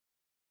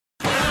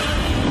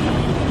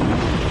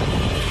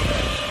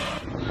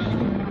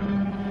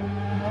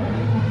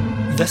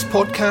This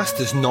podcast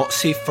is not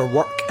safe for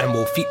work and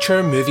will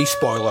feature movie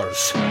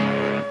spoilers.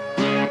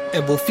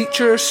 It will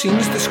feature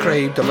scenes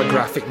described of a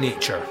graphic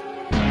nature.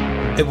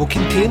 It will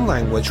contain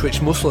language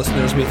which most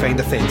listeners may find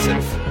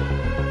offensive.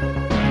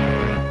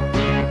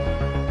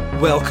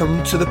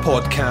 Welcome to the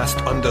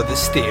podcast Under the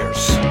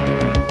Stairs.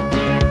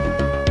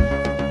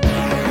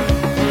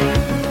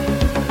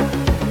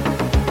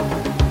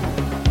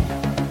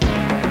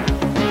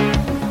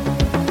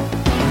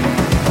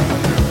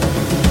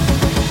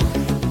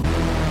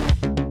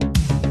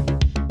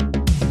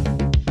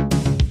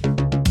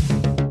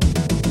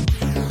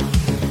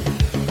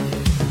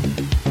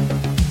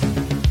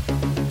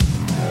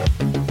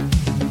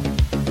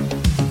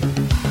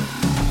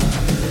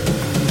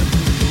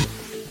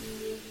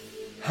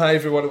 Hi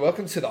everyone and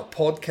welcome to the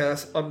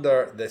podcast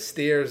Under the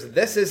Stairs.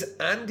 This is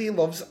Andy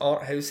Loves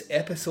Art House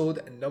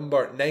episode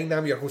number 9.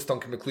 I'm your host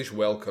Duncan McLeish.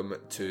 Welcome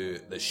to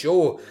the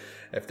show.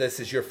 If this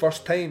is your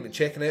first time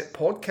checking out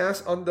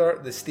podcast Under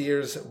the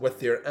Stairs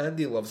with your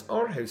Andy Loves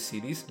Art House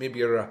series, maybe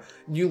you're a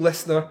new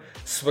listener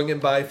swinging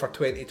by for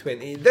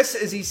 2020, this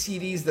is a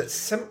series that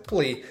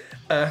simply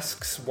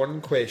asks one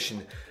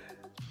question.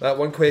 That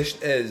one question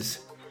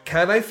is,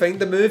 can I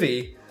find a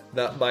movie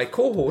that my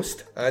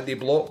co-host Andy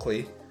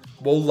Blockley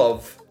will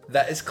love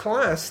that is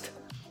classed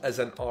as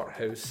an art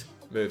house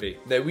movie?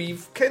 Now,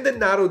 we've kind of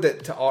narrowed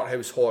it to art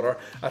house horror.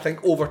 I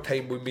think over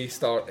time we may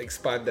start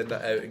expanding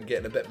that out and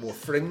getting a bit more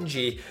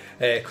fringy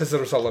because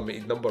there's a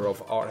limited number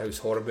of art house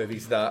horror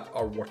movies that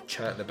are worth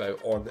chatting about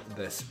on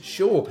this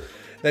show.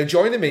 Now,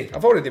 joining me,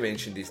 I've already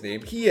mentioned his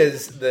name. He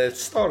is the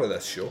star of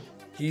this show.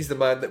 He's the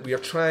man that we're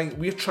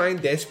trying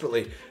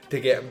desperately to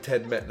get him to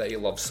admit that he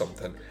loves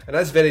something. And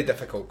that's very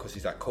difficult because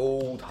he's a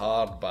cold,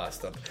 hard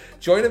bastard.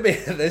 Joining me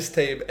at this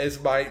time is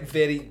my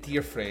very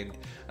dear friend,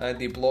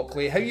 Andy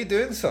Blockley. How you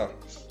doing, sir?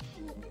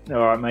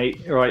 Alright,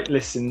 mate. Right,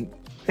 listen,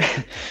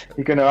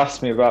 you're going to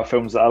ask me about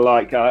films that I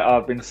like.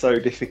 I've been so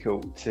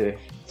difficult to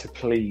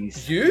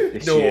please. You?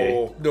 This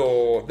year.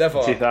 No,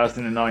 never.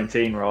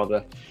 2019,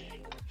 rather.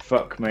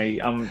 Fuck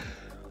me.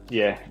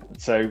 Yeah,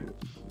 so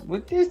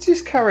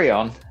just carry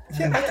on.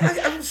 Yeah,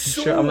 I'm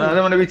so... Sure, I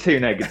don't want to be too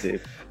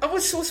negative. I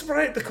was so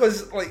surprised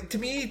because, like, to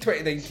me,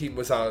 2019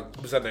 was an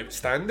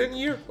outstanding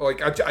year.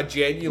 Like, I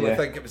genuinely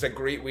think it was a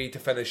great way to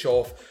finish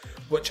off.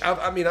 Which I've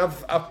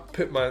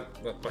put my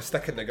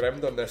stick in the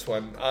ground on this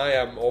one. I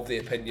am of the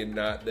opinion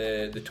that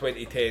the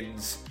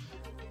 2010s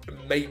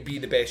might be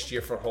the best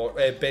year for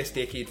best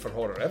decade for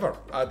horror ever.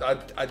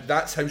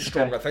 That's how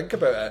strong I think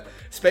about it.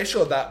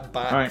 Especially that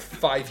back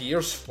 5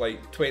 years,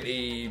 like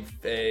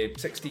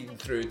 2016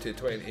 through to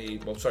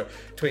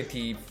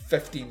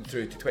 2015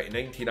 through to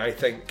 2019. I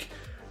think,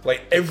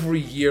 like, every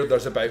year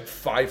there's about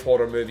 5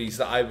 horror movies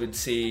that I would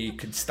say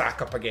could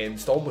stack up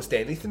against almost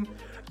anything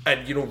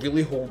and, you know,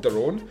 really hold their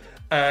own.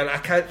 And I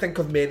can't think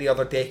of many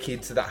other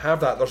decades that have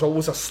that. There's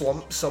always a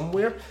slump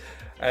somewhere.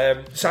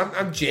 So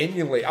I'm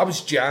genuinely, I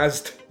was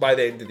jazzed by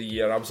the end of the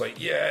year. I was like,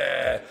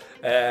 yeah.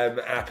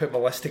 I put my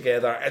list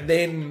together. And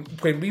then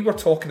when we were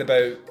talking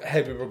about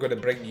how we were going to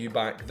bring you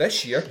back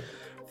this year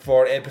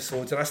for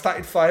episodes, and I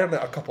started firing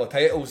at a couple of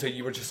titles, and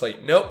you were just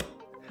like, nope.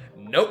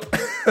 Nope.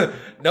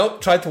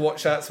 Tried to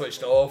watch that,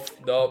 switched it off.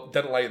 Nope,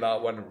 didn't like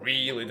that one.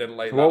 Really didn't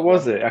like that one. What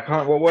was it?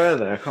 What were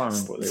they? I can't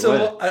remember what they were.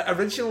 So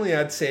originally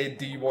I'd said,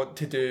 do you want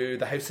to do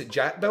The House that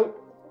Jack Built?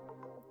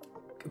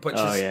 Which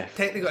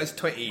technically it's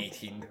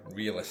 2018,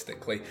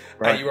 realistically.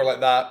 Right. And you were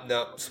like that,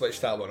 no, switch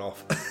that one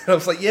off. And I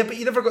was like, yeah, but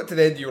you never got to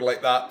the end, you were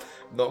like that,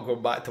 I'm not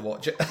going back to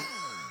watch it.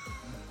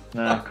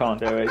 No, I can't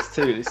do it.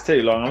 It's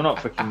too long.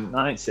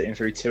 I ain't sitting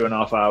through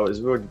 2.5 hours.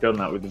 We've already done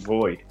that with The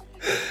Void.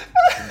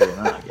 I'm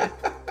doing that again.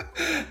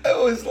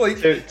 It was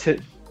like...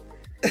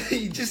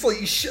 You just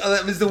like,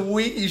 it was the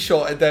way you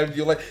shot it down.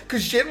 You're like,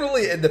 because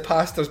generally in the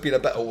past there's been a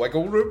bit of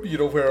wiggle room, you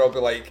know, where I'll be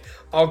like,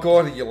 I'll go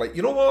on and you're like,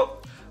 you know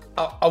what?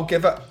 I'll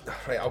give it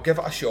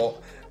a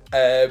shot.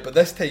 But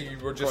this time you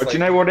were just do you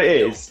know what it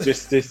is?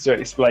 Just to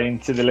explain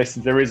to the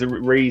listeners, there is a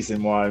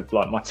reason why,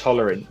 like, my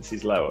tolerance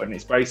is lower, and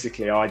it's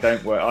basically I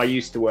don't work. I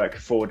used to work a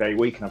 4-day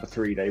week and have a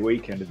 3-day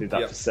weekend. I did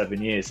that for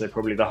 7 years, so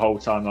probably the whole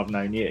time I've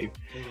known you.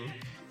 Mm-hmm.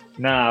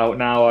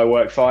 Now I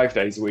work 5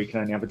 days a week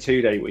and only have a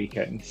 2-day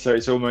weekend. So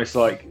it's almost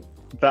like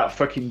that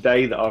fucking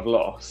day that I've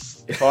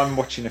lost. If I'm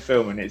watching a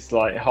film and it's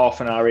like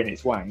half an hour in,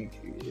 it's wank,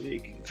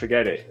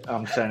 forget it.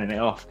 I'm turning it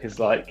off because,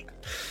 like,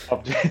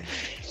 I'm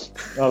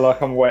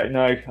wet.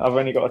 No, I've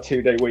only got a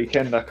 2-day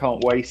weekend. I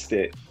can't waste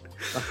it.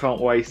 I can't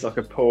waste like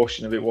a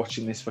portion of it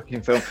watching this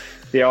fucking film.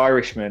 The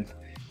Irishman.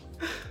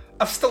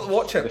 I've still to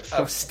watch it.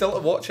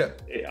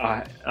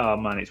 Oh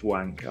man, it's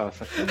wank. I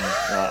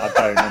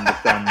don't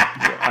understand.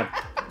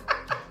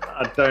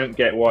 I don't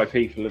get why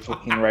people are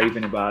fucking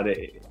raving about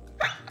it.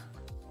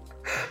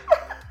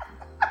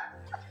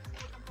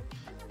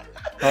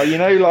 Oh,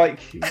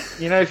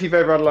 if you've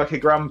ever had like a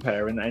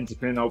grandparent that ends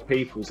up in an old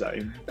people's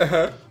home,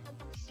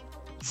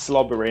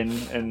 slobbering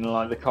and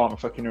like they can't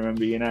fucking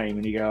remember your name,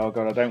 and you go, oh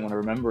god, I don't want to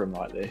remember them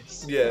like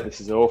this. Yeah, this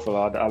is awful.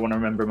 I want to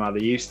remember them how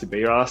they used to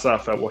be. That's how I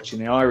felt watching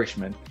The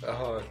Irishman.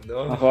 Oh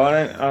no.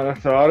 I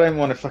don't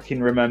want to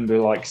fucking remember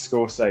like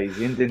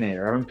Scorsese and De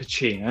Niro and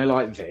Pacino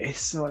like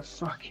this. Like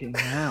fucking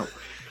hell.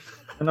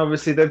 And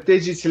obviously they've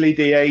digitally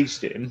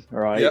de-aged him,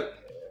 right? Yep.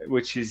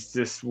 Which is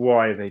just,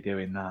 why are they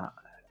doing that?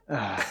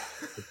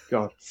 For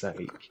God's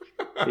sake.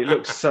 It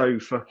looks so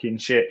fucking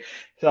shit.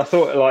 So I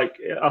thought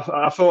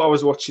I thought I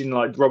was watching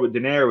like Robert De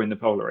Niro in the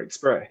Polar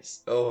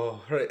Express.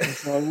 Oh, right.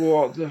 It's like,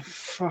 what the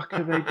fuck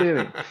are they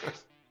doing?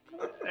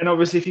 And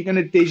obviously if you're going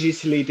to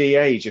digitally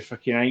de-age a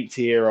fucking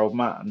 80-year-old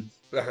man,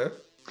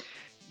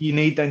 you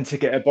need then to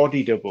get a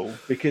body double,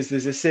 because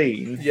there's a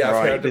scene. Yeah,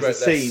 I've heard there's about a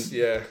scene. this.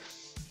 Yeah.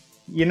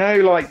 You know,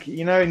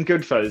 in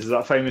Goodfellas, there's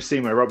that famous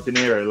scene where Rob De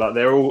Niro, like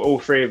they're all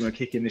three of them are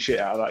kicking the shit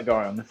out of that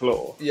guy on the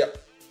floor.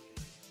 Yep.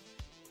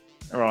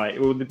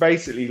 Right. Well, they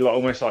basically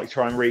almost like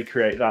try and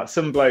recreate that.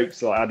 Some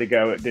blokes like had a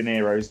go at De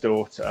Niro's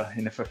daughter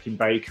in a fucking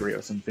bakery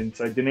or something.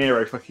 So De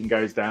Niro fucking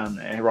goes down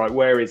there. Right,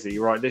 where is he?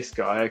 Right, this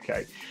guy.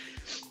 Okay.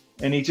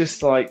 And he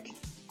just like,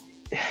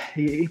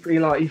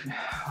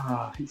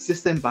 it's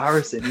just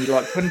embarrassing. He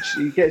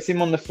gets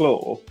him on the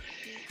floor.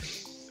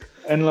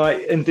 And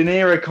De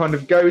Niro kind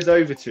of goes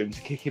over to him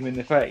to kick him in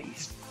the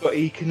face, but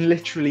he can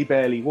literally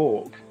barely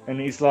walk. And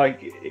he's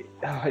like,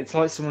 it's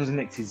like someone's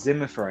nicked his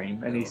Zimmer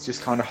frame, and he's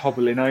just kind of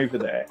hobbling over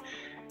there.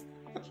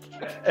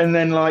 And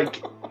then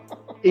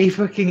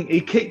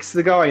he kicks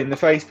the guy in the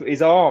face, but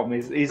his arm,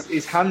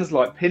 his hands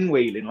like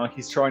pinwheeling, like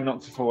he's trying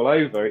not to fall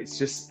over. It's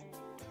just,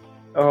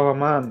 oh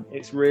man,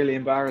 it's really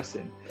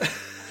embarrassing.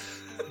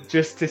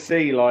 Just to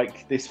see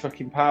like this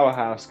fucking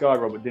powerhouse guy,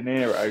 Robert De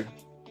Niro,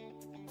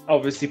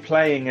 obviously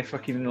playing a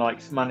fucking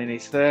like man in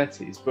his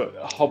 30s, but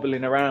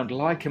hobbling around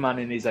like a man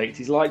in his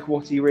 80s, like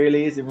what he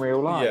really is in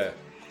real life.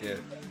 Yeah.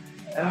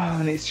 Oh,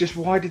 and it's just,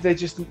 why did they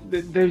just?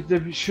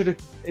 They should have.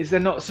 Is there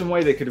not some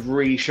way they could have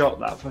reshot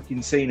that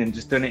fucking scene and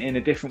just done it in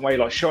a different way,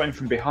 like shot him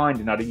from behind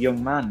and had a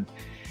young man?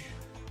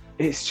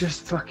 It's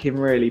just fucking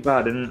really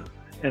bad. And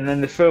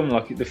then the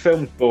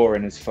film's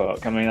boring as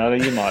fuck. I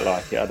mean, you might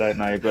like it, I don't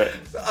know, but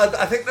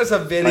I think there's a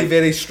very,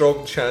 very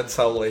strong chance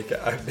I'll like it,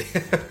 Andy.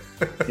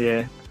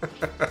 Yeah.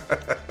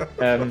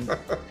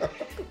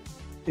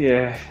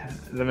 Yeah.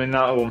 I mean,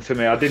 that one for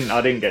me, I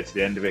didn't get to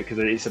the end of it because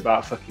it's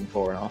about fucking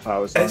 4.5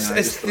 hours long. I think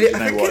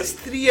it's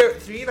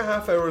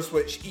 3.5 hours,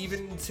 which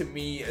even to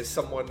me, as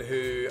someone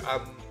who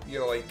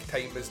like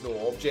time is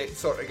no object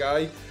sort of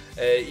guy,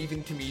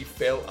 even to me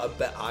felt a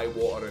bit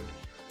eye-watering.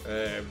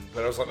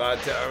 When I was like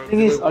that, I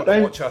really want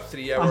to watch a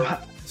 3-hour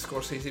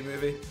Scorsese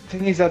movie.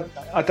 Thing is,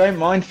 I don't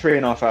mind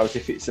 3.5 hours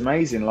if it's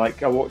amazing.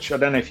 Like I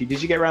don't know if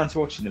did you get around to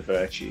watching The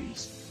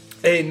Virtues?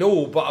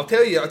 No, but I'll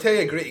tell you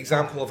a great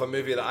example of a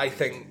movie that I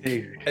think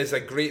is a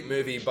great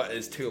movie but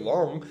is too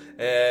long.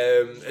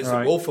 Is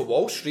The Wolf of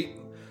Wall Street,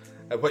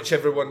 which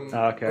everyone.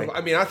 Okay.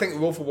 I mean, I think The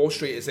Wolf of Wall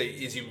Street is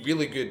a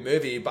really good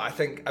movie, but I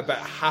think about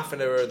half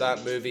an hour of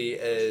that movie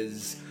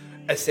is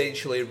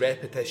essentially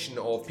repetition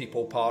of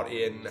people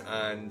partying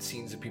and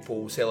scenes of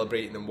people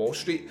celebrating in Wall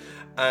Street,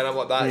 and I'm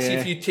like that.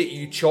 Yeah. See, if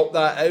you chop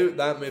that out,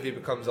 that movie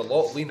becomes a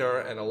lot leaner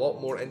and a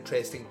lot more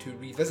interesting to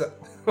revisit.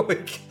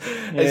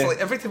 It's like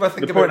every time I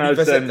think about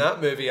revisiting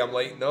that movie, I'm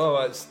like, no,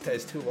 it's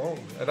too long,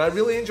 and I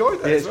really enjoyed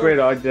that. Yeah, it's weird.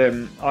 I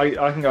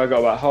think I got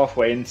about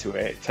halfway into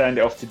it, turned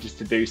it off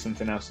to do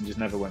something else, and just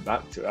never went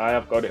back to it. I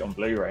have got it on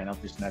Blu-ray, and I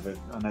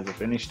never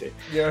finished it.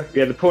 Yeah.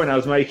 The point I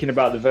was making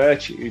about The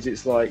Virtues,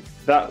 it's like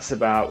that's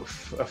about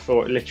a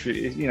thought.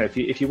 Literally,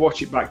 if you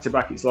watch it back to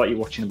back, it's like you're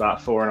watching about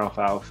a 4.5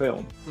 hour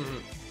film. Mm-hmm.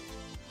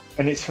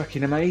 And it's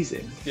fucking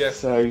amazing. Yeah.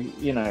 So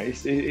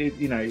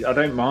I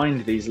don't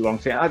mind these long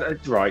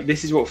things. Right.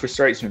 This is what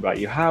frustrates me about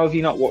you. How have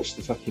you not watched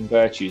The fucking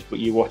Virtues, but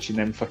you're watching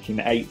them fucking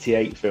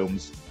 88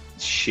 films?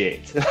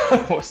 Shit.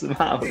 What's the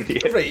matter with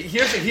you? Right.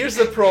 Here's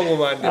the problem,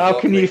 Andy. How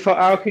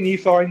can you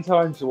find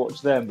time to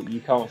watch them, but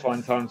you can't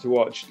find time to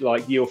watch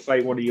like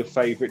one of your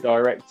favourite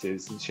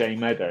directors, Shane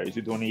Meadows,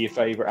 with one of your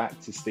favourite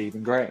actors,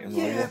 Stephen Graham?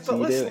 Yeah, but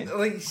listen,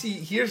 doing?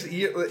 Here's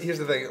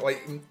the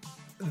thing.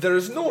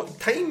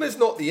 Time is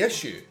not the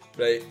issue,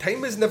 right?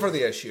 Time is never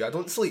the issue. I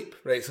don't sleep,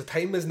 right? So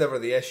time is never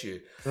the issue.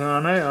 No,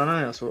 I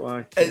know. That's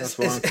why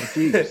I'm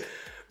confused.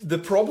 The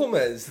problem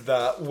is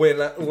that when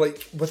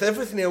with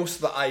everything else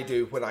that I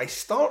do, when I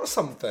start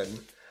something,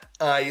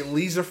 I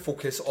laser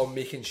focus on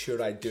making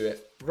sure I do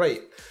it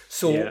right.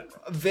 So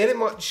very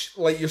much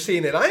like you're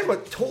saying, and I'm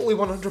totally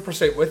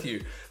 100% with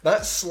you.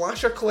 That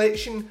slasher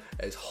collection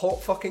is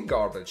hot fucking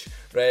garbage,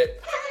 right?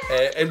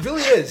 It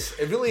really is.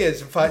 It really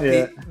is. In fact,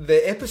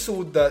 the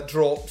episode that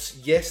drops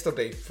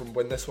yesterday from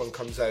when this one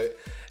comes out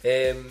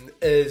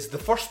is The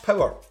First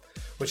Power,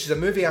 which is a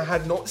movie I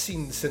had not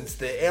seen since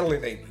the early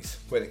 90s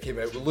when it came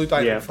out with Lou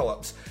Diamond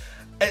Phillips.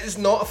 It is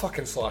not a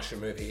fucking slasher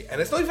movie,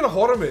 and it's not even a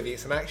horror movie,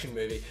 it's an action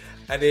movie.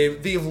 And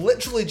they've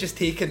literally just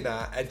taken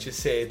that and just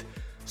said,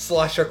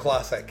 slasher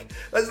classic.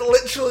 That's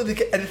literally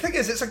and the thing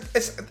is,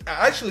 it's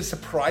actually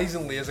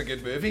surprisingly is a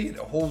good movie. It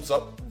holds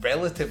up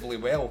relatively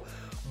well,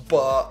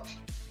 but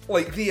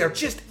Like, they are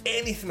just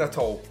anything at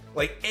all.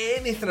 Like,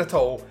 anything at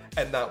all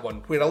in that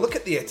one. Where I look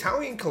at the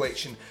Italian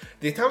collection,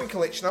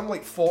 I'm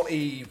like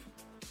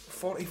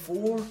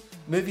 44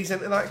 movies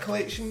into that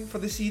collection for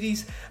the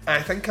series. And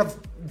I think I've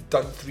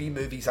done 3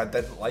 movies I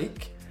didn't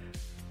like.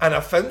 And I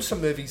found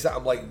some movies that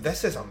I'm like,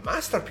 this is a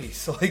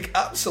masterpiece. Like,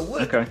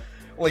 absolute. Okay.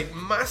 Like,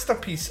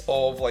 masterpiece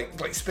of,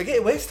 like spaghetti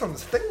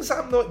westerns. Things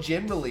that I'm not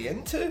generally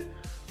into.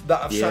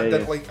 That I've sat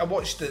down, like, I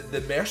watched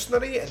the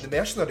Mercenary, and The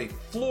Mercenary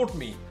floored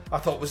me. I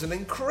thought it was an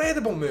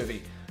incredible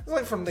movie. It was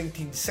like from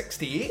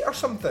 1968 or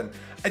something.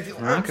 I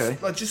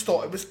just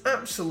thought it was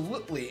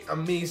absolutely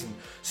amazing.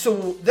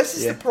 So this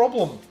is the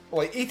problem.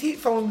 Like, 88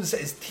 Films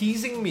is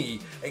teasing me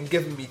and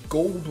giving me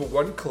gold with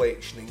one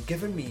collection and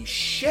giving me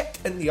shit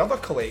in the other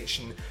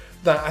collection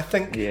that I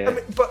think...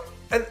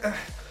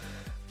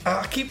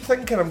 I keep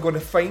thinking I'm going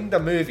to find a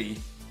movie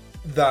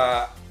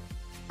that...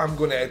 I'm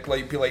gonna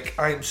like be like,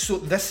 I am so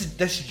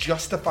this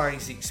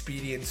justifies the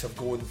experience of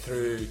going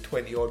through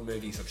 20 odd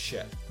movies of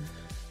shit.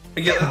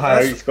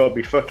 It's got to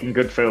be fucking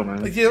good film,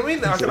 man. You know what I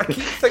mean? I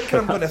keep thinking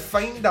I'm gonna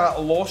find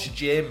that lost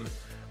gem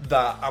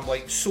that I'm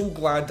like so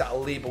glad that a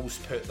label's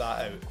put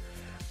that out.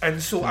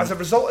 And so as a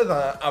result of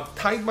that, I've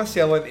tied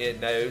myself into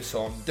it now,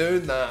 so I'm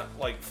doing that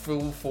like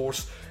full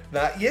force.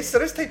 That yes,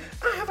 there is time.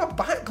 I have a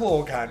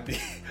backlog, Andy,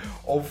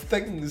 of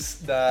things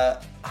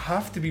that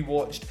have to be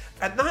watched,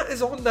 and that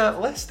is on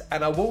that list,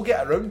 and I will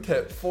get around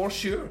to it for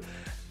sure.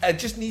 It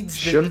just needs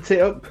shunt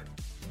it up.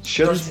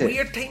 There's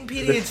weird time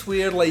periods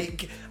where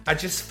like I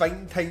just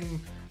find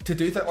time to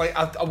do that. Like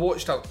I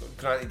watched.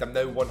 Granted, I'm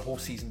now one whole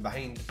season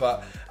behind,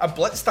 but I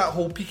blitzed that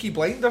whole Peaky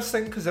Blinders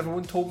thing because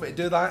everyone told me to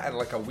do that in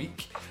like a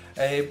week.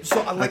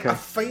 So I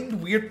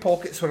find weird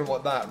pockets where I'm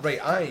like that.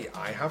 Right,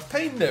 I have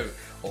time now.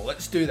 Well,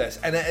 let's do this,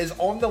 and it is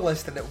on the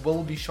list, and it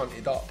will be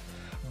shunted up.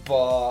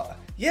 But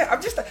yeah,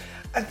 I'm just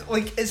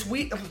like, it's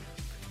weird.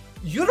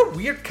 You're a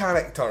weird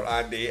character,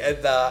 Andy,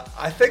 in that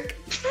I think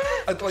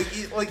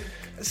like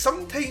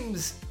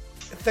sometimes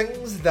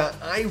things that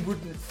I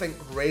wouldn't think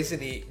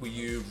resonate with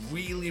you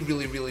really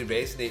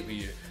resonate with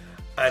you,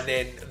 and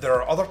then there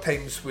are other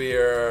times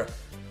where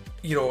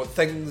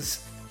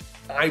things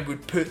I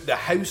would put the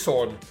house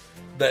on.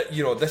 That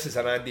this is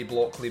an Andy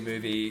Blockley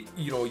movie.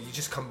 You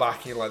just come back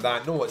and you're like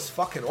that. No, it's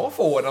fucking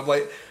awful. And I'm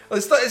like,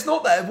 it's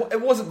not that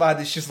it wasn't bad.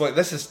 It's just like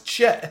this is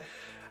shit.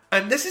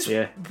 And this is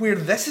where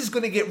this is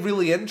going to get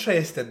really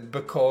interesting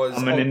because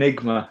I'm an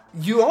enigma.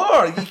 You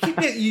are.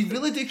 You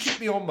really do keep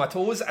me on my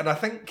toes, and I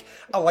think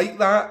I like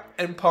that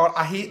in part.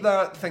 I hate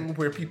that thing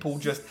where people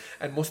just,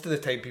 and most of the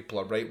time people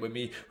are right with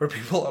me, where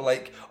people are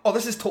like, "Oh,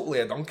 this is totally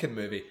a Duncan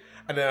movie."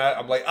 And then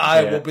I'm like,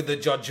 I will be the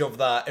judge of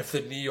that if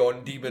the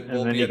Neon Demon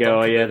will be a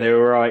Duncan movie. They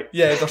were right.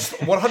 Yeah, they're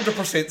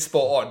 100%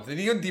 spot on. The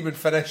Neon Demon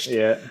finished.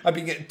 Yeah. I've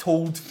been getting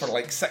told for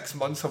like 6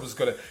 months this is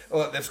going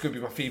to be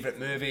my favourite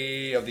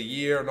movie of the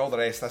year and all the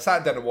rest. I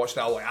sat down and watched it.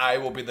 I was like, I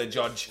will be the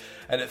judge.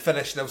 And it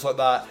finished and I was like,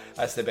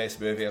 that's the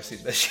best movie I've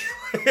seen this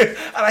year.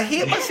 And I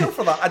hate myself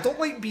for that. I don't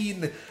like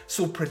being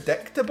so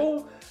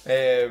predictable.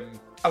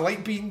 I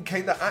like being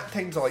kind of, at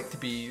times I like to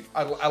be,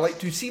 I like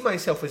to see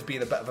myself as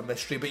being a bit of a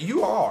mystery, but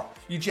you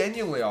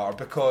genuinely are,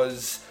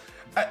 because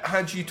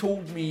had you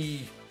told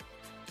me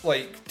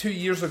like 2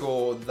 years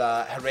ago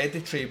that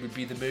Hereditary would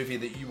be the movie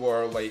that you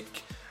were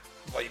like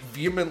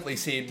vehemently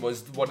saying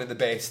was one of the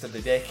best of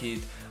the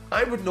decade,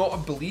 I would not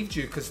have believed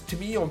you, because to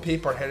me on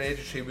paper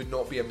Hereditary would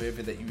not be a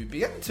movie that you would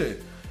be into.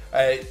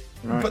 Right.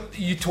 But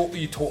you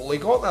totally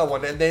got that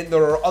one, and then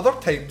there are other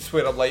times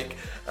where I'm like,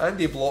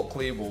 Andy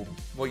Blockley will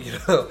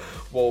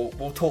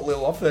totally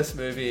love this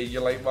movie.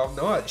 You're like, well,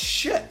 no, it's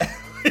shit.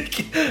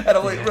 And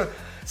I'm like,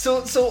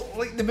 so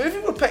like the movie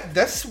we picked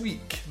this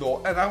week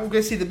though, and I'm going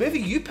to say the movie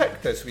you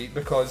picked this week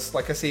because,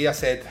 like I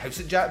said House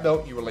of Jack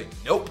Milk. You were like,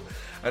 nope.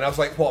 And I was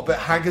like, what about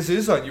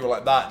Hagazusa? And you were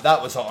like,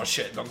 that was utter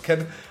shit,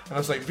 Duncan. And I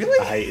was like, really?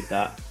 I hated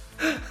that.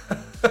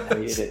 I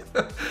hated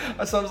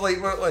it. So I was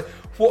like, what?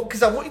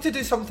 Because I wanted to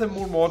do something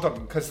more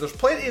modern, because there's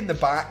plenty in the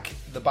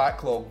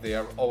backlog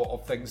there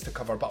of things to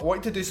cover. But I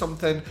wanted to do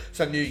something. It's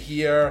a new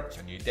year, it's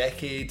a new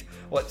decade.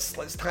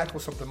 Let's tackle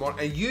something more.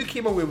 And you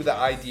came away with the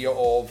idea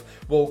of,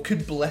 well,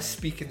 could Bliss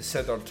be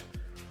considered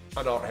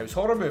an art house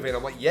horror movie? And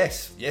I'm like,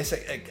 yes,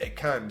 it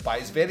can. By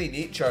its very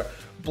nature,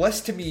 Bliss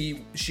to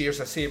me shares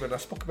the same, and I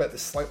spoke about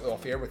this slightly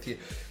off air with you,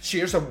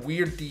 shares a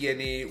weird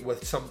DNA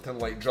with something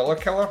like Driller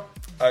Killer.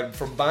 And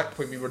from back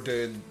when we were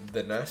doing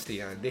the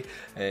Nasty Andy,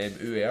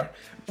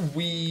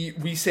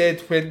 we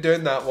said when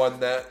doing that one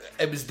that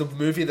it was the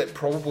movie that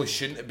probably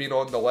shouldn't have been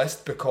on the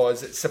list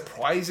because it's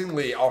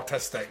surprisingly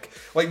artistic,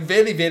 like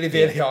very, very,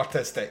 very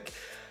artistic.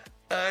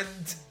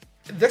 And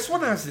this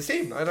one has the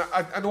same, and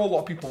I know a lot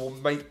of people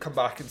might come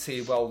back and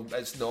say, well,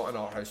 it's not an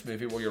art house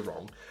movie. Well, you're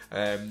wrong.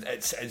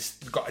 It's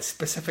got a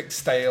specific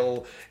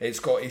style,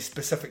 it's got a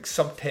specific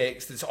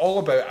subtext, it's all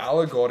about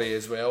allegory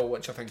as well,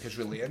 which I think is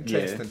really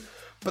interesting. Yeah.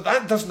 But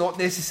that does not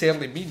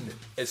necessarily mean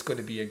it's going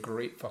to be a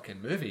great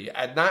fucking movie,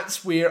 and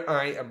that's where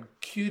I am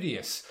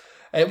curious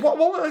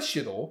What I'll ask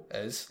you though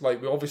is,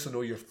 like, we obviously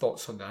know your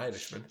thoughts on The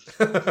Irishman.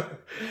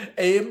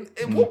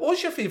 What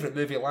was your favourite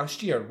movie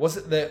last year? Was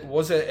it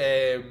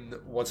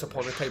Once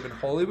Upon a Time in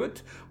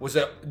Hollywood? Was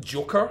it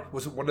Joker?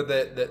 Was it one of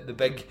the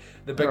big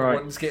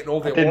ones getting all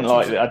the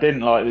awards? I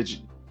didn't like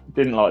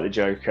the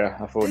Joker.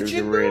 I thought it was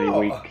a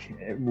really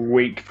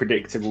weak,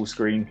 predictable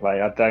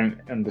screenplay. I don't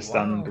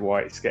understand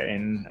why it's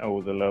getting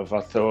all the love.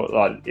 I thought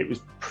like it was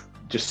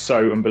just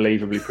so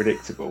unbelievably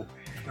predictable.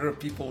 There are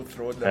people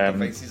throwing their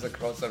devices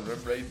across the room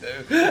right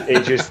now.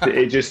 it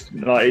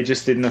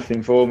just did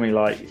nothing for me.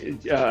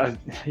 Like, yeah,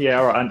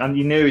 all right. And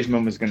you knew his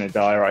mum was going to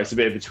die. Right, it's a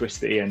bit of a twist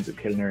that he ends up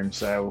killing her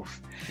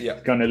himself. Yeah,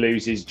 going to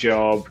lose his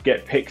job,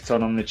 get picked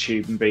on the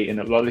tube and beaten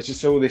up. Like, there's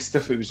just all this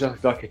stuff. It was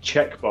just like a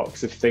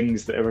checkbox of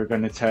things that are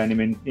going to turn him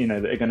in. You know,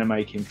 that are going to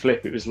make him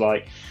flip. It was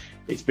like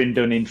it's been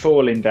done in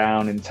Falling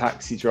Down and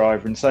Taxi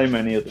Driver and so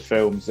many other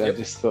films. Yep. I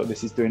just thought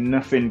this is doing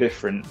nothing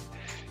different.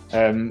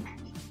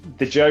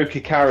 The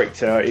Joker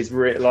character is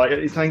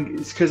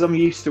it's because I'm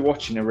used to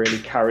watching a really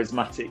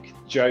charismatic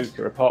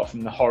Joker, apart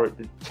from the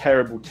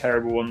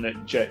terrible one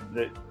that Jared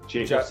Leto.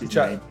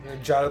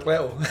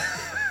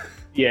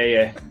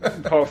 Yeah.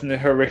 Apart from the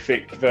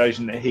horrific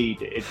version that he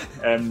did,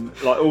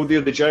 like all the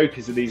other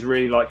Jokers are these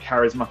really like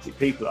charismatic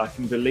people that I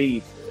can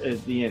believe,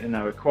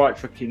 are quite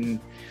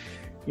fucking,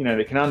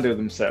 they can handle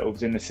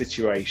themselves in a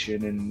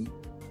situation and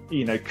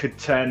could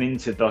turn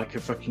into like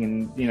a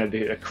fucking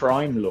a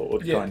crime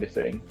lord kind of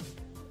thing.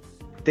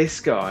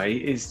 This guy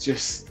is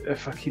just a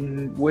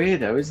fucking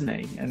weirdo, isn't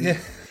he? And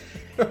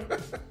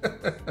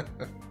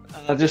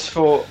I just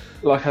thought,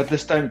 like, I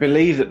just don't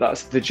believe that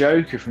that's the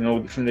Joker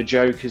from the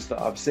Jokers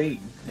that I've seen.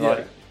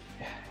 Like,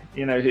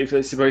 if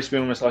it's supposed to be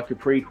almost like a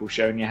prequel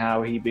showing you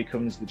how he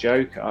becomes the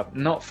Joker, I'm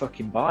not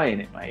fucking buying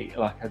it, mate.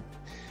 Like, I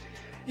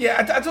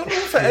don't know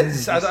if it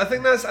is. I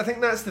think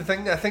that's the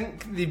thing. I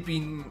think they've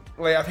been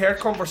like, I've heard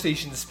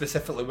conversations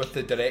specifically with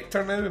the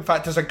director now. In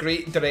fact, there's a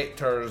great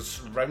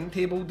directors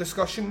roundtable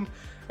discussion,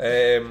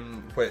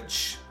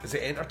 which is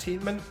it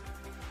Entertainment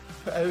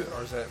put out,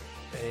 or is it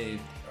I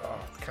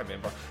can't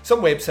remember,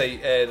 some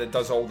website that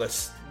does all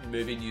this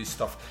movie news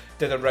stuff,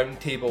 did a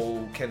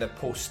roundtable kind of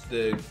post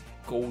the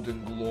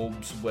Golden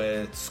Globes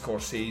with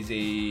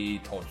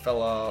Scorsese, Todd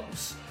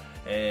Phillips,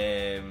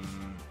 they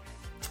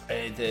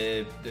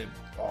did the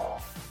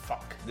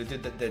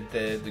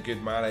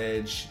Good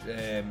Marriage,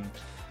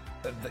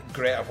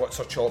 Greta What's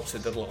Her Chops,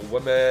 that did Little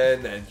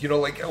Women, and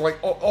like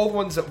all the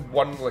ones that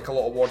won like a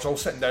lot of awards, all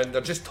sitting down,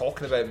 they're just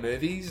talking about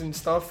movies and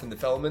stuff in the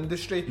film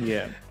industry.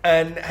 Yeah.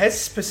 And his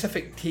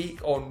specific take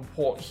on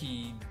what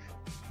he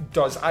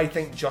does, I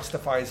think,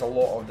 justifies a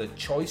lot of the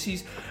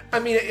choices. I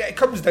mean, it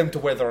comes down to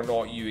whether or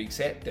not you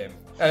accept him.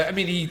 I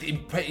mean,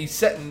 he's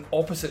sitting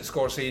opposite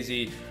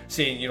Scorsese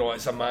saying,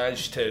 it's a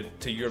homage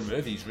to your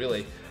movies,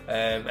 really.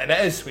 And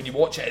it is, when you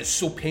watch it, it's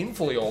so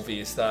painfully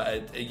obvious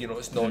that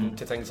it's known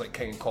to things like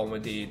King of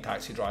Comedy and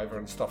Taxi Driver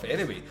and stuff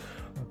anyway.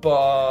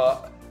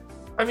 But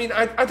I mean,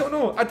 I don't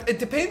know. It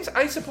depends.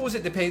 I suppose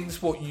it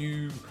depends what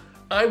you.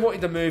 I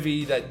wanted a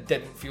movie that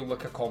didn't feel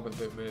like a comic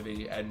book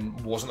movie and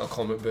wasn't a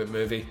comic book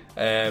movie.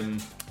 And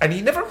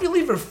he never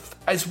really...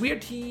 it's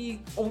weird,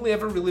 he only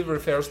ever really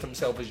refers to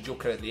himself as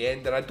Joker at the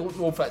end, and I don't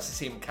know if that's the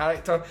same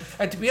character.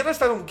 And to be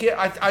honest, I don't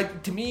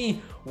get... to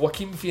me,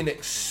 Joaquin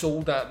Phoenix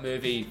sold that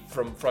movie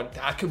from front.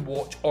 I could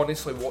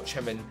honestly watch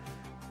him in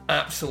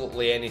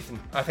absolutely anything.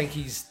 I think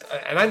he's...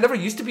 And I never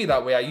used to be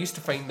that way. I used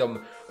to find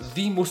him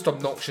the most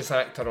obnoxious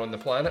actor on the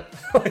planet.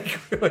 Like,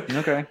 really.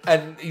 Okay.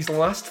 And his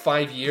last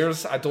 5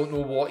 years, I don't know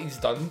what he's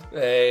done,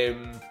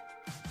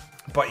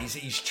 but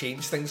he's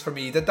changed things for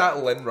me. He did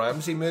that Lynn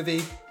Ramsey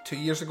movie 2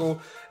 years ago,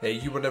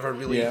 You Were Never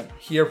Really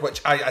Here,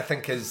 which I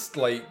think is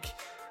like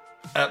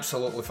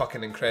absolutely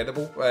fucking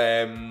incredible,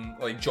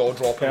 like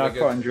jaw-dropping. Yeah, I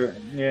quite enjoyed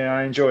it. Yeah,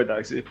 I enjoyed that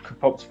because it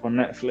popped up on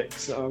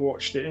Netflix. I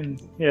watched it, and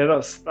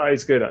that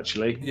is good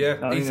actually. Yeah,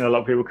 I think a lot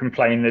of people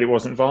complain that it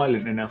wasn't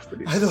violent enough,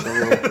 but it's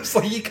it's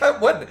like you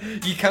can't win.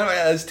 You can't.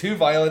 It's too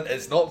violent.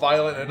 It's not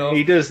violent enough.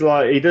 He does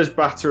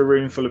batter a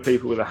room full of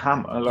people with a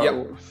hammer. Like,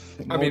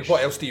 I mean,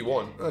 what else do you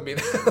want? I mean,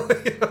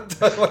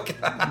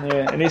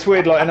 and it's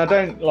weird. Like, and I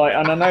don't like,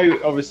 and I know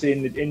obviously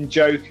in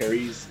Joker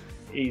he's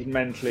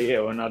mentally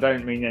ill, and I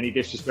don't mean any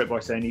disrespect by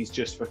saying he's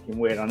just fucking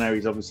weird. I know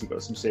he's obviously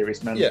got some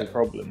serious mental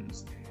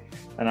problems,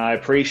 and I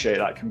appreciate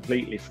that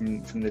completely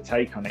from the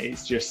take on it.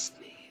 It's just,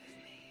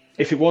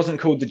 if it wasn't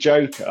called the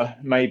Joker,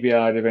 maybe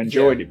I'd have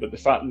enjoyed it, but the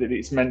fact that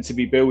it's meant to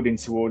be building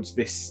towards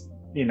this,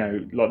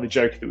 like the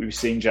Joker that we've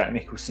seen Jack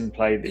Nicholson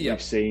play, that we've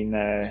seen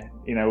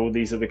all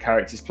these other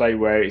characters play,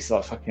 where it's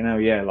like, fucking hell,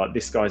 like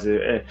this guy's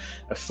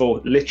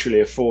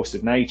literally a force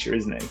of nature,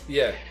 isn't he?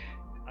 Yeah.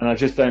 And I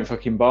just don't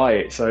fucking buy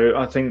it. So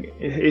I think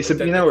it's a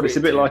bit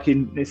like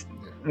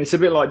it's a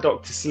bit like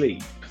Doctor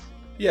Sleep.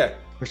 Yeah.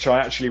 Which I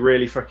actually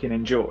really fucking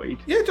enjoyed.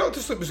 Yeah, Doctor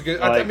Sleep was good.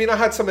 I mean, I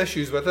had some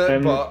issues with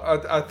it,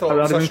 but I thought it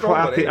was a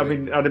strong one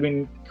anyway. I'd have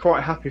been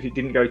quite happy if it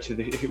didn't go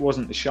to if it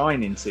wasn't the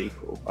Shining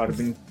sequel. I'd have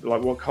been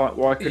like,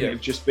 why couldn't it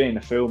have just been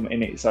a film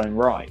in its own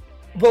right?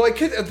 Well, it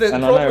could. The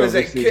problem is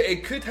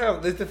it could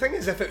have. The thing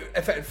is, if it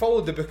had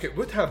followed the book, it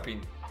would have been.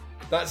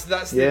 That's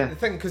the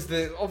thing, because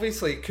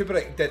obviously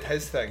Kubrick did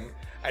his thing,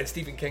 and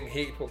Stephen King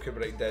hated what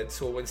Kubrick did.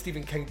 So when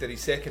Stephen King did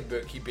his second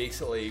book, he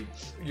basically,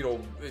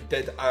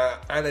 did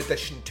an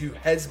addition to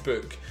his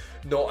book,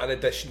 not an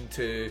addition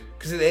to,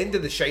 because at the end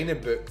of the Shining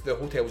book, the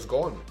hotel's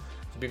gone.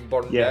 Been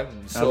burned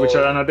down. So,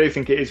 and I do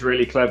think it is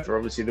really clever.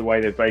 Obviously, the way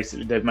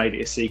they've made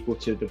it a sequel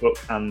to the book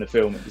and the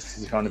film,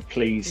 just to kind of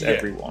please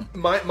everyone.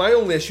 My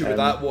only issue with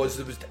that was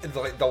there was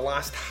like the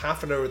last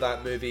half an hour of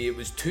that movie. It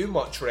was too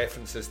much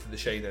references to The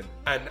Shining,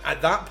 and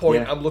at that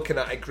point, I'm looking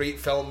at a great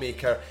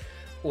filmmaker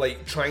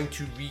like trying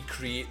to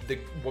recreate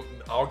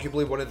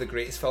arguably one of the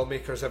greatest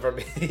filmmakers ever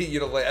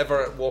made,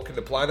 ever walking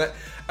the planet.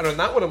 And on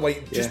that one, I'm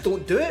like, just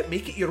don't do it.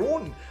 Make it your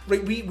own.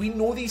 Right? We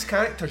know these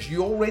characters.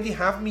 You already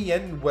have me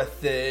in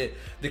with the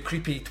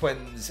creepy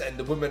twins and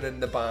the woman in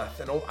the bath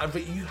and all.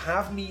 You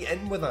have me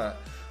in with that.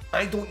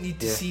 I don't need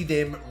to see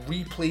them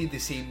replay the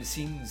same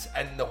scenes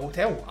in the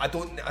hotel. I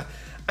don't.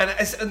 And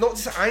it's not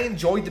just. I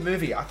enjoyed the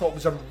movie. I thought it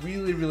was a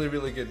really, really,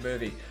 really good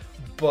movie,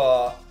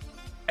 but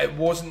it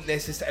wasn't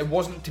necessary. It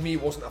wasn't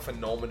a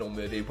phenomenal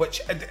movie,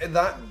 which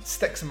that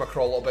sticks in my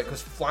craw a little bit,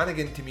 because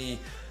Flanagan to me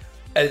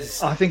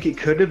is. I think it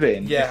could have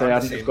been if they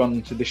hadn't have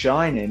gone to The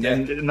Shining,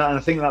 and I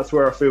think that's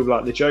where I feel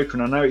like the Joker.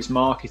 And I know it's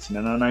marketing,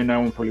 and I know no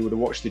one probably would have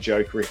watched the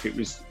Joker if it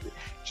was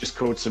just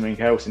called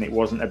something else, and it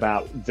wasn't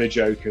about the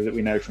Joker that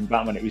we know from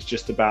Batman. It was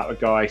just about a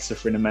guy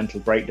suffering a mental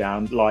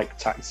breakdown, like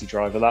Taxi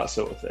Driver, that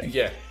sort of thing.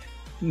 Yeah.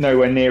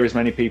 Nowhere near as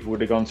many people would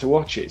have gone to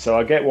watch it, so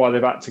I get why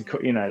they've had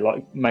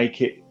to,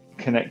 make it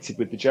connected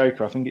with the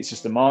Joker. I think it's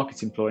just a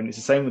marketing ploy, and it's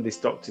the same with this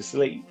Doctor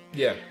Sleep.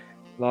 Yeah.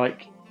 And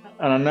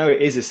I know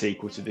it is a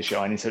sequel to The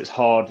Shining, so it's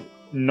hard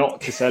not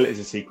to sell it as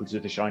a sequel to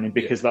The Shining,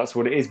 because that's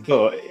what it is.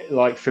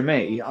 But for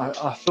me,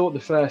 I thought the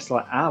first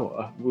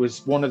hour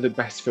was one of the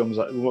best films,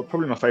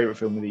 probably my favourite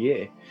film of the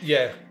year.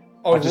 Yeah.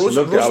 I just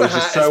loved it. I was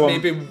just so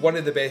maybe one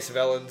of the best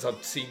villains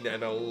I've seen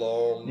in a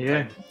long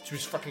time. She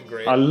was fucking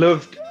great. I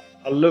loved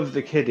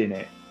the kid in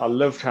it. I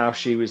loved how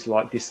she was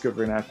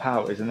discovering her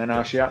powers, and then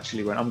how she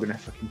actually went, I'm going to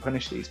fucking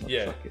punish these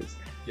motherfuckers.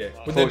 Yeah.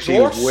 When the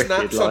door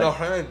snaps on her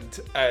hand,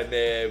 and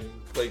in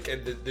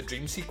the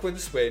dream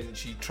sequence when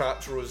she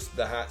traps Rose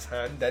the Hat's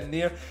hand in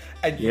there,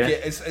 and you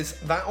get is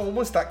that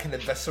almost that kind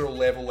of visceral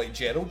level like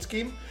Gerald's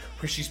game,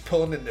 where she's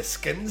pulling in the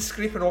skin,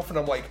 scraping off, and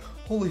I'm like,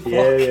 holy fuck,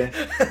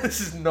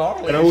 this is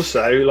gnarly. And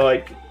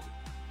also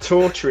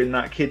torturing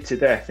that kid to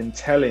death and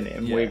telling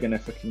him we're going to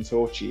fucking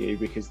torture you,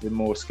 because the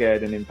more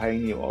scared and in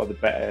pain you are, the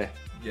better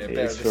it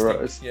is for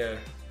us. Yeah.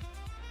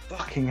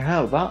 Fucking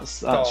hell, that's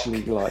dark.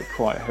 Actually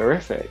quite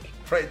horrific.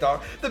 Pretty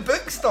dark. The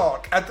book's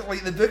dark.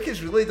 The book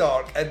is really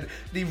dark, and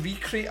they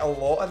recreate a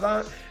lot of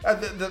that.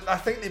 And I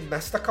think they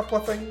missed a couple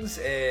of things.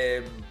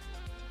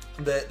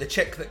 The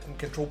chick that can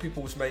control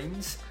people's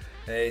minds,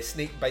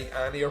 Snakebite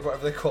Annie or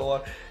whatever they call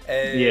her.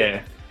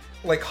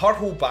 Her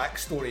whole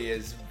backstory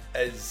is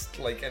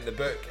in the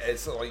book,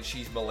 it's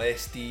she's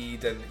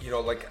molested, and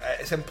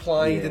it's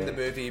implied in the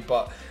movie,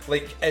 but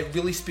it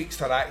really speaks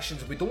to her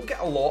actions. We don't get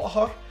a lot of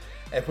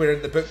her, where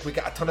in the book we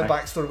get a ton of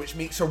backstory, which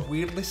makes her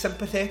weirdly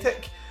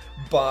sympathetic.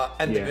 But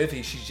in the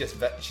movie, she's just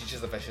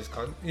a vicious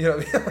cunt. You know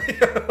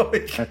what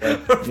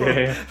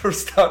I mean? From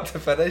start to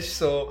finish.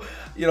 So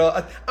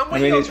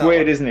it's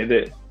weird, isn't it,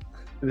 that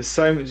there's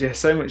so much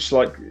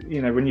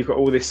when you've got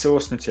all this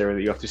source material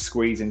that you have to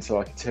squeeze into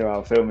a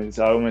 2-hour film.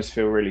 I almost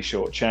feel really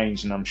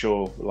shortchanged, and I'm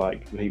sure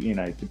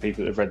the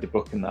people that have read the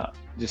book and that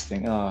just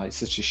think, it's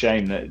such a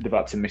shame that they're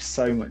about to miss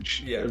so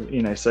much,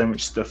 so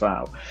much stuff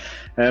out.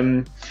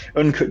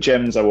 Uncut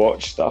Gems I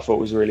watched that I thought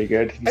was really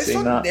good. Have you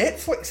seen that?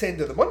 It's on Netflix end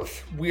of the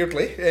month,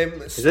 weirdly.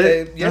 Is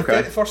it?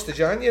 31st of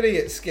January.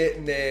 It's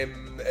getting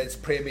its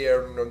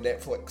premiering on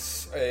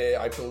Netflix,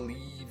 I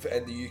believe,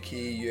 in the UK,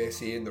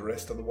 USA, and the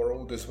rest of the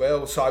world as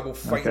well. So I will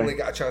finally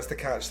get a chance to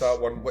catch that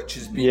one, which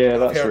has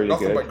been I've heard really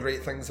nothing but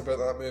great things about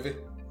that movie.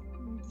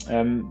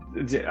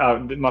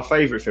 My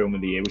favourite film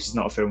of the year, which is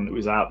not a film that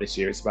was out this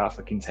year, it's about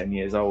fucking 10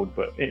 years old,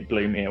 but it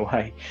blew me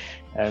away.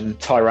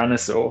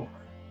 Tyrannosaur.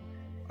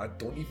 I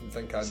don't even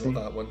think I know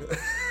that one.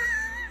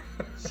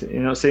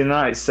 You've not seen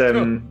that? It's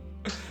written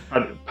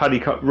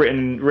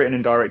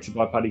and directed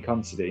by Paddy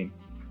Considine.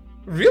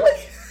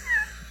 Really?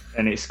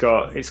 And it's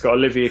got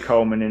Olivia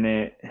Colman in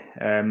it,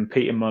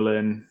 Peter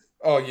Mullen.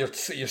 Oh, you're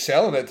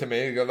selling it to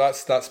me.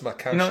 That's my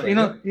cash.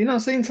 You're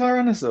not seen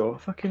Tyrannosaur?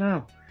 Fucking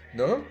hell.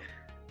 No.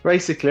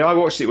 Basically, I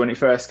watched it when it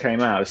first came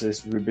out. So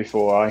this was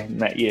before I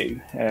met you.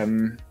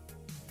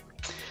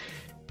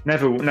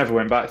 Never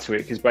went back to it,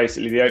 because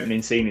basically the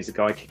opening scene is a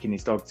guy kicking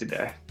his dog to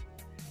death.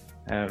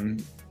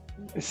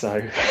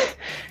 So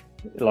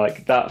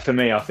that for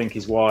me, I think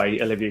is why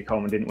Olivia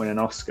Colman didn't win an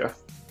Oscar.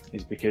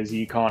 Is because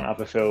you can't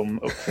have a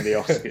film up for the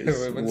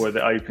Oscars where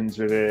that opens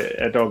with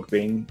a dog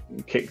being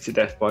kicked to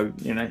death by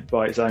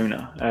its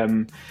owner.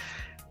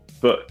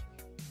 But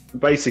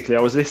basically, I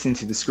was listening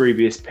to the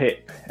Scroobius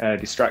Pip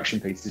Distraction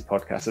Pieces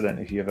podcast. I don't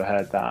know if you ever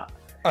heard that.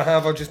 I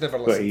have. I've just never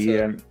listened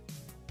to it.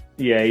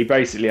 Yeah, he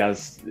basically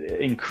has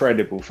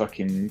incredible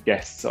fucking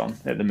guests on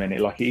at the minute.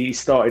 Like he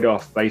started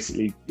off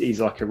basically,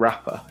 he's like a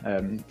rapper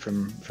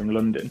from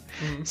London.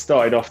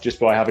 Started off just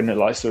by having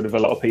like sort of a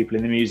lot of people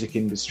in the music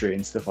industry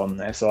and stuff on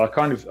there. So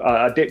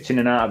I dipped in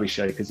and out of his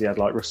show because he had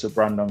like Russell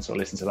Brand on. So I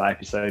listened to that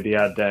episode. He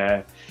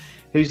had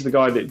who's the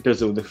guy that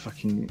does all the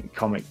fucking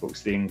comic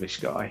books? The English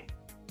guy.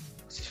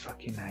 What's his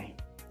fucking name?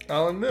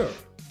 Alan Moore.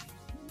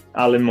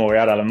 Alan Moore. He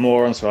had Alan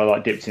Moore on, so I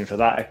like dipped in for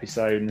that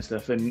episode and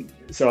stuff. And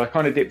so I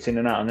kind of dipped in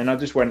and out, and then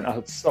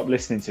I stopped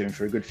listening to him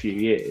for a good few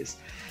years.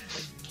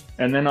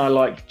 And then I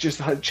like just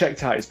had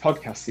checked out his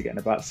podcast again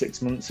about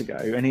 6 months ago,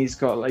 and he's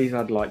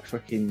had like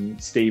fucking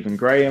Stephen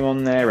Graham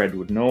on there,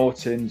 Edward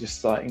Norton,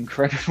 just like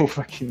incredible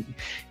fucking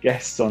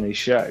guests on his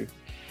show.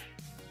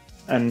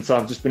 And so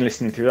I've just been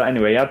listening to that.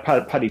 Anyway, he had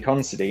Paddy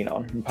Considine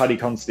on, and Paddy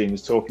Considine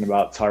was talking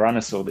about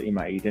Tyrannosaur that he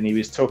made, and he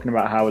was talking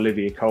about how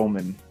Olivia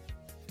Colman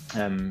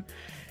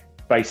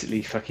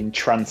basically fucking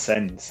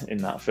transcends in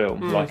that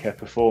film. Like her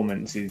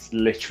performance is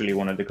literally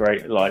one of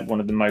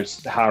the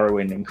most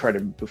harrowing,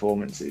 incredible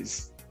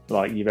performances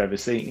like you've ever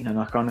seen. And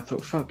I kind of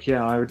thought, fuck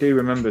yeah, I do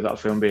remember that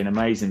film being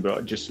amazing,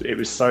 but it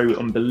was so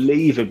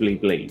unbelievably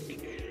bleak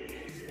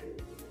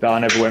that I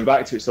never went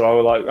back to it.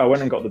 So I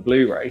went and got the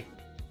Blu-ray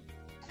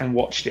and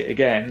watched it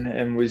again,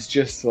 and was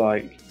just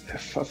like,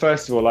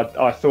 first of all,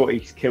 I thought he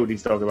killed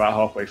his dog about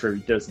halfway through.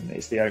 He doesn't.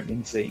 It's the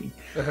opening scene.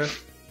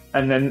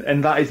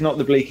 And that is not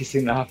the bleakest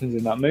thing that happens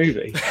in that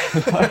movie.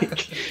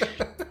 Like,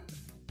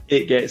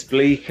 it gets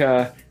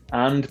bleaker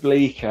and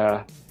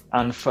bleaker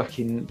and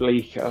fucking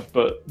bleaker,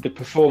 but the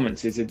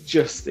performances are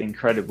just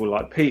incredible.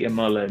 Like Peter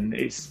Mullen,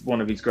 it's one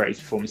of his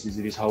greatest performances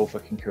of his whole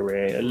fucking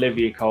career.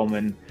 Olivia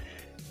Colman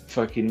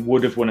fucking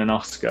would have won an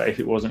Oscar if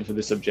it wasn't for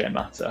the subject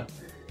matter.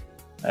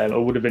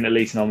 Or would have been at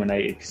least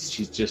nominated, because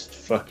she's just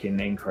fucking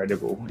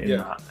incredible in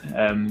that.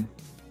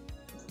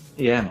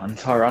 Yeah, man,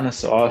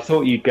 Tyrannosaur. I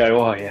thought you'd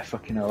go, oh yeah,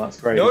 fucking hell, that's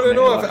great. No.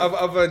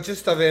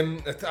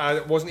 I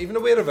wasn't even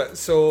aware of it,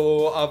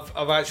 so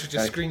I've actually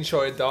just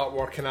screenshotted the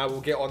artwork, and I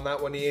will get on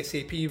that one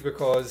ASAP,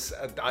 because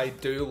I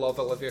do love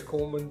Olivia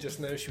Colman just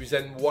now. She was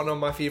in one of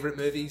my favourite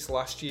movies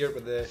last year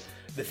with the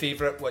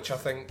Favourite, which I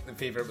think The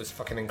Favourite was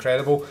fucking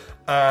incredible.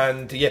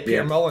 And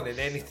Peter Mullen in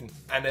anything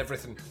and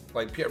everything,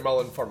 like Peter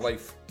Mullen for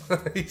life.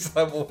 He's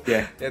I'd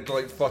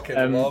like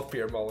fucking love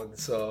Peter Mullen.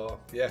 So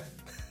yeah.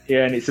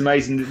 Yeah, and it's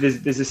amazing.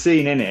 There's a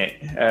scene in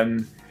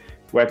it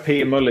where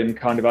Peter Mullen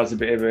kind of has a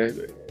bit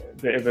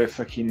of a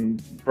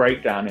fucking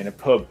breakdown in a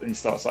pub and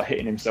starts like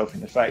hitting himself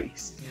in the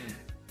face.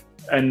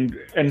 And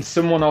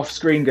someone off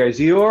screen goes,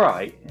 "Are you all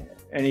right?"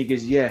 And he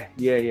goes, "Yeah,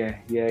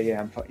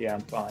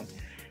 I'm fine."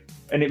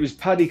 And it was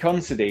Paddy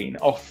Considine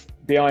off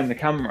behind the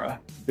camera,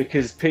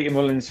 because Peter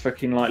Mullen's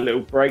fucking like little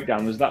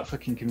breakdown was that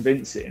fucking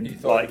convincing. You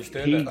thought he was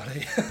doing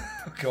it.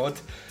 Oh God.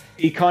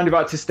 He kind of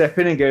had to step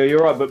in and go,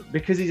 "You're right," but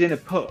because he's in a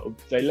pub,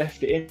 they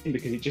left it in,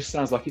 because it just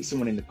sounds like it's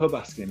someone in the pub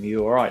asking him, "Are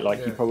you all right?"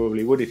 Like you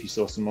probably would if you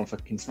saw someone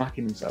fucking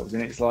smacking themselves.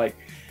 And it's like,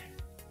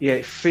 yeah,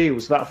 it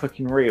feels that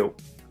fucking real.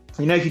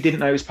 You know, if you didn't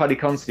know it was Paddy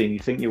Considine,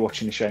 you'd think you're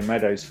watching a Shane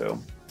Meadows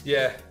film.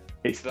 Yeah.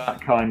 It's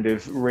that kind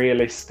of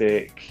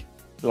realistic,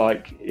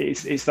 like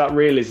it's that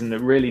realism that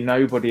really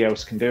nobody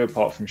else can do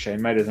apart from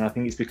Shane Meadows. And I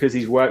think it's because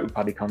he's worked with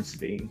Paddy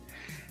Considine.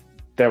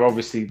 They're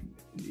obviously,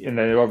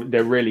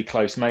 they're really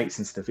close mates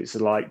and stuff. It's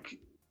like,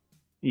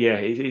 yeah,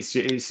 it's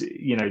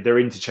you know, they're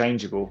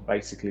interchangeable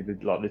basically.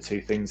 The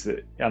two things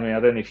that, I mean, I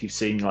don't know if you've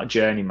seen like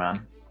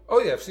Journeyman. Oh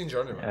yeah, I've seen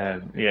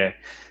Journeyman.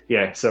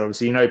 Yeah. So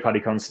obviously, you know,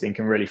 Paddy Considine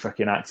can really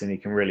fucking act, and he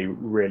can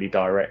really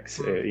direct,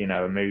 you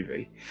know, a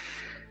movie.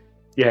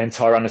 Yeah, and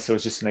Tyrannosaur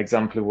is just an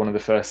example of one of the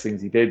first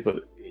things he did.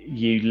 But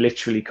you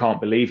literally can't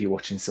believe you're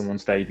watching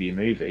someone's debut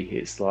movie.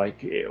 It's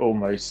like it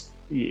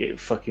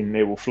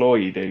will floor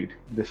you, dude.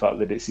 The fact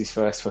that it's his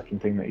first fucking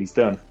thing that he's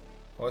done.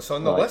 Well, it's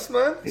on the list,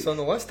 man. It's on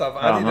the list. I've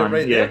added it right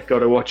there. Yeah, got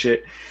to watch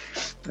it.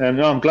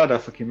 No, I'm glad I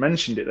fucking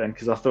mentioned it then,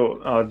 because I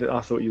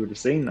thought you would have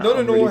seen that.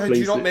 No. Had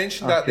you not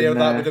mentioned that there,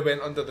 that would have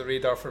went under the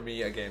radar for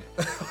me again.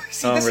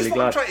 See, this is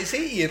what I'm trying to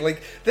say to you.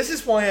 Like, this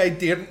is why I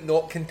daren't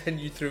not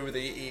continue through with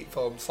the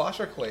 8-film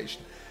slasher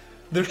collection.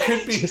 There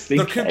could be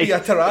a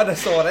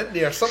Tyrannosaur in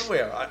there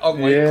somewhere.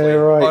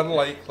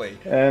 Unlikely.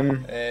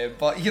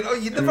 But you know,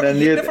 you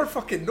never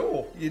fucking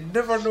know. You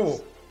never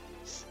know.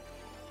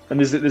 And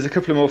there's a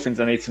couple of more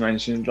things I need to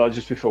mention, like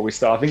just before we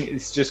start. I think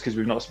it's just because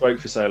we've not spoke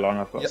for so long.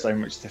 I've got so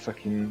much to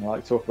fucking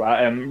like talk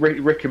about.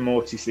 Rick and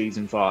Morty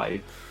season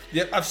 5.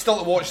 Yep, I've still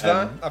to watch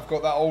that. I've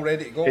got that all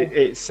ready to go.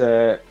 It's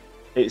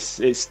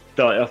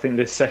I think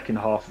the second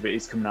half of it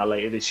is coming out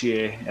later this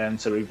year,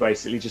 so we've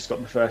basically just got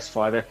the first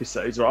 5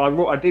 episodes.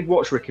 I did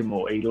watch Rick and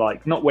Morty,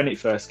 like not when it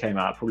first came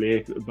out,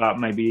 probably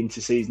about maybe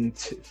into season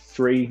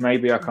 3,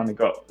 maybe. I kind of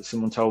got,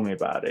 someone told me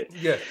about it,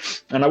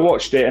 and I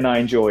watched it and I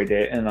enjoyed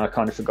it, and I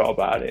kind of forgot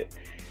about it,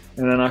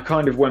 and then I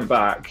kind of went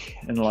back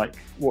and like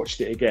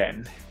watched it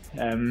again.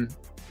 I'm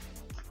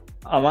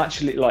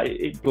actually like,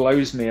 it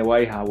blows me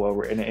away how well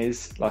written it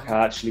is. Like,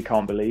 I actually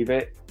can't believe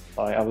it.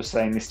 Like, I was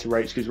saying this to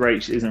Rach, because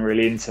Rach isn't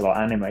really into like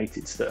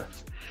animated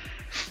stuff,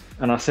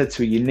 and I said to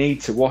her, "You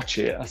need to watch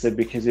it." I said,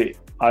 because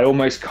I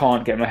almost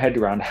can't get my head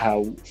around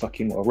how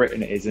fucking well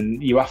written it is,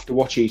 and you have to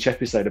watch each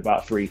episode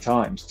about 3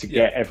 times to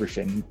get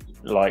everything.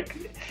 Like,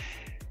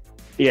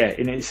 yeah,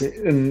 and it's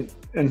in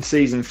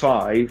season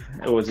 5,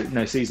 or was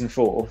it season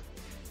 4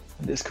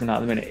 that's coming out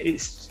at the minute.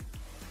 It's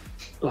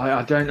like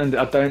I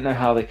don't know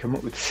how they come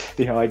up with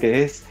the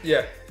ideas.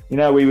 Yeah. You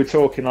know, we were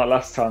talking like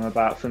last time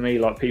about, for me,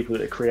 like people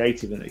that are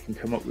creative and that can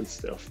come up with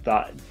stuff.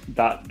 That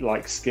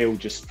like skill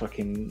just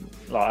fucking,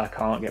 like, I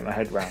can't get my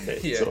head around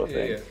it, sort of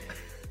thing.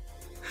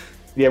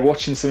 Yeah,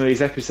 watching some of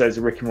these episodes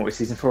of Rick and Morty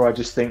season 4, I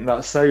just think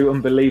that's so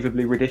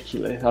unbelievably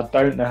ridiculous. I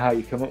don't know how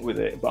you come up with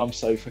it, but I'm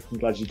so fucking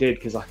glad you did,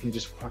 because I can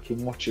just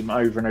fucking watch them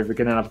over and over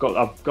again. And I've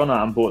gone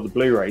out and bought the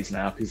Blu-rays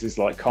now, because there's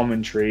like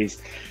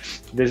commentaries.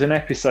 There's an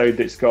episode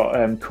that's got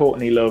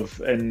Courtney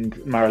Love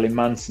and Marilyn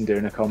Manson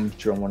doing a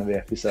commentary on one of the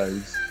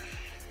episodes.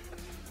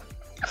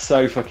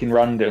 So fucking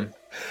random.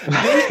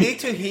 They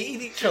two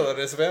hated each other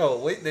as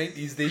well. Late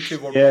 90s, they two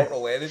were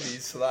mortal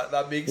enemies, so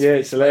that makes me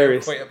it's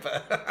hilarious. Quite a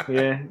bit.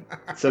 Yeah,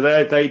 so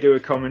they do a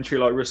commentary,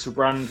 like Russell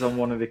Brand's on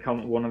one of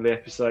the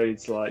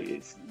episodes, like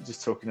it's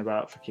just talking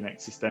about fucking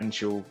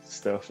existential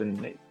stuff,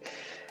 and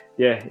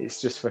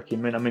it's just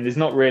fucking mint. I mean, there's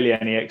not really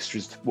any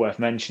extras worth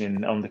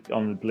mentioning on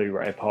the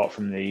Blu-ray apart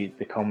from the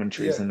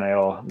commentaries, and they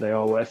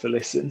are worth a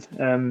listen.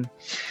 And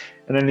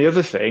then the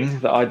other thing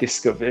that I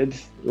discovered,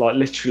 like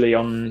literally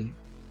on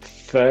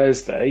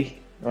Thursday,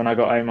 when I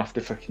got home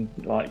after fucking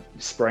like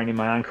spraining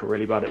my ankle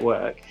really bad at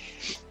work,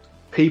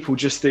 People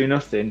Just Do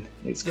Nothing,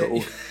 it's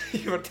called.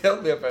 You were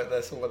telling me about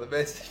this over the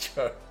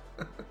messenger.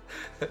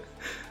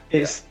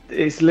 It's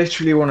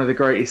literally one of the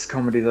greatest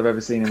comedies I've ever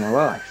seen in my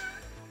life.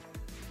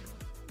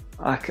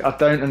 I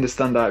don't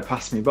understand how it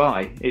passed me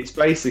by. It's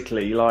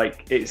basically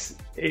like it's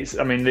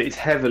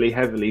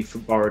heavily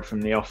borrowed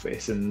from The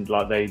Office, and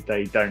like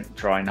they don't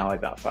try and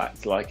hide that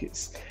fact. Like,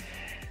 it's,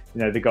 you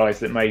know, the guys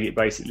that made it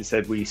basically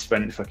said we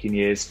spent fucking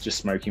years just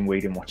smoking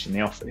weed and watching The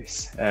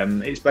Office.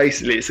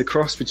 It's a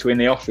cross between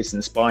The Office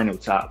and Spinal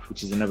Tap,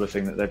 which is another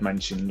thing that they've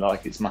mentioned.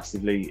 Like, it's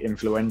massively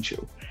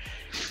influential.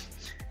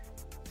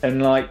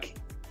 And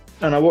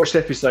I watched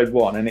episode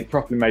 1, and it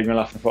properly made me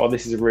laugh. I thought,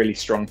 this is a really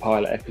strong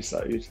pilot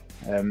episode.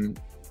 I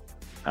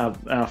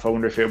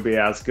wonder if it'll be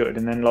as good.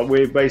 And then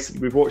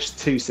we've watched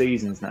 2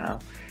 seasons now.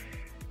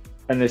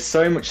 And there's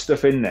so much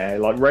stuff in there.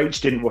 Like,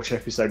 Rach didn't watch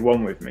episode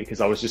 1 with me because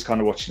I was just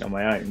kind of watching it on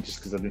my own, just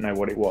because I didn't know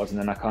what it was. And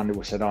then I kind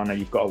of said, "Oh no,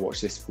 you've got to watch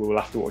this. We'll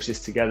have to watch this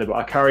together." But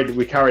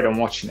we carried on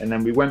watching it, and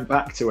then we went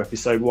back to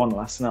episode 1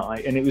 last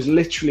night, and it was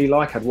literally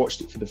like I'd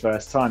watched it for the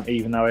first time,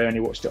 even though I only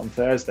watched it on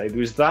Thursday. There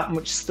was that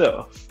much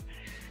stuff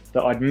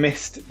that I'd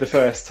missed the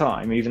first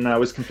time, even though I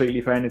was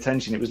completely paying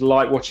attention. It was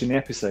like watching the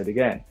episode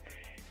again.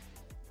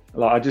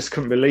 Like, I just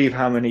couldn't believe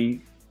how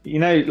many. You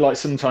know, like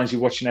sometimes you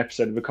watch an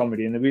episode of a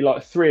comedy and there'll be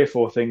like 3 or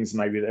 4 things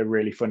maybe that are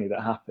really funny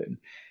that happen.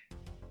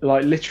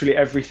 Like, literally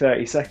every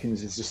 30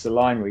 seconds is just a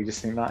line where you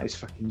just think, that is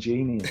fucking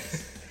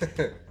genius.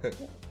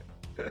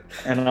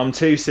 And I'm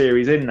 2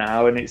 series in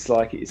now, and it's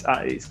like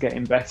it's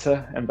getting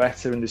better and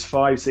better, and there's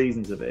 5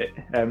 seasons of it.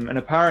 And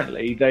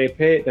apparently they've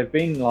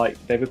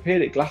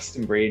appeared at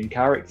Glastonbury in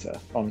character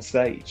on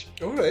stage.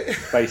 All right.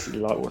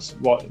 Basically like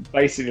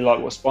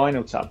what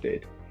Spinal Tap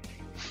did.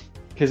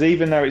 Because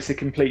even though it's a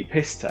complete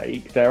piss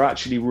take, they're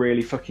actually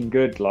really fucking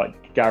good,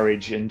 like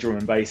garage and drum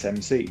and bass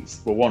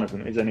MCs. Well, one of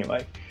them is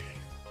anyway.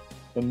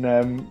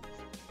 And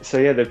so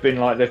yeah, they've been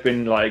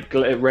like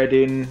at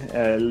Reading,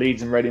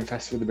 Leeds and Reading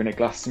Festival. They've been at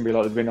Glastonbury,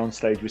 like they've been on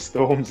stage with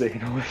Stormzy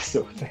and all this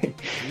sort of thing.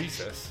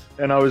 Jesus.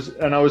 And I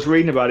was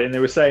reading about it, and they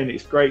were saying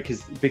it's great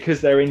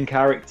because they're in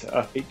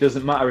character. It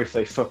doesn't matter if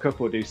they fuck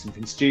up or do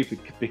something stupid,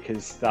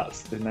 because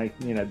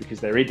because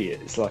they're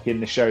idiots. Like, in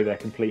the show, they're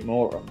complete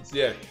morons.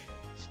 Yeah.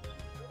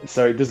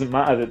 So it doesn't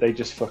matter that they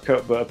just fuck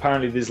up. But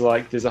apparently there's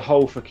a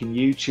whole fucking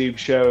YouTube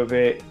show of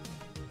it.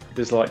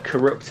 There's like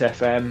Corrupt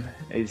FM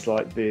is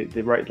like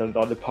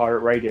the pirate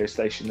radio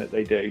station that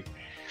they do,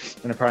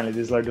 and apparently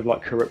there's a load of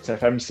like Corrupt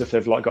FM stuff.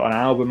 They've like got an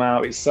album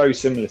out. It's so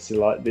similar to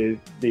like the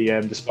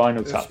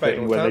Spinal Tap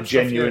thing, where they're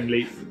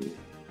genuinely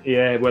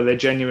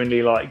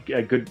like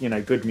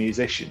good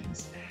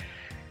musicians.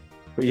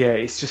 But yeah,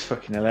 it's just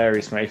fucking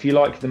hilarious, mate. If you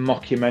like the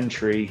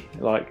mockumentary,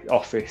 like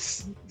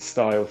Office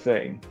style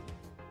thing,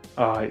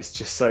 it's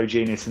just so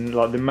genius. And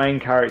like the main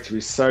character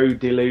is so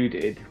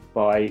deluded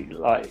by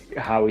like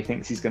how he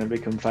thinks he's going to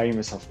become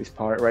famous off this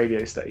pirate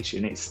radio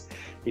station. It's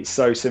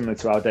so similar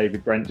to how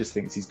David Brent just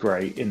thinks he's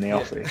great in The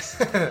Office.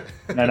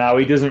 and how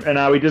he doesn't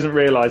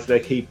realise they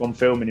keep on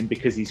filming him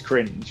because he's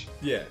cringe.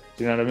 Yeah.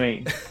 Do you know what I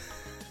mean?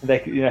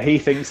 He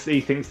thinks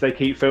they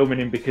keep filming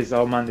him because,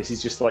 oh man, this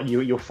is just like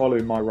you're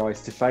following my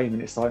rise to fame,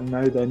 and it's like,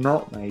 no, they're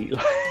not, mate.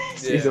 Like,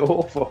 this is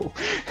awful.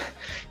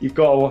 You've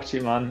got to watch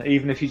it, man.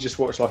 Even if you just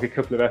watch like a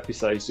couple of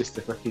episodes, just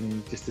to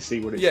see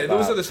what it's about.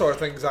 Those are the sort of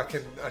things I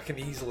can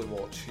easily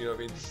watch. You know what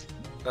I mean?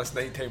 That's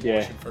nighttime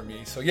watching for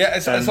me. So yeah,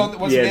 it's on.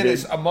 Once again,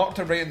 it's a marked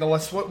it right in the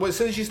list. As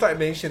soon as you started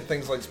mentioning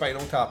things like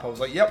Spinal Tap, I was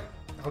like, yep,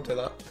 I'll do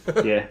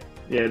that.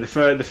 Yeah, the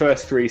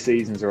first 3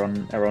 seasons are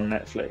on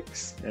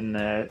Netflix, and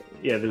there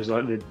was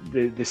like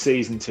the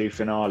season 2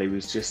 finale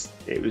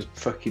was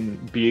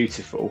fucking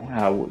beautiful.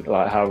 How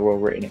well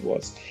written it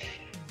was,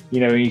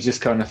 and you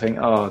just kind of think,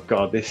 oh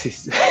god, this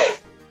is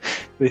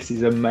this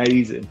is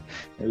amazing.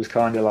 It was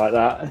kind of like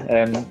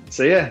that.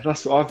 So yeah,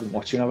 that's what I've been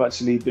watching. I've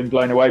actually been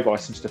blown away by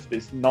some stuff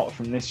that's not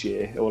from this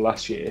year or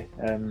last year.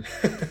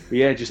 But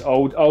yeah, just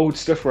old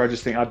stuff where I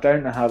just think, I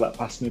don't know how that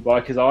passed me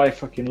by, because I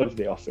fucking love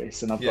The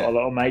Office, and I've got a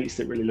lot of mates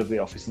that really love The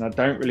Office, and I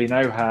don't really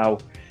know how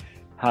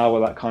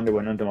that kind of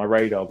went under my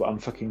radar, but I'm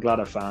fucking glad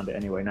I found it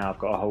anyway. Now I've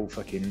got a whole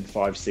fucking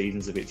 5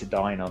 seasons of it to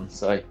dine on,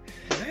 so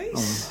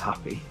nice. I'm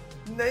happy.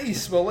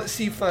 Nice. Well, let's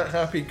see if that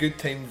happy good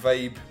time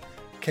vibe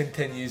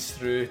continues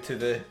through to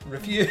the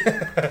review.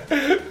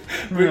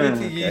 We're going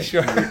to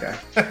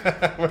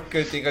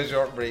take a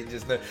short break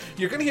just now.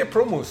 You're going to hear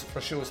promos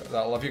for shows that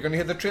I love. You're going to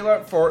hear the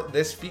trailer for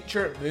this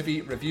feature movie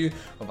review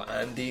of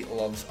Andy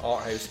Loves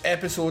Art House,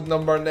 episode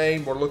number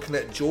 9. We're looking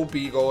at Joe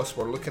Begos.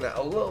 We're looking at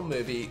a little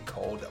movie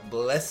called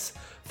Bliss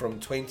from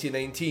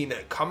 2019,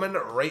 coming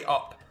right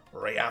up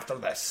right after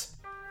this.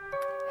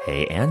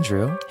 Hey,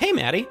 Andrew. Hey,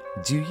 Maddie.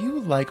 Do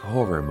you like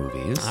horror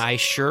movies? I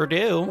sure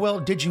do. Well,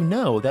 did you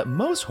know that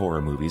most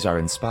horror movies are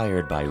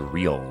inspired by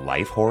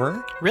real-life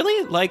horror?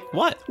 Really? Like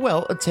what?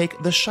 Well, take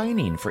The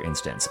Shining, for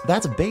instance.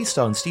 That's based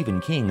on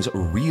Stephen King's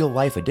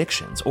real-life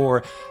addictions,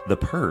 or The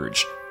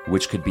Purge,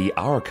 which could be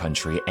our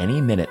country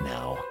any minute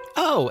now.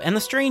 Oh, and The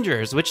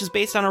Strangers, which is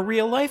based on a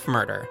real-life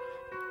murder.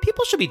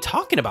 People should be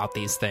talking about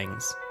these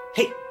things.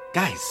 Hey,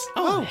 guys.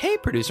 Oh, hey,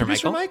 Producer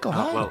Michael.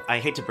 Hi. Well, I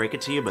hate to break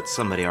it to you, but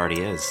somebody already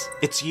is.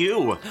 It's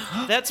you.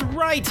 That's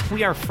right.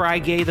 We are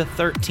Friday the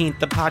 13th,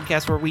 the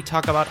podcast where we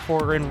talk about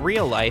horror in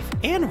real life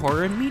and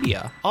horror in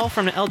media, all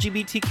from an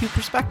LGBTQ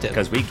perspective.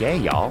 Because we gay,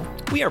 y'all.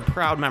 We are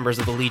proud members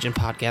of the Legion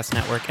Podcast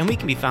Network, and we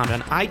can be found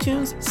on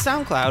iTunes,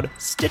 SoundCloud,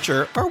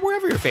 Stitcher, or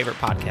wherever your favorite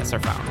podcasts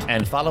are found.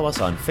 And follow us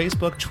on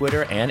Facebook,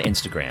 Twitter, and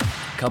Instagram.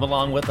 Come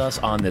along with us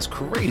on this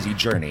crazy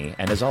journey,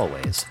 and as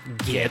always,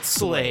 get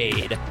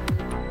slayed.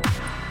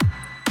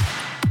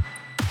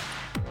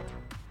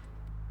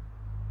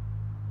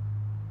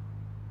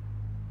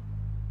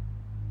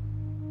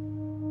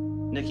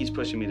 Nikki's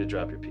pushing me to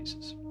drop your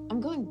pieces.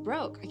 I'm going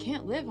broke. I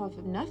can't live off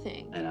of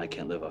nothing. And I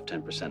can't live off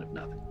 10% of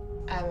nothing.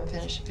 I haven't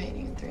finished a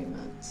painting in 3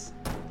 months.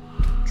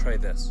 Try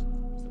this.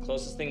 It's the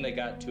closest thing they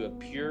got to a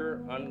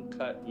pure,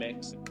 uncut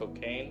mix of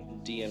cocaine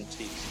and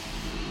DMT.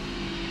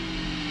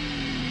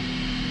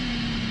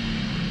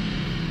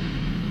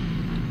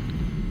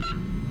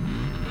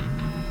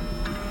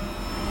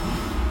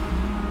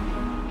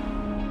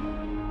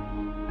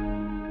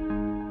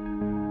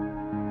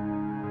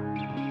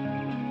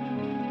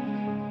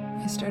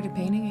 I started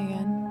painting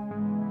again.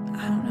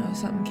 I don't know,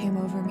 something came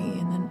over me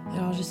and then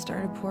it all just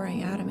started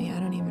pouring out of me. I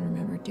don't even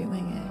remember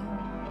doing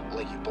it.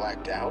 Like you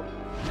blacked out?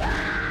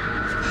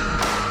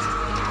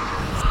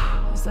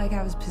 It was like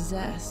I was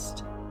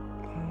possessed.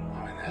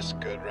 I mean, that's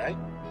good, right?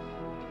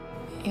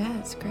 Yeah,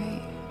 it's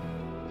great.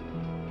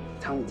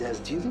 Tell me, Des,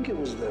 do you think it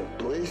was the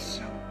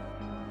bliss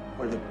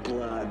or the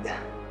blood?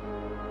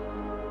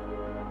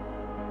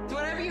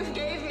 Whatever you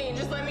gave me,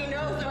 just let me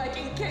know so I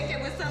can kick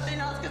it with something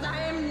else, because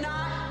I am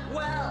not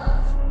well.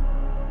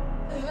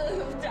 I feel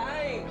like I'm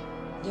dying.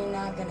 You're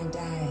not gonna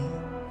die.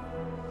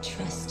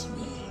 Trust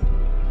me.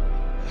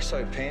 I saw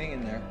you painting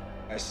in there.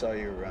 I saw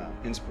your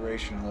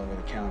inspiration all over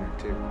the counter,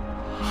 too.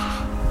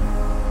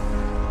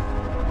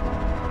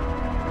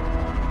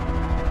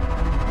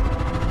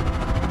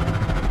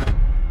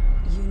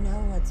 You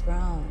know what's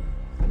wrong.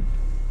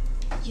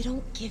 You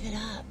don't give it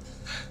up.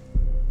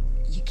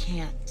 You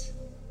can't.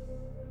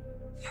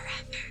 Forever.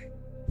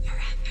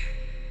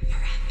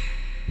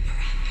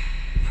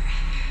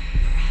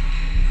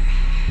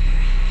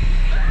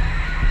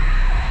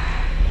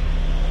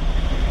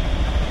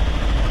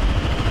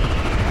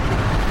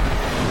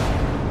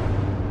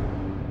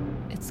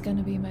 It's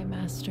gonna be my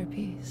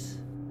masterpiece.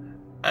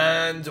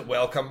 And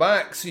welcome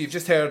back. So you've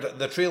just heard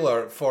the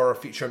trailer for our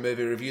feature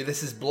movie review.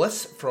 This is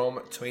Bliss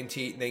from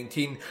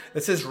 2019.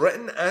 This is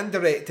written and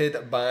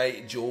directed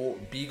by Joe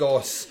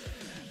Begos.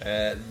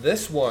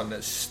 This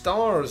one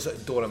stars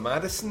Dora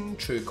Madison,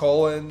 True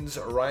Collins,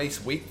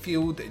 Rice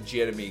Wakefield,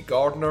 Jeremy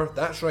Gardner,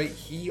 that's right,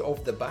 he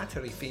of the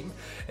Battery fame,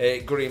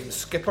 Graham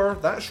Skipper,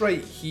 that's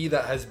right, he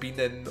that has been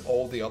in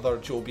all the other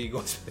Joe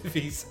Begos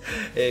movies,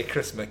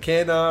 Chris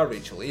McKenna,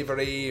 Rachel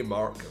Avery,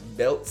 Mark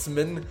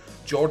Beltzman,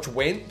 George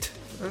Wendt,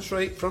 that's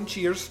right, from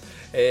Cheers,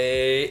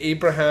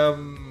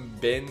 Abraham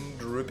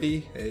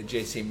Benrubi,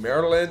 Jesse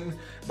Merlin,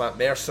 Matt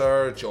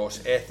Mercer,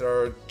 Josh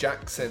Ether,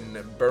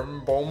 Jackson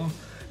Birnbaum,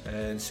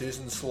 and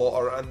Susan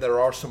Slaughter, and there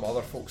are some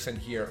other folks in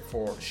here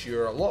for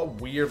sure. A lot of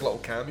weird little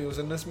cameos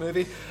in this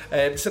movie.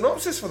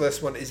 Synopsis for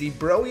this one is: a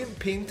brilliant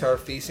painter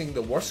facing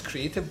the worst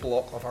creative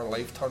block of her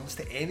life turns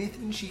to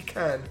anything she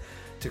can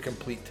to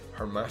complete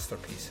her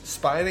masterpiece,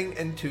 spiraling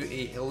into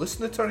a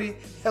hallucinatory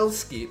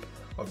hellscape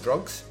of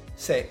drugs,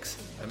 sex,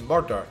 and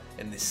murder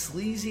in the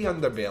sleazy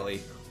underbelly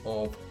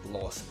of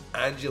Los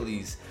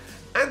Angeles.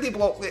 Andy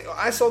Block,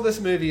 I saw this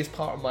movie as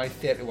part of my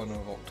 31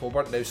 of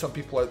October. Now, some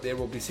people out there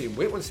will be saying,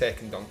 wait 1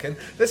 second, Duncan.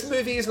 This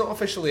movie is not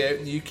officially out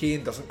in the UK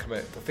and doesn't come out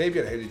until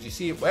February. How did you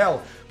see it?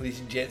 Well, ladies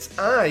and gents,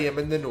 I am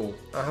in the know.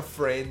 I have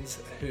friends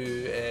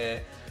who...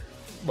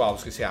 well, I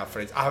was going to say I have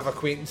friends. I have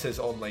acquaintances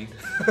online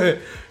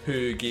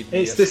who gave me...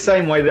 It's the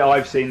same way that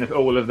I've seen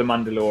all of The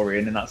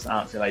Mandalorian, and that's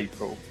out till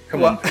April.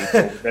 Come on,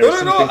 people. There's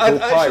something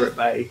called Pirate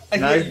Bay.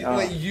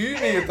 Like, you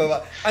may have done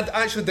that.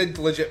 I actually did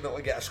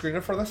legitimately get a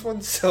screener for this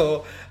one,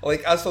 so,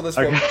 like, I saw this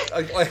one.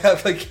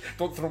 Like,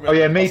 don't throw me... Oh,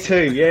 yeah, me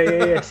too.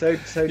 Yeah. So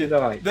did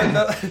I.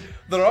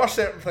 There are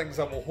certain things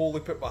I will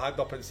wholly put my hand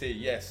up and say,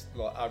 yes,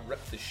 like, I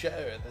ripped the shit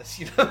out of this,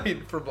 you know what I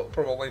mean, from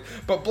online.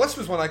 But Bliss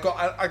was one I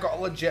got a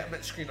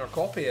legitimate screener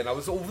copy, and I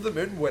was over the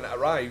moon when it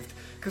arrived,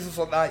 because it's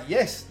like that,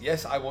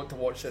 yes, I want to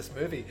watch this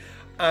movie.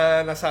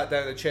 And I sat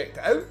down and checked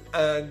it out,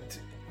 and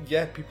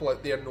yeah, people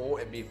out there know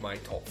it made my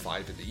top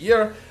 5 of the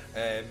year.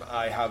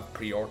 I have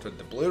pre-ordered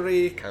the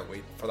Blu-ray, can't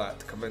wait for that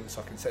to come in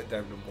so I can sit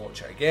down and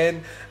watch it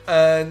again.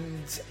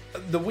 And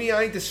the way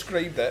I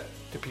described it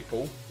to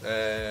people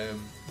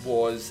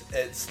was,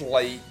 it's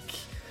like,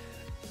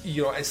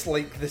 you know, it's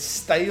like the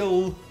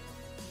style,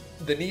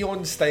 the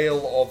neon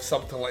style of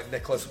something like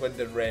Nicholas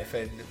Winding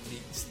Refn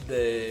meets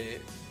the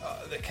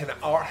kind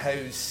of art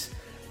house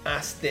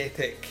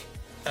aesthetic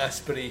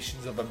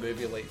aspirations of a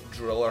movie like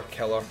Driller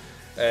Killer,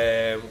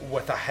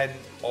 with a hint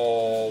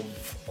of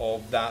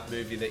that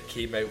movie that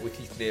came out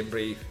with Ethan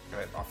Embry,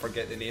 I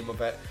forget the name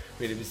of it,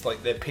 where he was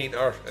like the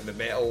painter and the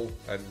metal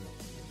and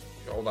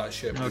all that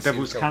shit. Oh,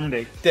 Devil's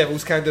Candy.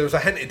 Devil's Candy. There was a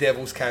hint of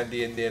Devil's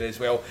Candy in there as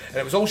well, and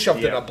it was all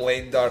shoved in a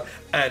blender,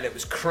 and it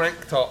was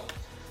cranked up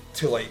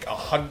to like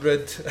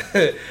 100,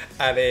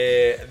 and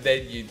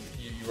then you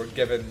were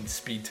given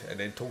speed and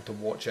then told to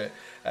watch it.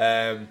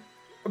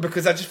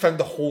 Because I just found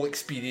the whole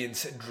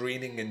experience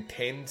draining,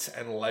 intense,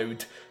 and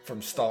loud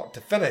from start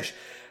to finish.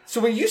 So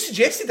when you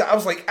suggested that, I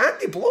was like,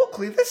 Andy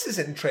Blockley, this is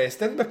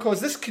interesting, because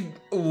this could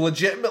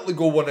legitimately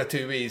go one of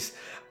two ways.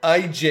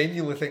 I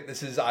genuinely think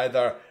this is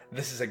either,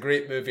 this is a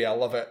great movie, I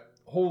love it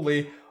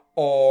wholly,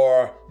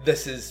 or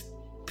this is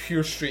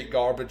pure straight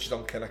garbage,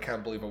 Duncan, I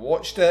can't believe I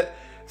watched it.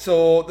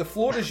 So the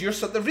floor is yours.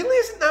 So there really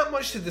isn't that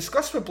much to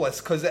discuss with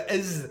Bliss, because it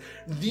is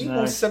the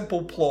most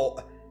simple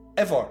plot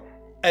ever.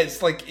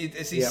 It's like,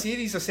 it's a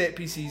series of set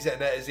pieces,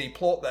 and it is a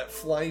plot that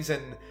flies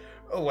in,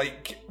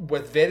 like,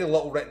 with very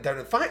little written down.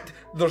 In fact,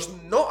 there's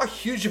not a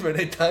huge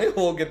amount of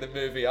dialogue in the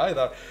movie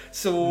either.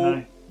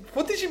 So,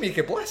 what did you make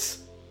of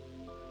Bliss?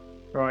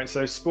 Right,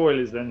 so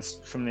spoilers then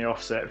from the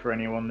offset for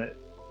anyone that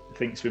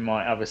thinks we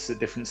might have a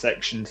different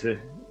section to,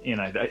 you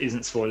know, that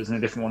isn't spoilers and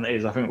a different one that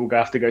is. I think we'll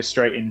have to go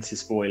straight into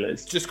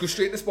spoilers. Just go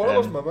straight into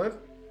spoilers, my man.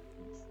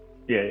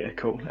 Yeah,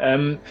 cool.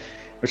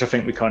 Which I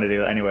think we kind of do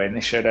that anyway in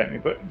this show, don't we?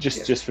 But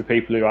just for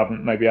people who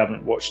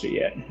haven't watched it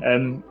yet.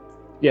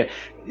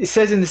 It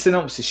says in the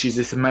synopsis she's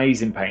this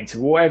amazing painter.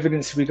 What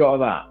evidence have we got of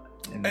that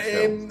in the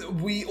film?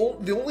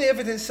 The only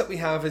evidence that we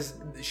have is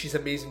she's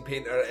an amazing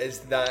painter is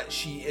that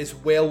she is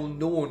well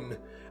known,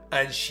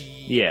 and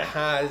she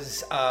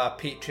has a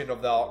patron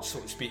of the arts,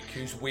 so to speak,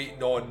 who's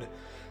waiting on.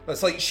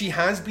 It's like she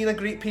has been a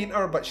great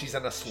painter, but she's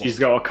in a slump. She's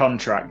got a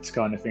contract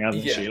kind of thing,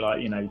 hasn't she?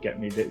 Like, you know, get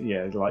me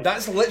like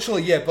that's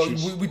literally but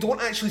we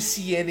don't actually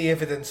see any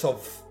evidence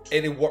of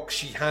any work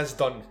she has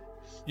done.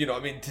 You know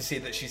what I mean? To say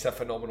that she's a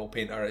phenomenal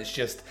painter, it's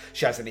just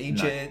she has an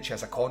agent, she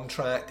has a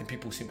contract, and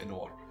people seem to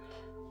know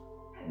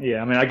her.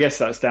 Yeah, I mean, I guess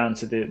that's down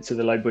to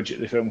the low budget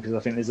of the film, because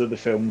I think there's other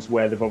films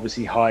where they've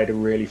obviously hired a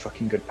really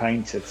fucking good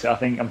painter. So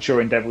I'm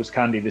sure in Devil's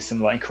Candy there's some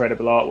like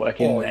incredible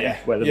artwork in there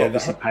where they've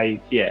obviously paid.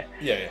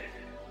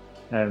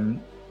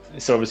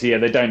 So obviously,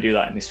 they don't do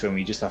that in this film.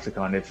 You just have to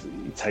kind of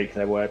take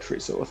their word for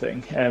it, sort of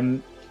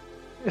thing.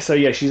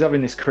 So she's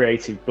having this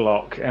creative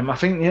block. I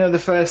think the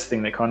first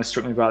thing that kind of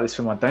struck me about this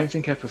film, I don't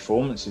think her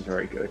performance is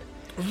very good.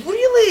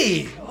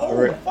 Really?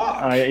 Oh,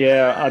 fuck.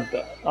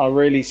 I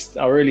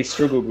really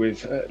struggled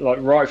with like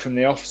right from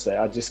the offset.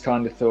 I just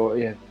kind of thought,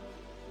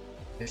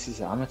 this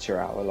is amateur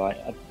hour. Like,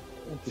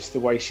 just the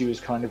way she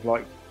was kind of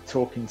like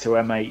talking to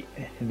M8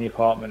 in the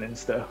apartment and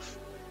stuff.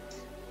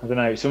 I don't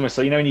know. It's almost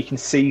like, when you can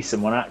see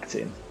someone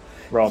acting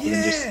rather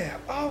than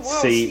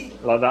just see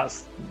like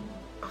that's.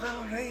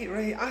 Oh,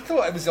 right. I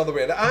thought it was the other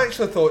way. I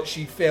actually thought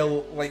she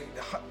felt like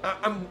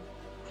I'm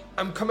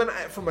coming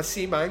at it from a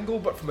same angle,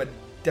 but from a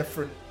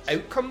different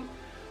outcome.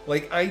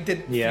 Like, I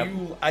didn't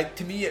feel.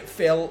 To me, it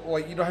felt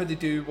like, you know how they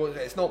do.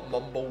 It's not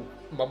mumblecore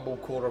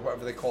or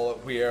whatever they call it,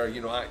 where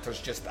actors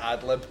just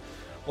ad lib.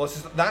 Well,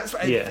 that's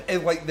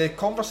like the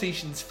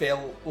conversations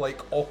felt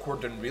like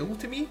awkward and real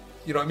to me.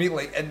 You know what I mean?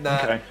 Like, in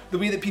that the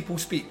way that people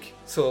speak.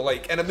 So,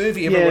 like, in a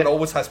movie, everyone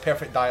always has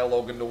perfect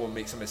dialogue and no one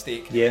makes a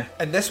mistake. Yeah.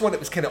 In this one, it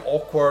was kind of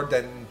awkward,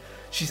 and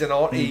she's an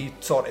arty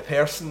sort of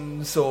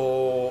person.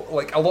 So,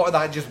 like, a lot of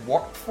that just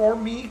worked for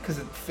me because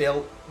it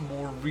felt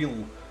more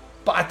real.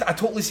 But I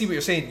totally see what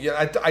you're saying.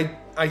 Yeah,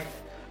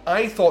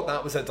 I thought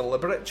that was a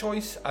deliberate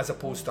choice as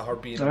opposed to her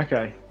being.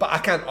 Okay. But I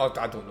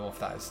don't know if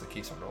that is the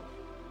case or not.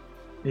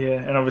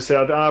 Yeah, and obviously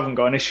I haven't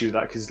got an issue with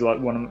that because like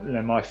one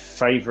of my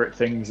favourite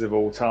things of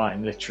all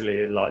time,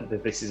 literally, like the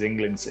This Is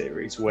England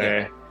series,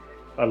 where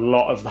a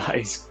lot of that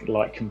is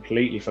like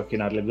completely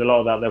fucking ad-libbed. A lot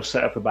of that they'll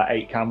set up about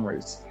 8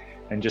 cameras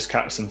and just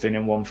catch something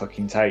in one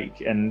fucking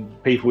take,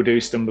 and people do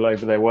stumble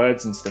over their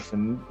words and stuff,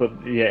 but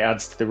yeah, it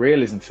adds to the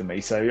realism for me.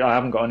 So I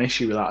haven't got an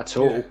issue with that at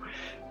all.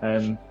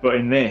 But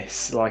in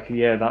this, that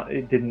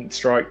it didn't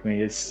strike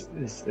me as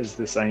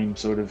the same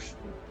sort of.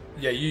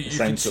 Yeah, you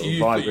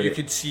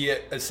could see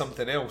it as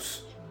something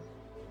else.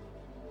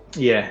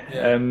 Yeah.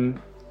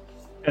 And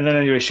then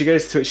anyway, she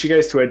goes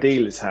to her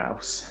dealer's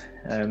house.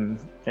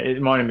 It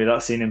reminded me of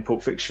that scene in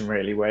Pulp Fiction,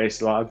 really, where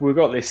it's like, we've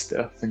got this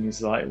stuff, and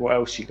he's like, what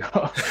else you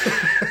got?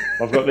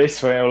 I've got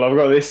this. Well, I've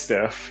got this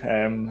stuff.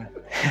 And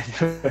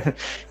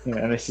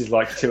this is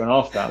like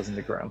 2,500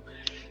 a gram.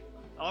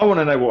 I want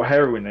to know what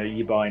heroin are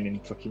you buying in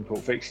fucking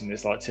Pulp Fiction.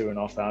 It's like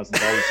 $2,500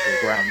 for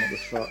a gram. What the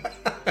fuck?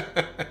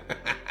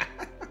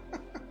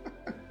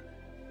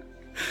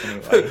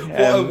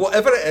 Anyway,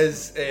 whatever it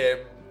is,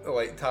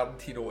 like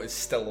Tarantino is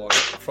still on it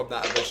from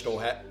that original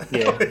hit.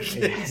 Yeah.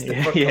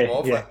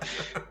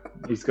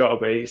 He's got to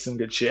be some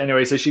good shit.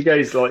 Anyway, so she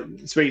goes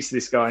speaks to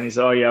this guy, and he's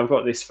like, "Oh yeah, I've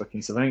got this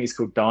fucking stuff. I think it's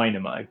called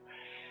Dynamo."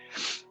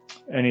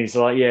 And he's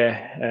like,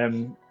 "Yeah."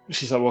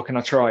 She's like, "Well, can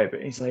I try it?"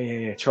 But he's like,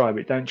 "Yeah, try it,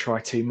 but don't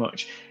try too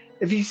much."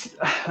 I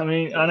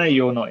know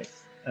you're not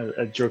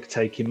a drug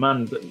taking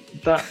man, but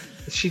that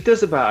she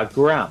does about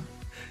 1 gram.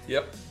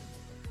 Yep.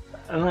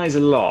 And that is a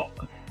lot.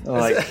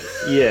 I'm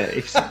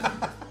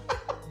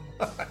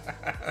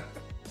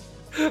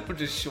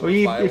just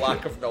showing my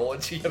lack of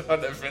knowledge here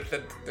on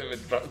everything to do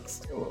with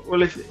drugs.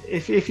 Well,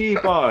 if you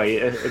buy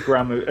a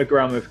gram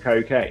of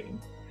cocaine,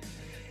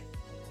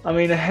 I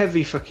mean, a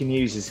heavy fucking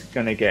user's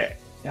going to get.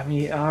 I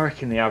mean, I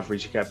reckon the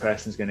average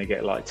person's going to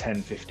get like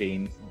 10,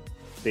 15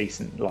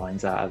 decent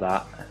lines out of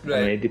that. Right.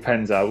 I mean, it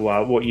depends on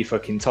what your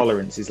fucking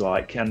tolerance is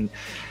like, and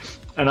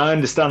I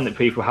understand that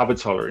people have a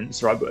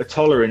tolerance, right? But a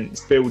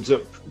tolerance builds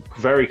up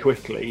very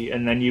quickly,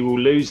 and then you will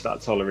lose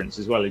that tolerance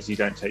as well as you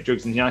don't take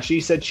drugs. And now she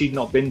said she'd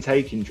not been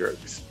taking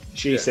drugs.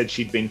 She said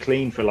she'd been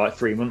clean for like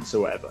 3 months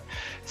or whatever.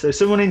 So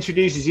someone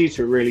introduces you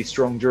to a really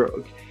strong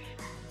drug,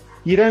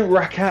 you don't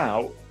rack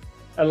out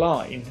a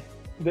line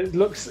that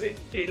looks at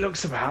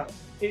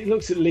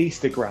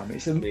least 1 gram.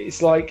 It's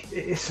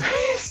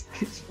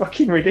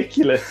fucking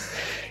ridiculous.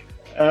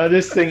 I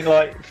just think,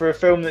 like, for a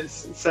film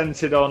that's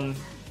centered on,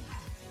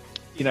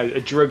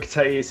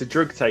 it's a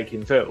drug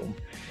taking film,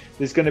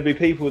 there's going to be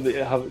people that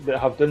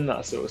have done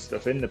that sort of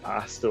stuff in the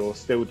past or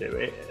still do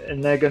it,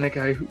 and they're going to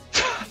go,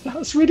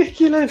 that's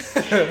ridiculous.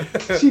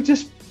 She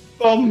just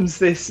bombs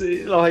this,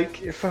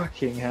 like,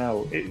 fucking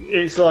hell.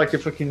 It's like a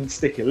fucking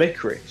stick of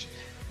licorice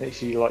that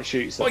she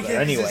shoots at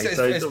there anyway.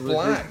 It's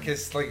black.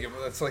 It's like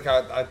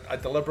a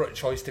deliberate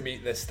choice to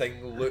make this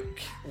thing look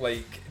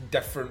like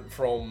different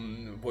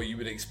from what you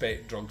would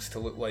expect drugs to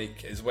look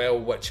like as well.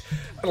 Which,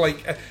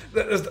 like,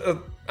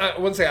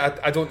 one thing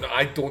I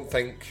don't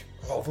think.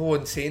 Although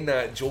in saying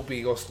that, Joe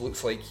Begos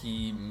looks like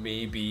he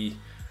may be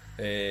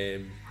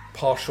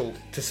partial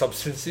to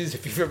substances.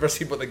 If you've ever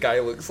seen what the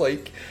guy looks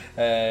like,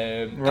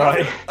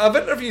 right? I've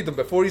interviewed him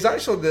before. He's like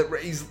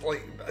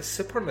a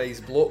super nice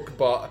bloke,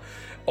 but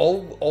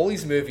all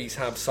these movies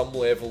have some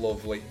level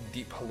of like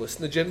deep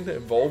hallucinogen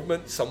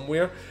involvement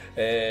somewhere.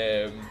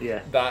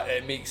 That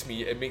it makes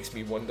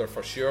me wonder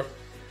for sure.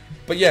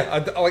 But yeah, I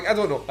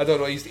don't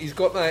know. He's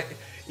got that.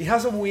 He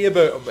has a way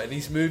about him, and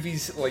these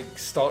movies like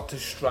start to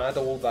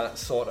straddle that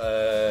sort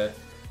of,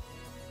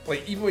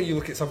 like, even when you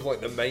look at something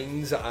like The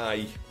Mind's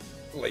Eye,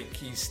 like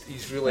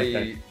he's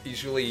really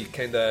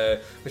kind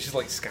of, which is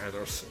like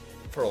Scanners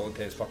for all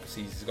intents and purposes.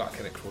 He's got a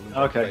kind of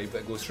Cronenberg vibe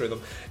that goes through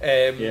them.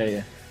 And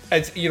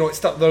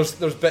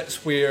there's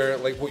bits where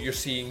like what you're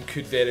seeing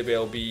could very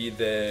well be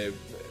the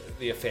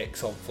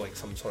effects of like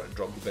some sort of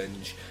drug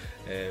binge.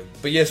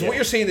 But yeah, so what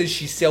you're saying is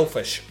she's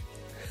selfish.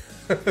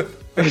 I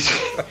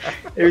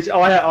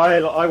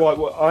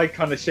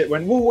kind of shit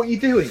went, well, what are you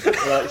doing?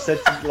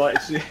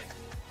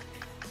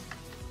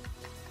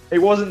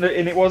 It wasn't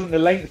the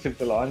length of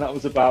the line that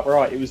was about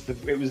right. It was the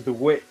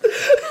width.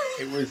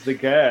 It was the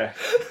girth.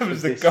 It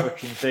was the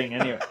fucking thing.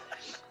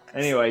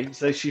 Anyway,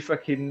 so she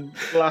fucking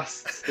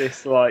blasts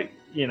this, like,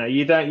 you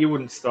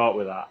wouldn't start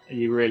with that.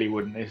 You really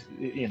wouldn't,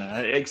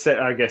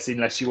 except I guess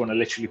unless you want to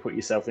literally put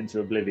yourself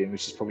into oblivion,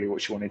 which is probably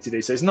what she wanted to do.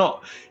 So it's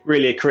not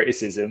really a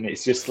criticism.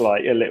 It's just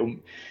like a little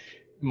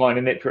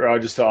minor nitpick. I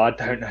just thought,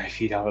 I don't know if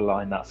you'd have a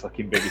line that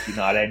fucking big if you'd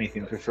not had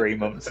anything for 3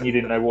 months and you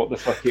didn't know what the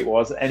fuck it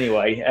was.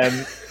 Anyway,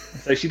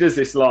 so she does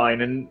this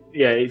line, and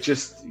it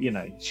just,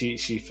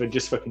 she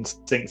just fucking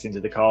sinks into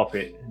the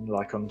carpet,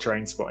 like on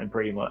Trainspotting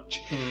pretty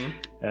much. Mm-hmm.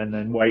 And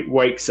then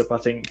wakes up, I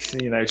think,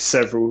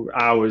 several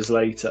hours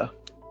later.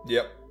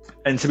 Yep.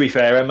 And to be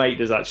fair, her mate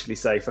does actually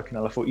say, fucking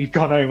hell, I thought you'd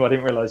gone home. I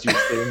didn't realise you were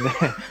still in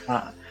there.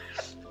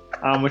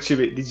 How much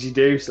of it did you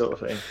do, sort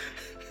of thing.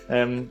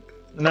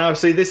 Now,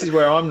 see, this is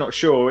where I'm not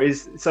sure.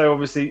 So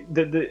obviously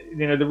the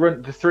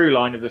through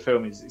line of the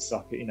film is it's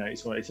like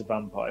it's a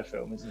vampire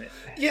film, isn't it?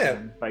 Yeah.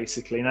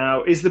 Basically,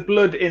 now is the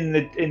blood in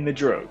the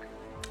drug?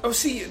 Oh,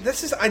 see,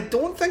 I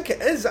don't think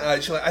it is,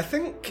 actually. I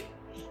think...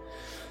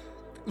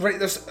 Right,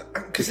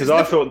 because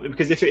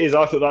if it is,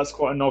 I thought that's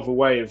quite a novel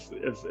way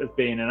of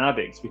being an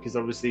addict, because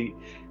obviously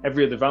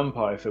every other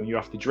vampire film you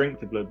have to drink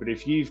the blood, but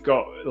if you've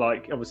got,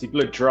 like, obviously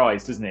blood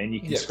dries, doesn't it, and you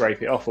can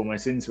scrape it off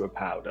almost into a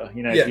powder,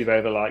 you know, if you've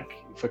ever, like,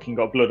 fucking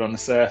got blood on the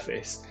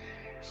surface,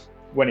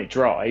 when it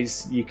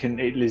dries,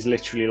 it is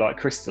literally like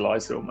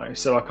crystallized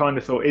almost. So I kind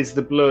of thought, is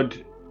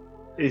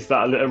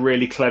that a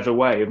really clever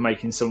way of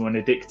making someone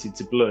addicted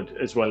to blood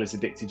as well as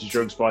addicted to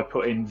drugs, by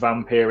putting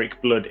vampiric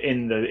blood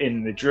in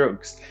the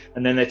drugs,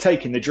 and then they're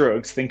taking the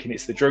drugs thinking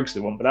it's the drugs they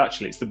want, but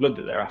actually it's the blood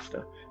that they're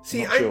after.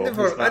 See, I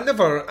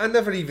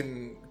never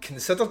even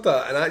considered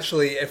that, and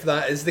actually, if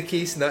that is the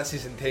case and that's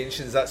his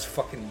intentions, that's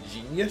fucking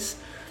genius.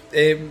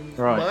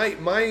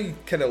 Right. My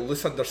kind of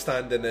loose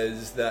understanding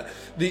is that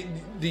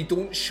they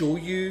don't show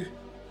you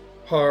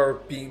her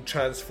being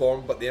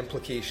transformed, but the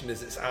implication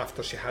is it's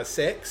after she has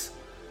sex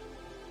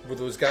with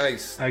those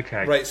guys.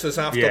 Okay. Right, so it's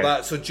after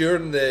that. So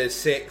during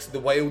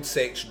the wild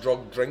sex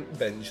drug drink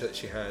binge that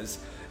she has,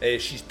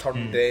 she's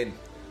turned in,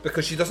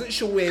 because she doesn't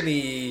show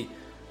any,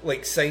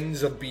 like,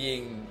 signs of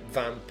being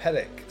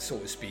vampiric, so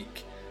to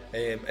speak,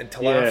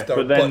 until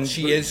after. But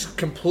she is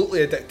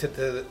completely addicted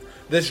to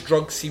this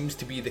drug. Seems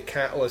to be the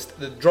catalyst.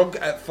 The drug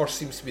at first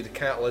seems to be the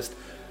catalyst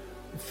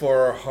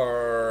for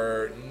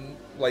her,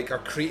 like, her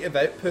creative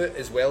output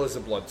as well as the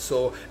blood.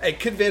 So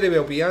it could very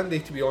well be Andy,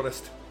 to be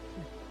honest.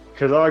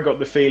 Because I got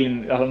the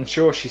feeling, I'm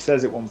sure she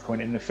says at one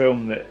point in the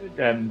film that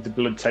the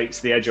blood takes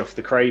the edge off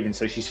the craving,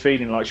 so she's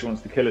feeling like she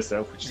wants to kill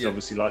herself, which is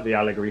obviously like the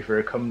allegory for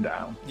a come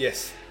down.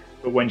 Yes.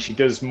 But when she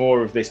does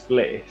more of this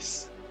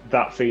bliss,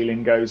 that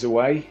feeling goes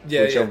away.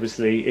 Which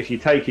obviously, if you're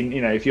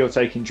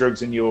taking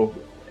drugs and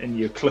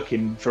you're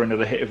clucking for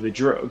another hit of the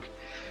drug,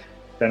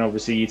 then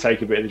obviously you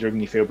take a bit of the drug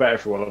and you feel better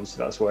for a while.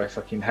 Obviously that's where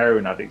fucking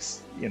heroin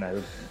addicts,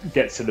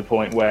 get to the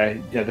point where,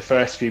 the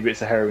first few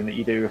bits of heroin that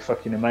you do are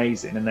fucking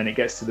amazing, and then it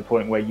gets to the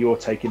point where you're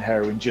taking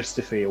heroin just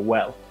to feel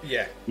well.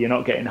 Yeah. You're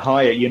not getting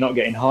high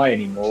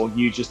anymore.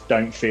 You just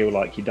don't feel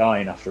like you're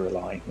dying after a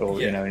line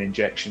or an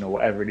injection or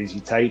whatever it is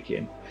you're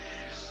taking.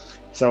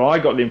 So I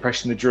got the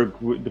impression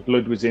the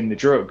blood was in the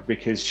drug,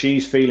 because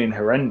she's feeling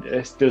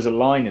horrendous, does a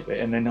line of it,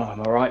 and then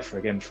I'm all right for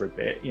a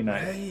bit,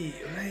 Right.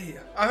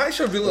 I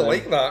actually really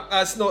like that.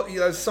 That's not,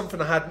 that's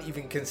something I hadn't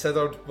even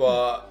considered,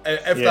 but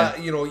that,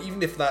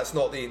 even if that's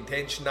not the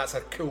intention, that's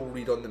a cool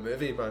read on the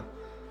movie, man.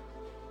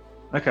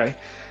 Okay.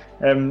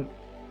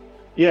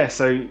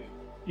 So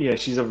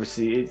she's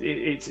obviously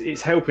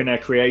it's helping her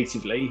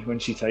creatively when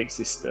she takes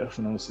this stuff,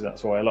 and obviously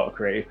that's why a lot of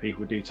creative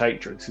people do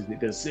take drugs,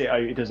 because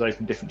it does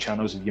open different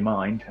channels of your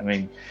mind. I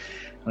mean,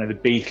 I know the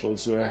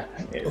Beatles were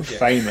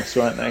famous,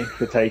 weren't they,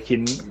 for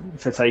taking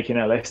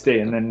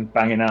LSD and then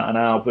banging out an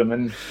album,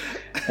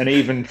 and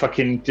even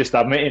fucking just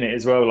admitting it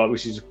as well, like,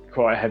 which is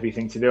quite a heavy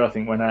thing to do, I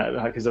think,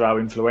 because of how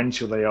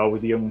influential they are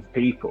with young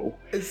people.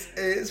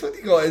 It's what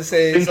you got to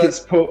say. I think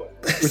was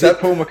it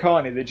Paul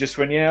McCartney that just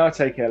went, I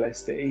take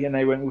LSD, and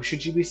they went, well,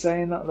 should you be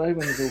saying that though, when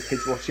there's all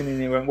kids watching? And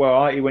he went,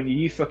 he went,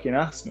 you fucking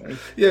asked me.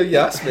 Yeah, you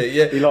asked me.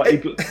 Yeah.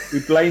 he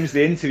blames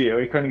the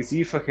interviewer. He kind of goes,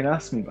 you fucking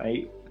asked me,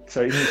 mate.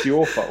 So it's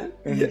your fault.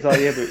 And it's like,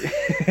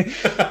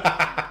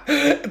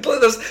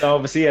 but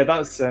obviously,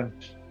 that's.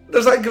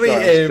 There's that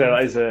great.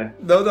 That is I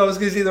was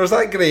going to say, there's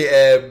that great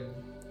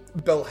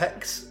Bill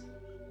Hicks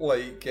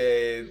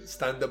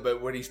stand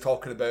up where he's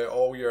talking about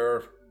all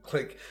your,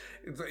 like,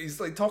 he's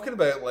like talking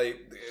about like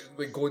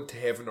going to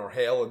heaven or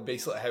hell, and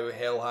basically how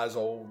hell has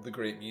all the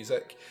great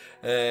music,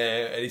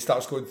 and he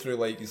starts going through,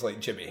 like, he's like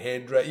Jimi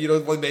Hendrix,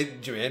 like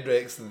Jimi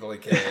Hendrix and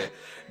like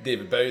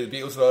David Bowie, the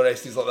Beatles and all the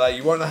rest. He's like that.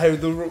 You want to know how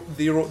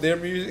they wrote their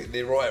music?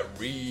 They wrote it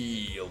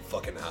real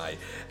fucking high.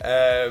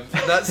 And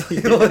that's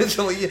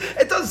literally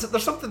it. Does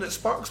there's something that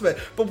sparks about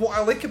it. But what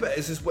I like about it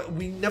is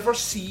we never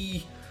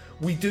see.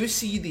 We do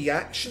see the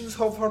actions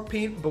of her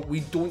paint, but we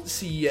don't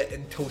see it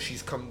until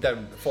she's come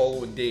down the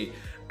following day,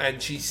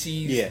 and she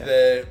sees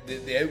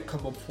the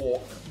outcome of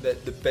what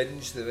the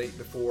binge the night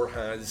before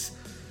has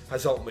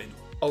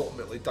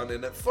ultimately done.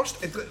 And at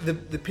first,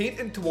 the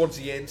painting towards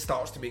the end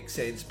starts to make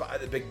sense,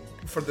 but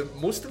for the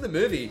most of the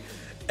movie,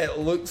 it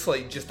looks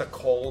like just a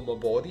column of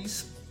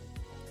bodies,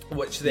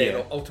 which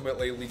then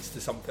ultimately leads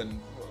to something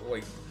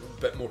like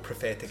a bit more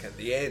prophetic at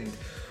the end.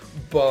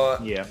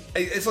 But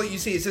it's like you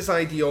say, it's this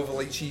idea of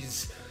like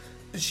she's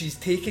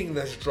taking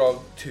this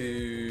drug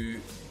to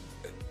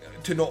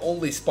not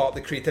only spark the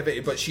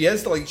creativity, but she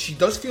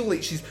does feel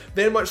like she's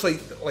very much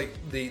like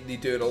they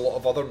do in a lot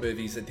of other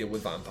movies that deal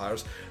with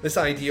vampires. This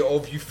idea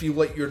of you feel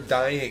like you're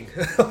dying,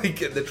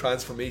 like in the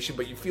transformation,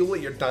 but you feel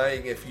like you're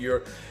dying if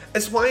you're.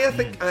 It's why I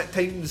think at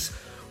times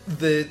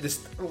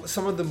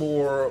some of the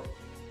more.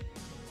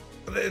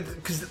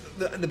 Because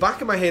in the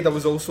back of my head, there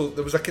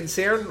was a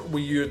concern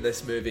with you in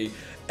this movie,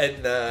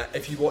 and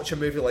if you watch a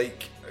movie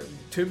like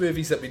two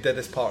movies that we did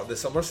as part of the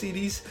summer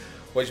series,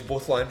 which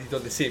both landed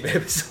on the same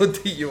episode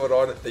that you were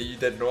on that you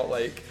did not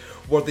like,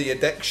 were The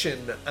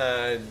Addiction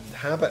and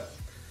Habit.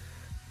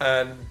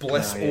 and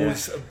Bliss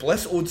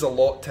owes a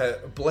lot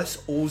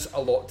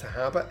to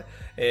Habit.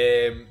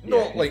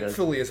 Not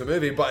fully as a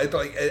movie, but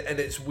in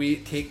its way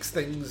it takes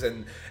things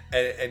and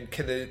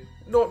kind of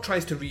not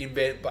tries to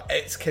reinvent, but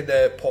it's kind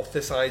of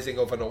hypothesizing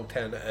of an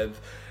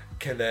alternative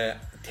kind of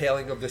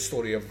telling of the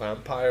story of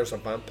vampires or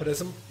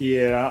vampirism.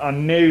 Yeah, I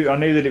knew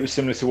that it was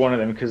similar to one of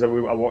them because I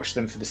watched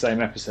them for the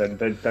same episode.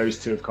 Those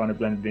two have kind of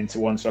blended into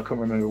one, so I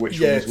can't remember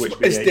which one was which.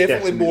 It's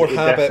definitely more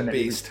Habit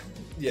based.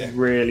 Yeah,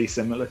 really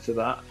similar to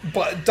that.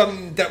 But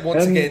done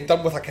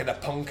with a kind of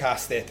punk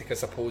aesthetic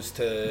as opposed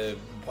to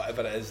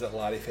whatever it is that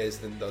Larry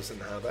Fessenden does in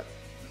Habit.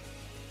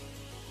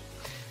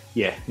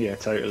 Yeah,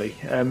 totally.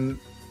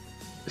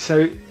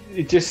 So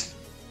it just,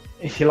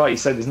 like you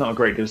said, there's not a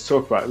great deal to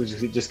talk about.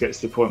 It just gets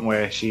to the point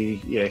where she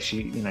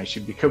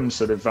becomes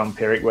sort of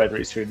vampiric, whether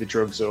it's through the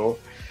drugs or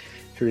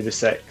through the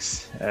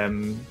sex.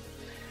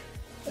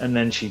 And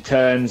then she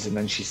turns, and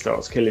then she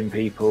starts killing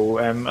people.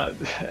 I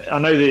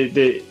know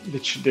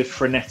the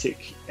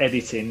frenetic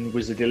editing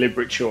was a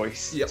deliberate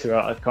choice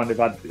to kind of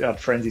add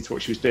frenzy to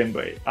what she was doing,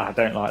 but I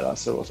don't like that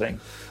sort of thing.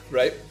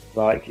 Right.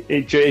 Like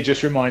it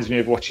just reminds me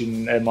of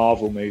watching a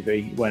Marvel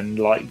movie when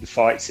like the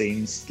fight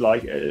scenes,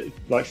 like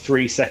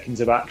 3 seconds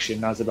of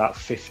action has about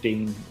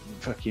 15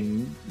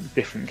 fucking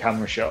different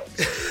camera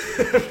shots.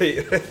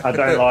 I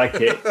don't like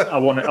it. I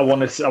want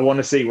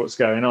to see what's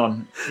going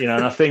on, you know.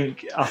 And I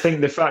think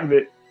the fact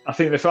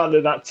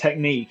that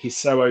technique is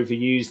so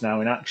overused now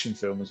in action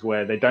films,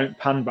 where they don't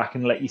pan back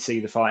and let you see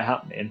the fight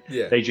happening.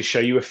 Yeah. They just show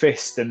you a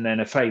fist and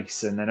then a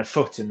face and then a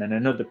foot and then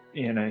another.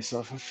 You know, it's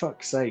like, for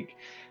fuck's sake,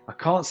 I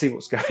can't see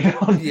what's going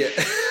on. Yeah.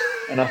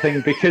 And I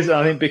think because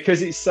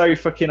it's so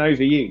fucking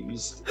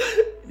overused,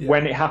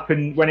 when it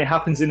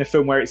happens in a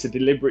film where it's a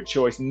deliberate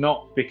choice,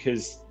 not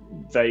because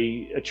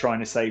they are trying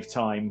to save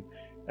time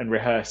and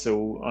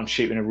rehearsal on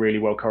shooting a really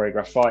well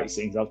choreographed fight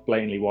scenes, that's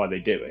blatantly why they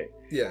do it.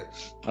 Yeah.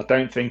 I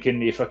don't think in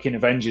the fucking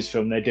Avengers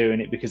film they're doing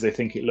it because they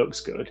think it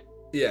looks good.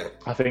 Yeah.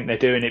 I think they're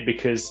doing it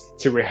because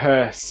to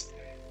rehearse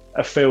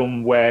a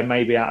film where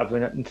maybe out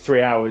of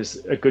 3 hours,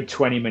 a good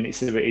 20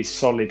 minutes of it is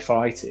solid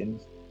fighting.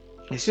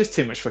 It's just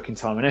too much fucking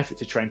time and effort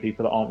to train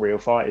people that aren't real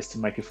fighters to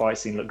make a fight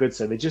scene look good,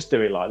 so they just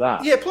do it like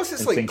that. Yeah, plus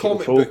it's like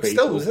comic book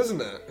stills,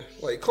 isn't it?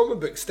 Like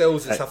comic book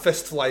stills, it's a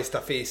fist flies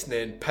to face and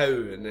then pow,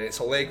 and then it's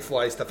a leg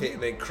flies to face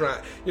and then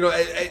crack. You know,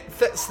 it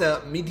fits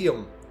that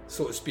medium,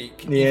 so to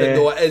speak. Yeah. Even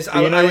though it is,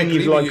 I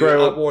agree with you,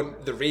 I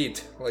want the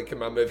Raid, like in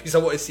my movies. I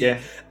want to see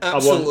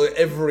absolutely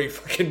every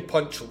fucking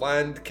punch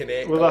land,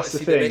 connect. Well, that's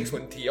the next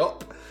one tee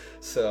up.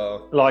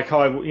 So, like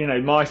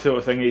my sort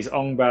of thing is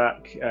Ong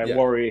Bak,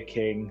 Warrior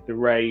King, The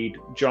Raid,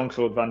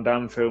 Jean-Claude Van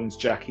Damme films,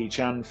 Jackie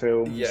Chan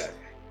films,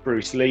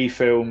 Bruce Lee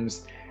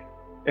films.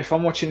 If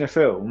I'm watching a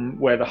film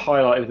where the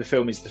highlight of the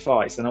film is the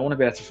fights, then I want to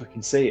be able to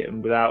fucking see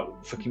them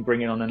without fucking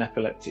bringing on an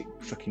epileptic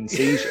fucking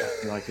seizure.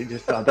 I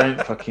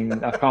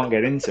can't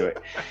get into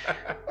it.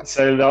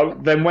 So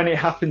then when it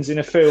happens in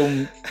a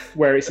film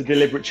where it's a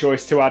deliberate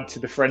choice to add to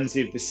the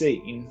frenzy of the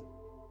scene,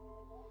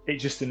 it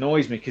just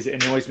annoys me because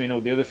it annoys me in all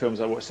the other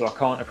films I watch, so I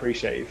can't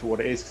appreciate it for what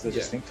it is because I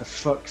just think, for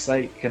fuck's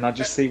sake, can I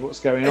just see what's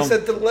going on?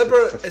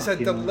 It's a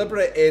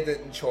deliberate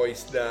editing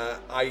choice that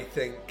I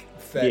think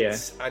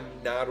fits a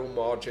narrow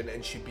margin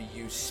and should be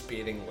used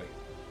sparingly.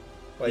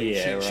 Like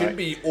it shouldn't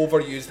be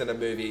overused in a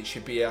movie. It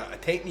should be a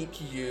technique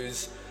you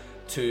use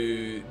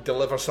to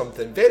deliver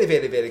something very,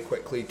 very, very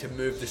quickly to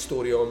move the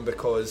story on,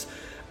 because.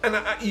 And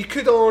you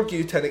could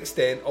argue to an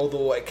extent,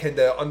 although it kind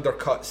of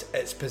undercuts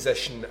its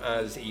position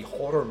as a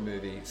horror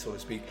movie, so to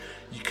speak,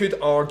 you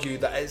could argue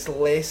that it's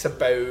less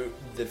about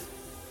the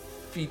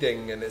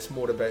feeding and it's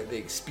more about the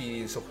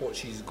experience of what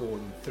she's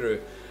going through.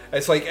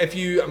 It's like if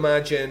you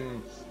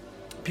imagine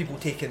people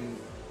taking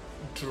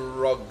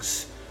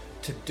drugs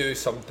to do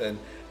something.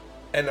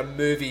 In a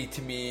movie,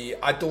 to me,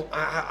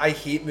 I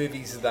hate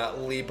movies that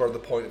labour the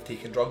point of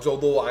taking drugs,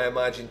 although I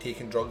imagine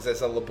taking drugs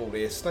is a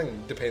laborious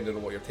thing, depending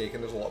on what you're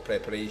taking. There's a lot of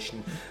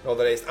preparation and all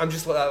the rest. I'm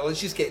just like, let's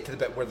just get to the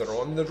bit where they're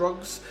on the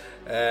drugs.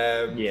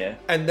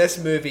 In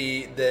this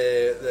movie,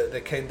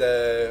 the kind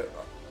of,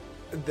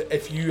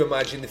 if you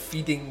imagine the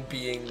feeding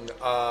being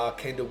a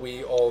kind of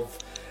way of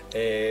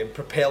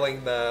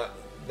propelling that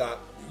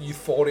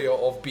euphoria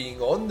of being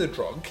on the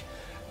drug,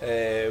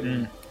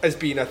 as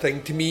being a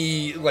thing, to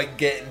me, like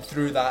getting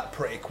through that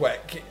pretty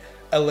quick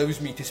allows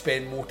me to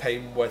spend more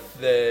time with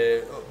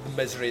the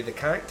misery the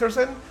characters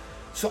in,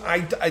 so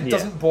it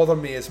doesn't bother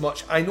me as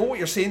much. I know what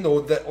you're saying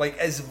though, that like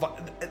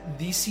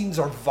these scenes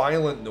are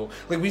violent though.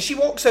 Like when she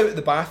walks out of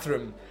the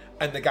bathroom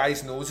and the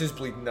guy's nose is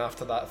bleeding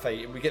after that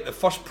fight, and we get the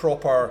first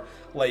proper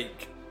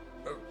like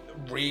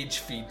rage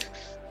feed,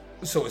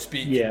 so to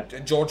speak.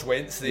 And George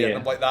Went's there, and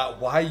I'm like,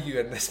 why are you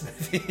in this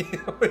movie?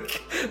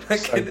 like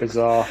so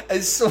bizarre.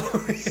 It's so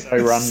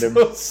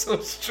random, so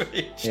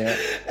strange.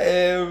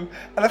 And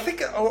I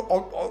think,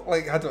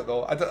 like, I don't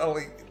know,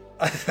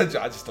 I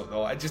just don't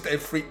know. It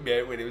freaked me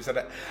out when he was in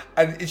it.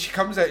 And she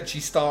comes out and she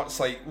starts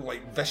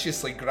like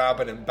viciously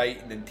grabbing and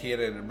biting and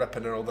tearing and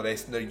ripping and all the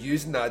rest, and they're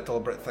using that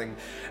deliberate thing.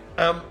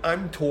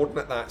 I'm torn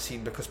at that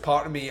scene because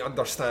part of me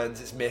understands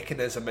its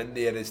mechanism in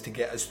there is to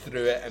get us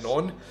through it and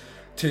on,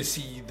 to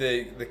see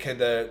the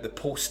kind of the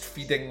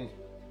post-feeding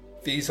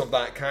phase of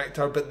that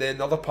character, but then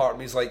the other part of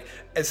me is like,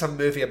 it's a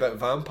movie about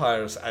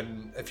vampires,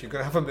 and if you're going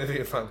to have a movie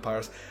of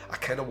vampires, I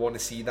kind of want to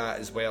see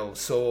that as well.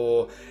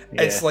 So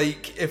it's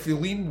like, if they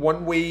lean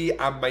one way,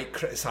 I might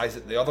criticise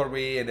it the other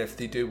way, and if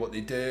they do what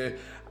they do,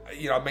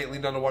 I might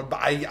lean on the one,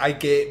 but I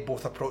get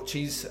both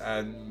approaches,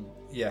 and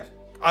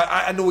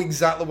I know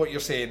exactly what you're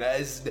saying. It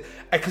is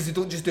because they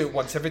don't just do it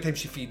once. Every time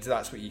she feeds,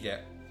 that's what you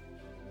get.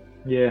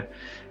 Yeah,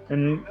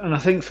 and I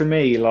think for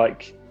me,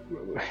 like,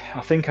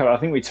 I think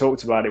we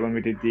talked about it when we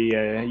did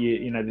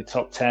the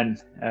top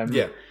 10.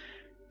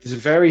 There's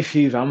very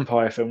few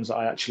vampire films that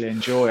I actually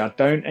enjoy. I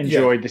don't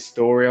enjoy the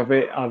story of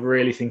it. I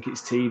really think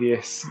it's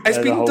tedious. It's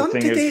been done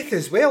to death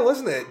as well,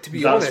 isn't it? To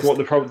be honest,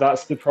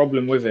 that's the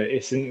problem with it.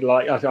 It's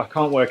like I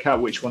can't work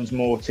out which one's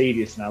more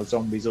tedious now,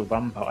 zombies or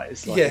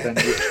vampires. Like, I don't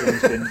know which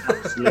one's been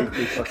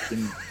absolutely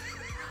fucking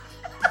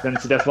done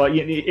to death. Like,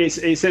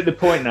 it's at the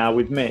point now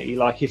with me,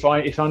 like, if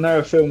I know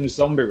a film's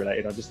zombie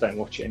related, I just don't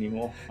watch it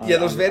anymore.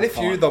 There's very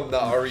few of them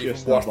that are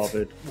even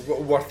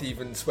worth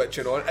even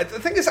switching on. The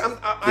thing is,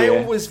 I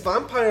always,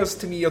 vampires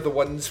to me are the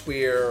ones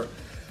where,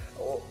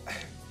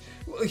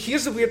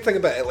 here's the weird thing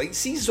about it, like,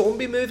 see,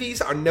 zombie movies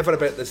are never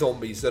about the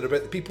zombies, they're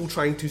about the people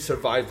trying to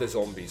survive the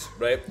zombies,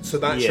 right? So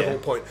that's your whole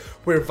point.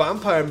 Where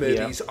vampire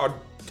movies are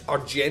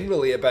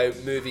generally about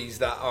movies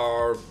that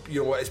are,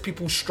 it's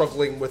people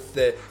struggling with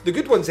the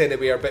good ones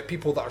anyway, are about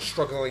people that are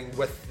struggling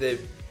with the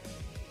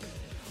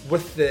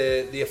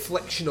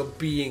affliction of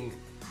being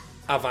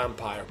a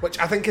vampire, which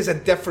I think is a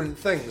different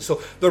thing.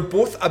 So they're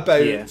both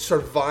about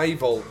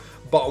survival,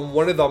 but on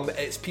one of them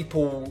it's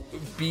people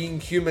being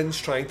humans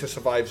trying to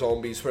survive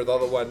zombies, where the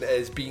other one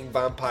is being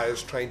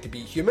vampires trying to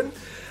be human.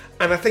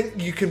 And I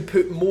think you can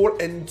put more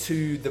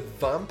into the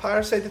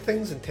vampire side of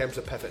things in terms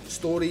of pivoting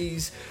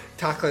stories,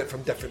 tackling it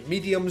from different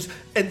mediums,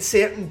 and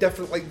certain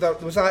different, like there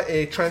was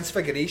that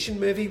Transfiguration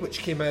movie which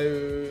came out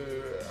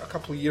a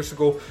couple of years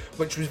ago,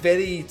 which was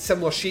very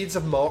similar shades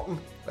of Martin,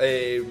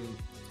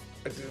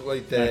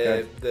 like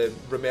the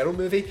Romero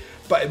movie,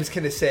 but it was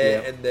kind of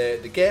set in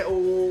the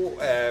ghetto,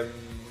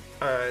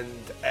 and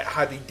it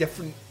had a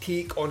different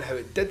take on how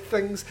it did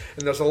things,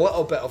 and there's a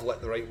little bit of Let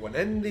the Right One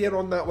In there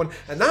on that one,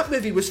 and that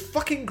movie was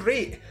fucking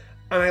great,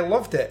 and I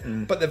loved it,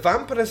 but the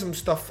vampirism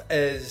stuff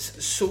is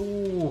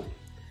so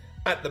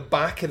at the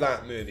back of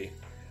that movie,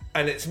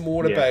 and it's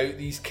more about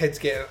these kids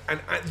getting, and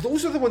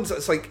those are the ones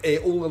that's like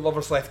Only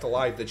Lovers Left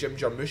Alive, the Jim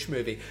Jarmusch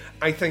movie,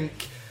 I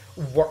think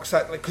works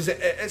at, like, because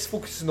it's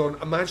focusing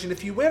on, imagine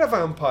if you were a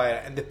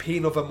vampire and the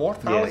pain of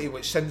immortality,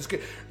 which sounds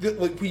good,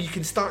 like, where you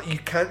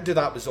can't do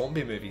that with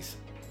zombie movies.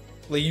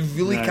 Like, you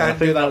really can't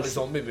do that with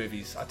zombie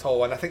movies at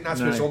all, and I think that's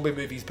where zombie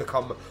movies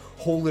become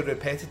wholly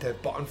repetitive.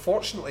 But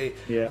unfortunately,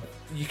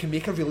 you can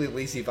make a really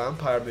lazy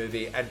vampire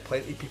movie, and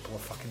plenty of people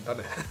have fucking done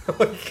it.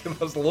 Like,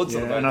 there's loads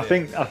of them. And I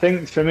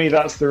think for me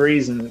that's the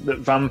reason that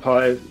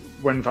vampire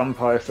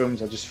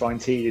films I just find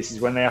tedious, is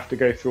when they have to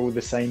go through all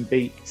the same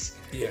beats.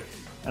 Yeah.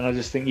 And I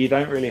just think you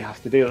don't really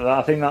have to do that.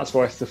 I think that's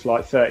why stuff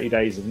like 30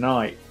 Days of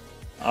Night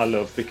I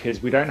love,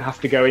 because we don't have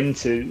to go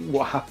into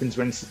what happens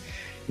when,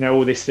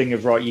 all this thing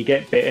of, right, you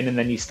get bitten and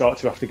then you start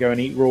to have to go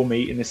and eat raw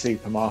meat in the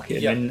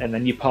supermarket, and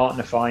then your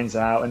partner finds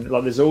out, and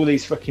like there's all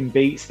these fucking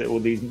beats that all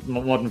these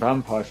modern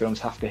vampire films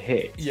have to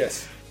hit.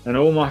 Yes. And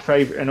all my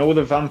favourite, and all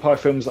the vampire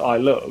films that I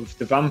love,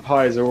 the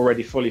vampires are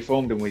already fully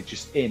formed and we're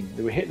just in.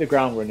 We hit the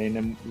ground running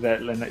and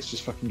let's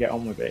just fucking get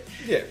on with it.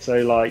 Yeah.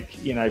 So, like,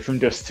 From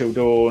Dusk Till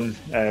Dawn,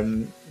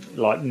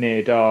 like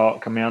Near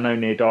Dark. I mean, I know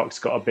Near Dark's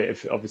got a bit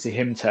of, obviously,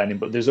 him turning,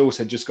 but there's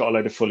also just got a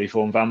load of fully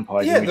formed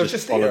vampires. Yeah, and we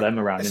just follow them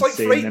around, it's and like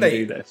see Fright them Night.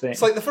 do their thing.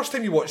 It's like the first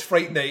time you watch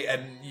Fright Night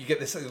and you get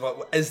this, like,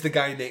 is the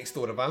guy next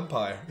door a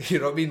vampire? You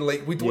know what I mean?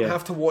 Like, we don't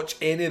have to watch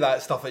any of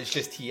that stuff. It's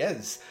just he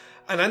is.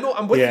 And I know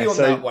I'm with you on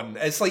that one.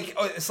 It's like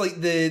it's like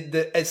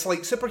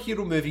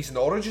superhero movies and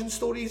origin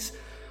stories.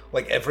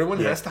 Like, everyone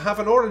has to have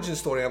an origin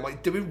story. I'm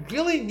like, do we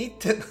really need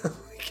to?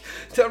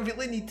 Do I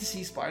really need to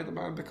see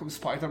Spider-Man become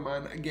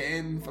Spider-Man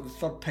again for the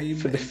third time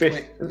for the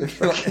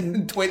fifth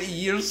in 20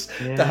 years?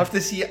 To have to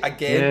see it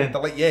again, and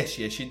they're like, yes,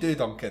 you do,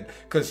 Duncan,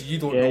 because you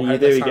don't know how you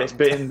this do. He gets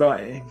bitten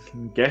by.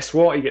 Guess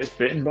what? He gets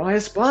bitten by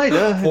a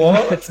spider.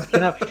 What?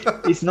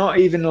 It's not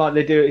even like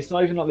they do. It's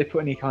not even like they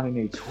put any kind of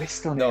new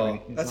twist on it.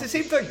 No, that's the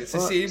same thing. It's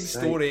the same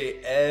story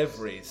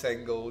every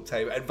single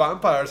time. And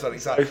vampires are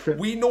exactly.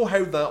 We know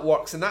how that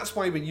works, and that's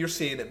why when you're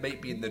saying it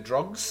might be in the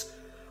drugs,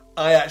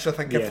 I actually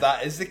think if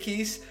that is the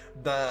case,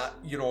 that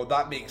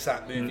that makes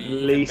that movie. At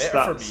least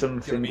better that's for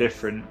me, something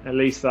different. At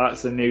least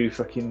that's a new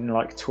fucking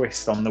like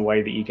twist on the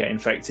way that you get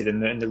infected,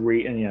 and the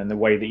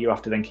way that you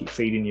have to then keep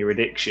feeding your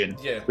addiction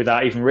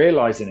without even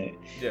realizing it.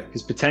 Yeah.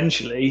 Because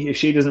potentially, if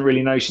she doesn't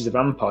really know she's a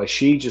vampire,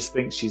 she just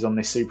thinks she's on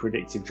this super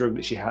addictive drug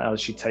that she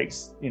has. She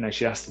takes,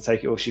 she has to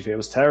take it or she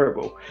feels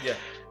terrible. Yeah.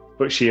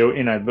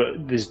 but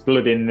but there's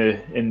blood in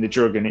the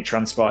drug, and it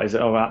transpires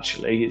that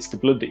actually it's the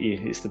blood that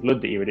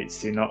you're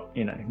addicted to, not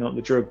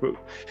the drug. But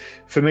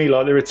for me,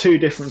 like, there are two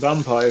different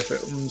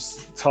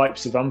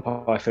types of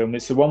vampire film.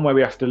 It's the one where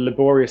we have to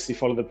laboriously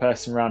follow the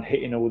person around,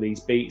 hitting all these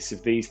beats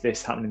of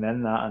this happening,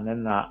 then that, and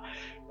then that.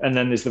 And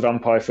then there's the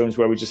vampire films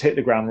where we just hit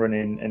the ground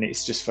running, and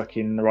it's just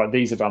fucking right.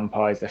 These are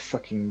vampires. They're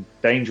fucking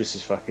dangerous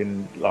as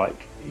fucking,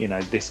 like,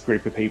 this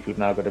group of people have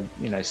now got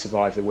to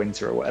survive the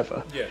winter or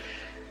whatever. Yeah.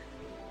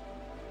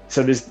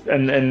 So there's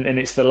and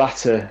it's the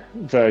latter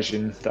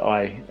version that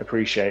I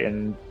appreciate,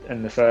 and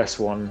the first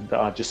one that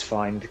I just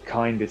find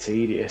kind of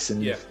tedious.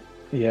 And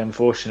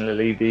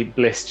unfortunately, the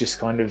Bliss just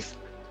kind of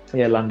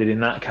landed in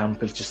that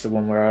camp as just the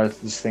one where I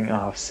just think,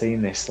 I've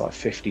seen this like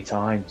 50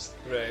 times.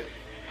 Right.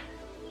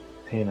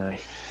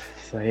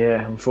 So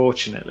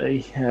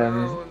unfortunately.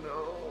 Oh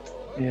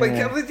no!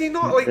 Like, do you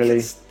not like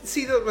really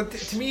see that?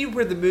 To me,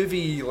 where the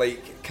movie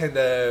like kind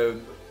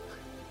of,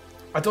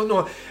 I don't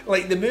know,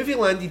 like the movie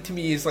landed to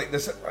me is like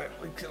this,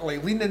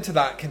 like leaning into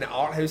that kind of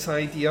art house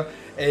idea.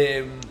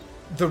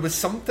 There was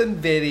something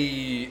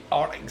very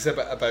art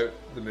exhibit about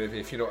the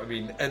movie, if you know what I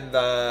mean, and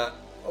that.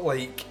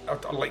 Like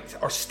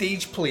our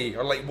stage play,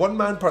 or like one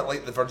man part,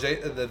 like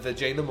the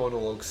vagina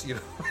monologues,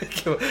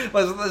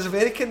 there's a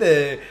very kind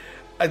of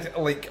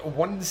like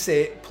one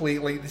set play,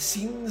 like the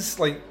scenes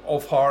like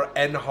of her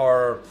in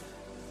her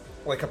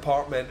like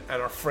apartment,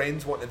 and her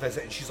friends want to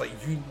visit, and she's like,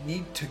 you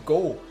need to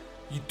go,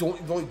 you don't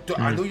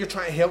I know you're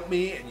trying to help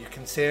me and you're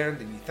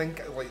concerned and you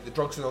think like the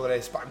drugs and all the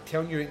rest, but I'm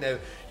telling you right now,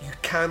 you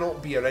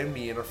cannot be around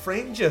me. And her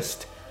friend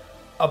just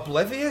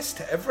oblivious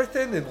to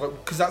everything, and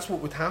because that's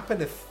what would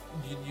happen if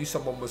you knew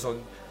someone was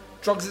on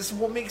drugs. It's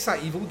what makes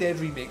that Evil Dead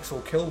remake so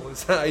cool.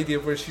 It's that idea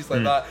where she's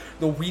like that.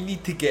 No, we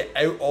need to get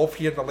out of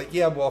here. And I'm like,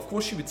 yeah, well, of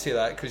course you would say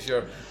that because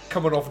you're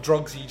coming off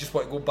drugs and you just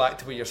want to go back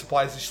to where your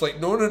supplies. And she's like,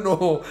 no,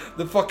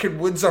 the fucking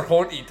woods are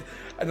haunted.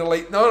 And they're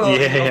like, no,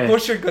 of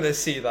course you're going to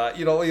say that.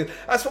 Like,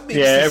 that's what makes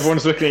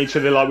everyone's looking at each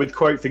other like with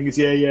quote things.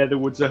 Yeah, the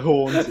woods are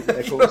haunted.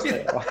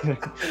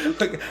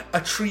 Like,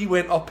 a tree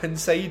went up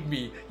inside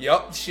me.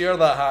 Yup, sure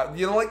that happened.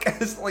 Like,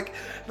 it's like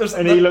there's.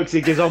 And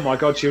he goes, oh my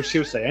god, she'll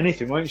say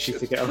anything, won't she,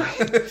 to get away?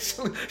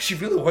 She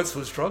really wants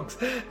those drugs.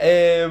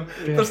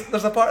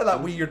 There's a part of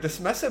that where you're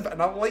dismissive,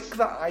 and I like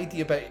that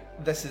idea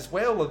about this as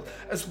well.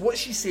 As what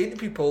she's saying to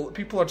people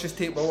are just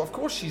taking. Well, of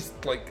course she's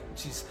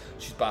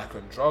back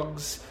on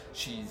drugs.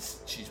 She's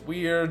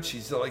weird.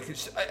 She's like,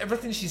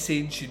 everything she's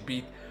saying should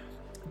be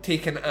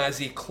taken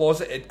as a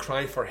closeted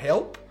cry for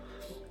help.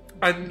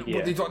 And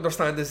what they don't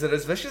understand is there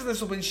is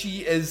viciousness when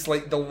she is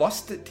like the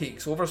lust that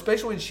takes over,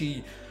 especially when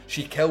she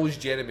kills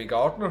Jeremy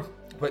Gardner,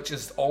 which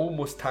is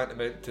almost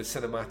tantamount to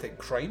cinematic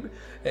crime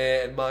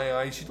in my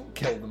eyes. You don't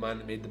kill the man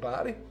that made the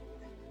battery.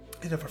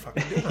 He never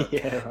fucking do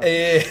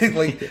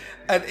that.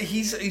 And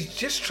he's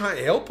just trying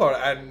to help her,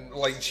 and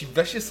like she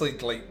viciously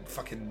like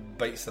fucking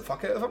bites the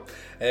fuck out of him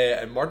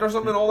and murders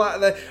him and all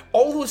that.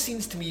 All those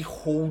scenes to me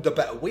hold a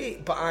bit of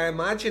weight, but I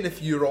imagine if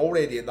you're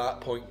already at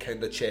that point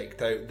kind of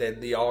checked out,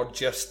 then they are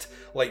just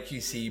like you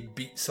see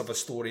beats of a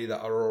story that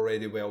are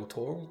already very well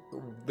told.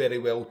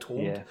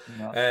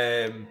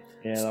 That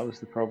was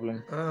the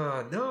problem.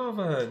 No,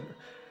 man.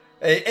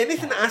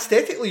 Anything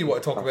aesthetically you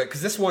want to talk about?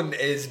 Because this one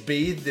is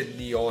bathed in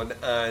neon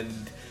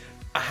and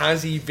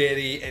has a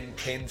very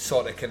intense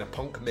sort of kind of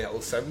punk metal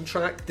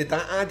soundtrack. Did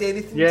that add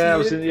anything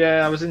to you?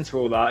 I was into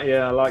all that.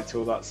 Yeah, I liked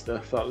all that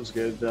stuff. That was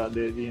good. The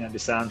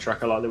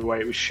soundtrack, I liked the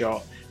way it was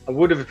shot. I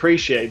would have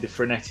appreciated the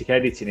frenetic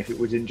editing if it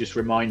wouldn't just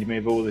remind me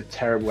of all the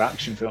terrible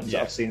action films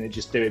that I've seen that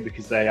just do it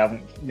because they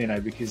haven't,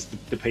 because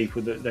the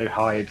people that they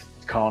hired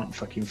can't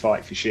fucking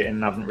fight for shit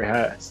and haven't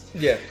rehearsed.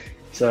 Yeah.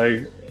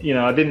 So,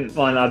 I didn't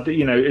mind, I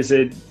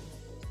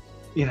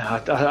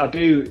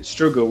do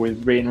struggle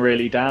with being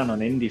really down on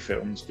indie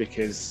films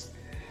because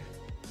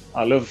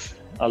I love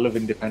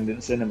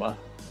independent cinema.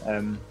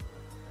 And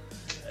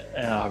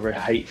I really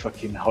hate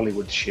fucking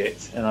Hollywood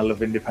shit, and I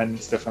love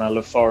independent stuff and I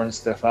love foreign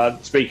stuff.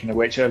 Speaking of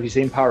which, have you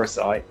seen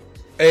Parasite?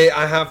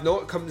 I have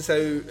not. It comes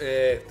out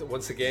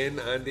once again,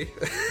 Andy.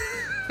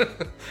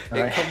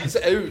 It comes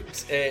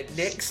out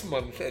next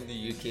month in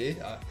the UK.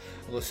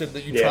 I'll assume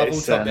that you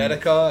travelled to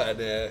America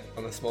and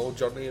on a small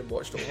journey and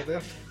watched it over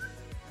there.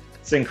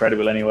 It's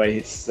incredible anyway.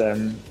 It's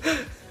so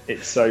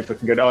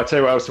fucking good. I'll tell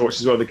you what else to watch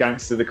as well, The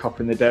Gangster, The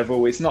Cop and the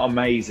Devil. It's not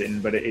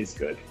amazing, but it is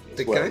good.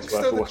 The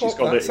Gangster, The Cop,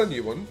 that's a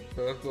new one.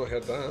 I've not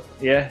heard that.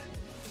 Yeah.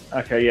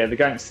 Okay, yeah, The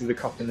Gangster, The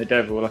Cop and the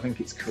Devil.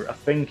 Is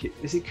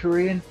it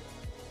Korean?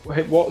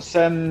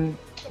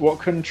 What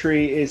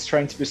country is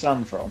Train to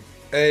Busan from?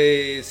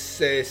 It's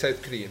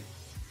South Korean.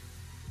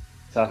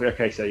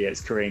 Okay, so yeah, it's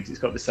Korean. It's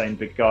got the same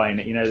big guy in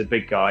it. The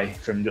big guy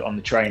from on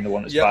the train, the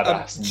one that's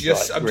badass.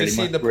 I'm just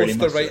seeing the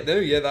poster right now.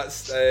 Yeah,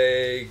 that's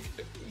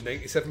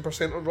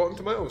 97% on Rotten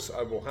Tomatoes.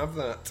 I will have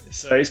that.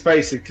 So it's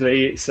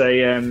basically it's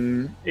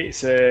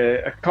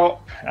a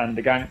cop and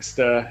a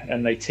gangster,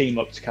 and they team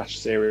up to catch a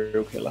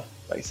serial killer.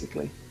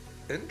 Basically.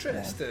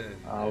 Interesting.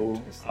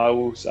 I'll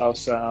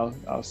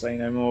say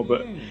no more,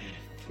 but.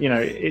 you know,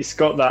 it's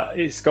got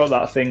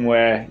that thing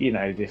where, you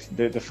know,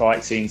 the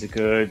fight scenes are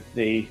good,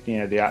 the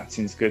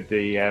acting's good,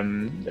 the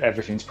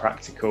everything's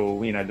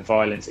practical, you know, the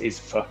violence is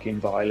fucking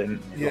violent,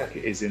 like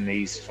it is in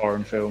these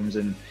foreign films.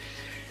 And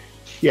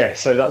yeah,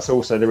 so that's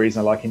also the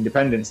reason I like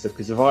independent stuff,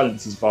 because the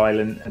violence is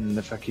violent and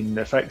the fucking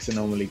effects are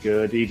normally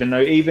good, even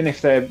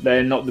if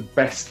they're not the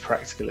best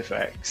practical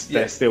effects,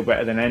 they're still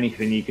better than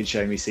anything you could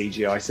show me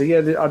CGI. So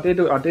yeah,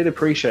 I did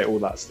appreciate all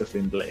that stuff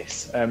in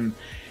Bliss.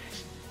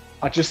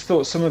 I just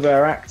thought some of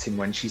her acting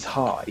when she's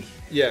high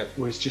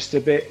was just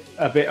a bit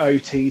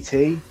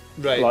OTT.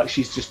 Right. Like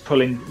she's just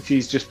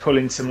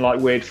pulling some like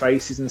weird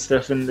faces and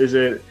stuff. And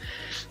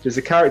there's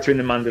a character in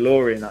The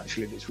Mandalorian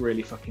actually that's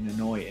really fucking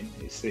annoying.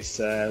 It's this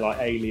like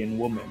alien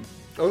woman.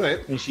 All right.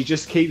 And she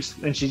just keeps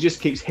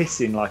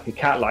hissing like a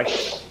cat, like,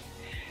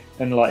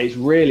 and like it's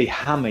really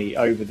hammy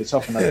over the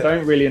top. And I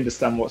don't really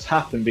understand what's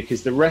happened,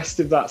 because the rest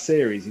of that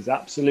series is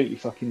absolutely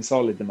fucking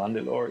solid. The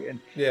Mandalorian.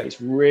 Yeah.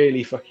 It's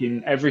really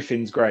fucking,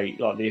 everything's great.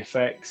 Like the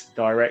effects,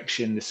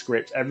 direction, the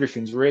script,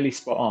 everything's really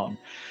spot on.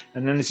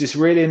 And then there's this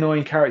really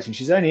annoying character, and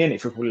she's only in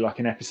it for probably like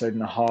an episode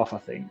and a half, I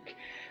think.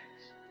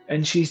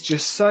 And she's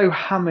just so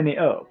hamming it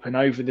up and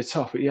over the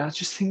top. Yeah, I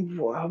just think,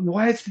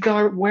 where's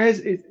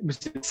was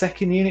the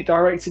second unit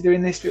director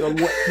doing this?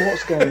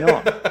 What's going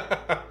on?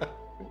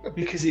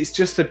 Because it's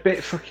just a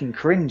bit fucking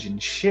cringe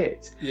and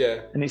shit.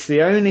 Yeah. And it's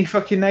the only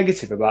fucking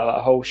negative about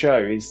that whole show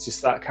is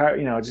just that character.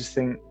 You know, I just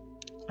think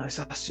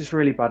that's just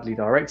really badly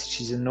directed.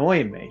 She's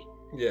annoying me.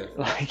 Yeah.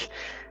 Like.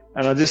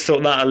 And I just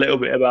thought that a little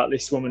bit about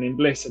this woman in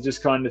Bliss. I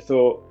just kind of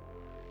thought,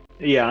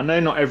 yeah, I know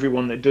not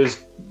everyone that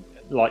does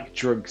like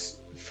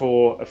drugs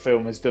for a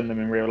film has done them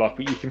in real life,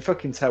 but you can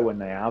fucking tell when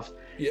they have.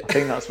 Yeah. I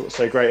think that's what's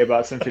so great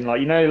about something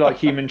like, you know, like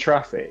Human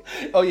Traffic.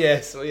 Oh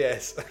yes.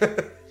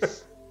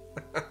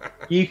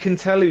 You can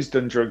tell who's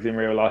done drugs in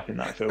real life in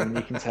that film, and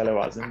you can tell who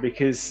hasn't,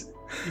 because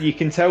you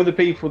can tell the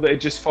people that are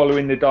just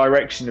following the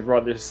direction of,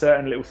 right, there's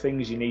certain little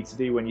things you need to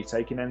do when you're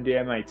taking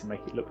MDMA to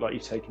make it look like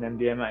you've taken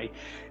MDMA.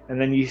 And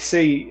then you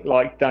see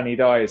like Danny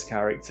Dyer's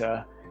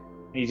character,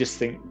 and you just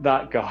think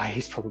that guy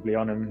is probably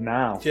on him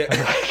now. Yeah.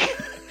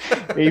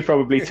 He's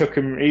probably had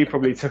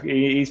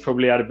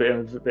a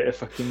bit of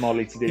fucking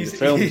Molly to do the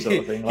film sort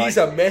of thing. Like, he's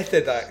a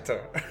method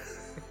actor.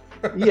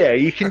 Yeah,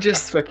 you can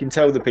just fucking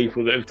tell the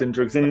people that have done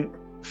drugs. And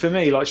for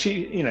me, like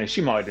she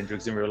might have done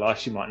drugs in real life,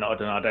 she might not have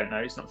done, I don't know,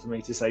 it's not for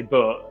me to say,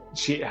 but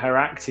her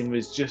acting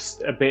was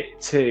just a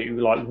bit too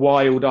like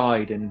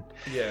wild-eyed, and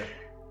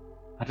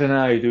I don't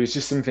know, there was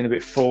just something a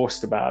bit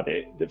forced about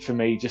it that for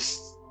me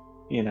just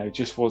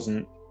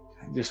wasn't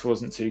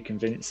too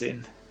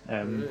convincing.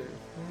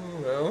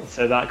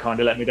 So that kind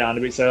of let me down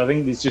a bit. So I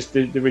think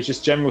there was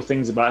just general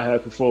things about her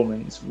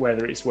performance,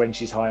 whether it's when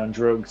she's high on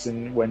drugs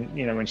and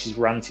when she's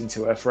ranting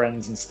to her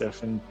friends and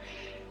stuff, and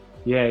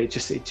yeah, it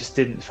just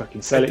didn't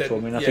fucking sell it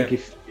for me. And I think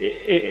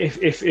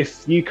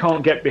if you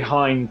can't get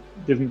behind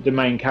the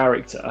main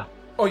character,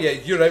 oh yeah,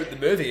 you're out the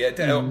movie.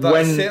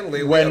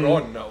 Certainly later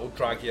on that'll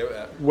drag you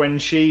out. When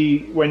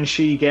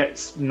she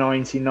gets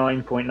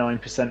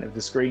 99.9% of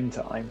the screen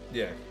time,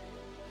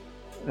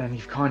 then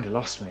you've kind of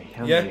lost me,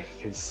 haven't you?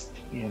 Because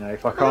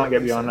if I can't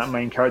get behind that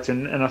main character,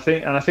 and I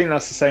think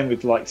that's the same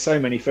with like so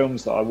many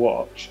films that I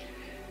watch.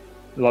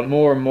 Like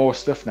more and more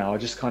stuff now, I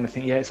just kind of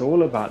think, yeah, it's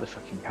all about the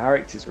fucking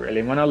characters,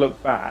 really. And when I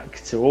look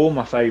back to all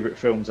my favourite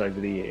films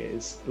over the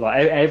years,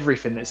 like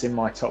everything that's in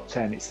my top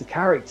 10, it's the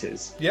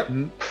characters. Yep.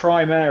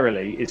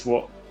 Primarily is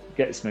what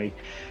gets me.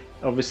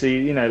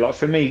 Obviously, like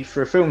for me,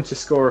 for a film to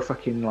score a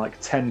fucking like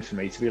 10 for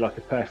me to be like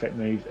a perfect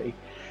movie,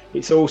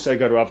 it's also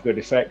got to have good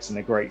effects and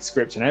a great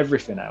script and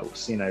everything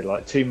else.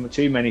 Like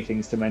too many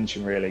things to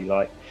mention, really,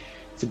 like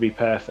to be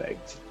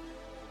perfect.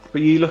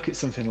 But you look at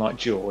something like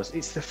Jaws,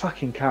 it's the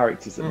fucking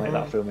characters that make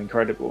that film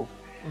incredible.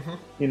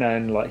 Mm-hmm.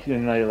 And like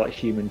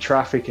Human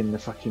Traffic and the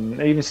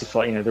fucking even stuff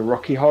like the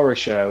Rocky Horror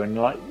Show and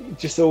like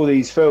just all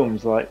these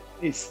films, like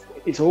it's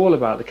all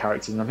about the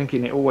characters, and I'm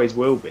thinking it always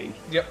will be.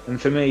 Yep.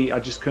 And for me, I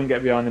just couldn't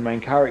get behind the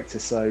main character,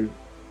 so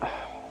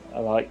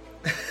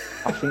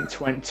I think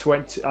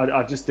 20,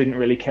 I just didn't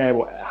really care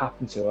what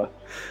happened to her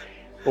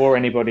or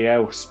anybody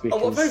else.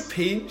 Because, I love how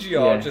pained you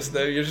are just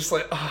now. You're just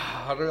like,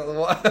 I don't know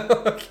what.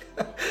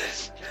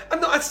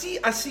 No, I see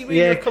where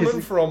you're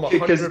coming from. 100%.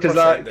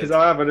 Because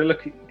I've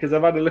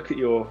had a look at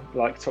your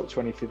like top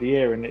 20 for the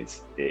year, and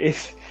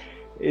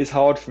it's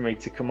hard for me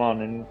to come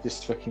on and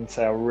just fucking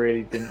say I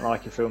really didn't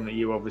like a film that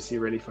you obviously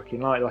really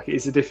fucking like. Like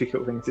it's a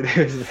difficult thing to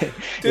do, isn't it?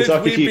 Dude, it's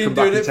like if you come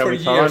back and tell me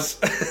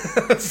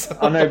so...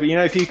 I know, but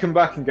if you come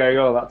back and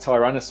go, oh, that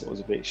Tyrannosaur's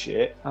a bit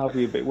shit, I'll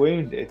be a bit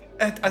wounded.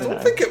 I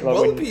don't think it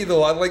will be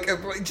though. I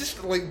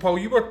just while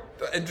you were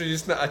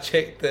introducing it, I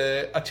checked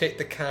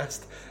the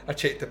cast, I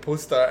checked the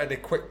poster and a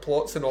quick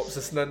plot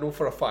synopsis, and I know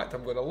for a fact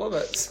I'm going to love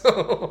it.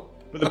 So.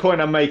 But the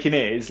point I'm making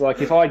is,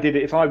 like, if I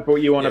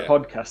brought you on a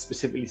podcast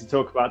specifically to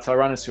talk about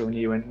Tyrannosaur and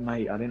you went,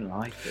 mate, I didn't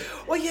like it.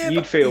 Well, yeah,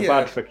 you'd feel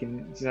bad fucking,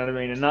 do you know what I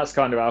mean? And that's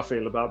kind of how I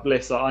feel about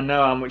Bliss. Like, I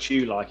know how much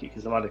you like it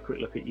because I've had a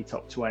quick look at your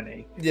top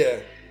 20.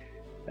 Yeah.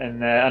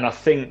 And I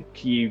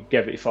think you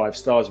gave it 5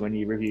 stars when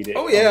you reviewed it.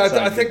 Oh yeah,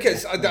 I think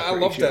it's. I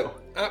loved it.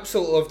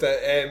 Absolutely loved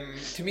it.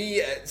 To me,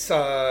 it's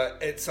a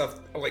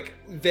like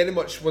very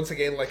much, once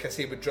again, like I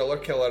say with Driller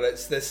Killer,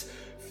 it's this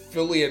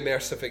fully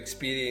immersive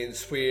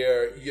experience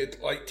where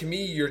to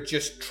me, you're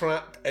just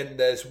trapped in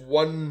this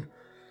one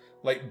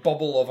like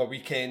bubble of a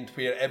weekend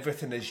where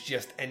everything is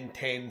just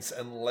intense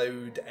and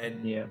loud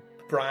and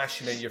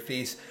brash and in your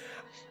face.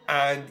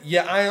 And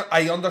yeah,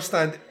 I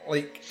understand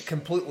like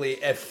completely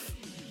if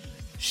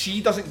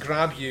she doesn't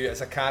grab you as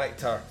a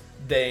character,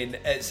 then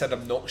it's an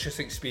obnoxious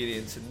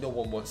experience and no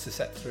one wants to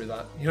sit through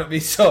that. You know what I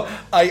mean? So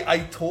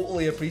I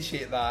totally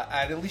appreciate that,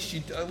 and at least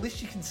you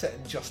can sit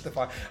and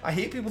justify. I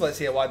hate people that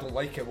say, "Well, I don't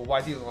like it." Well,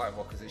 why do you not like it?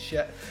 Well, because it's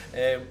shit.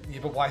 Yeah,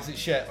 but why is it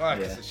shit? Well,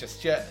 because it's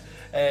just shit.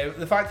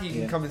 The fact that you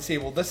can come and say,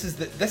 "Well, this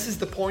is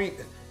the point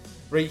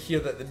right here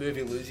that the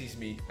movie loses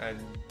me," and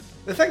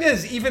the thing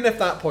is, even if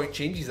that point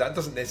changes, that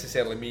doesn't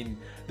necessarily mean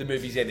the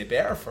movie's any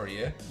better for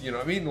you. You know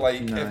what I mean?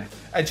 Like,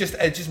 it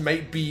just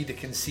might be the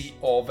conceit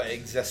of it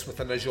exists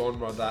within a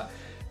genre that,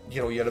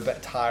 you know, you're a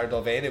bit tired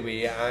of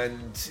anyway,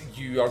 and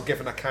you are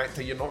given a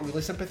character you're not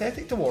really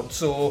sympathetic towards.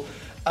 So,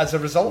 as a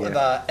result of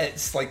that,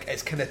 it's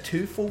kind of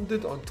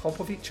two-folded on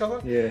top of each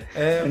other. Yeah.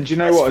 And do you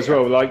know what as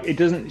well? Like,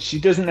 she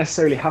doesn't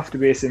necessarily have to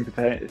be a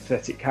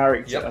sympathetic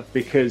character,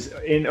 because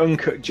in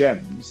Uncut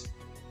Gems,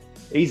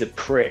 he's a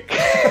prick.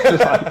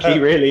 Like, he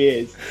really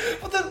is.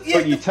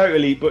 But you're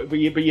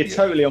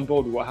totally on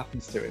board with what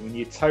happens to him, and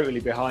you're totally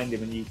behind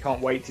him, and you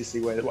can't wait to see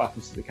what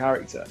happens to the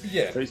character.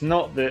 Yeah. So it's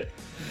not not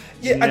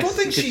I don't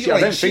think she's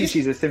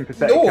a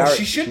sympathetic character. No,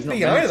 she shouldn't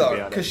be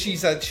either, because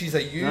she's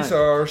a user.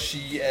 No.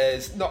 She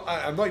is not.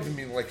 I'm not even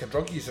meaning like a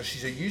drug user.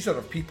 She's a user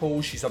of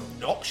people. She's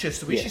obnoxious.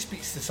 The way she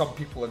speaks to some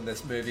people in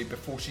this movie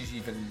before she's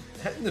even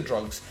hitting the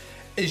drugs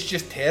is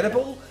just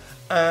terrible.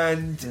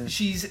 And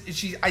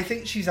I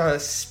think she's a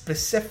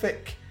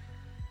specific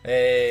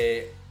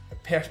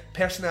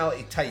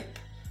personality type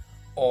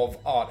of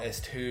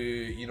artist who,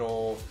 you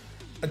know,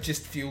 I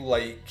just feel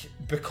like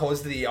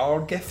because they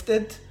are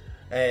gifted,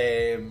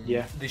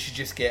 they should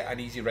just get an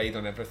easy ride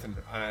on everything.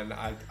 And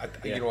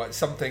you know, it's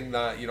something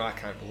that, you know, I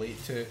can't relate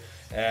to.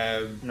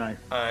 No.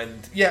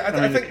 And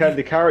I think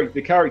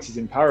the characters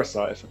in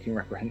Parasite are fucking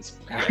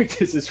reprehensible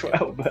characters as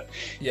well. But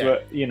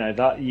you know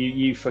that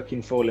you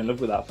fucking fall in love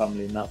with that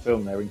family in that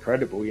film. They're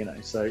incredible, you know.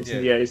 So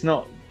it's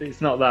not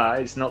that.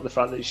 It's not the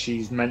fact that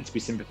she's meant to be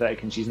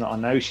sympathetic and she's not. I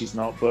know she's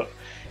not, but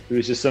it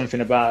was just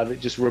something about her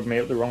that just rubbed me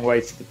up the wrong way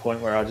to the point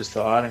where I just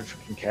thought, I don't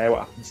fucking care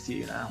what happens to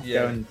you now.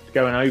 Yeah.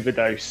 Go and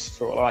overdose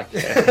for all I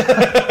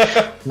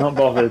care. Not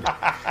bothered.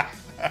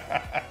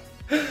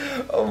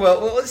 Oh well,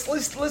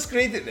 let's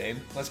grade it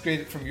then. Let's grade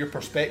it from your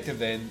perspective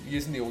then,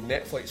 using the old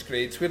Netflix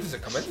grades. Where does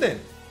it come in then?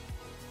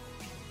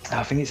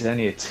 I think it's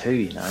only a 2,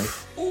 you know.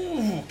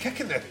 Ooh,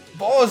 kicking the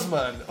balls,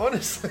 man.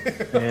 Honestly.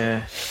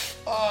 Yeah.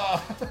 Oh,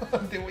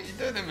 what you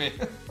doing to me?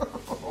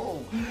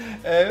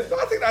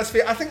 I think that's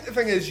fair. I think the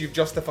thing is, you've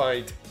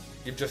justified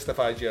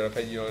your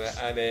opinion on it,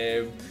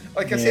 and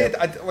like I said,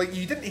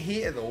 you didn't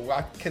hate it though.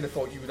 I kind of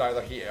thought you would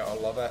either hate it or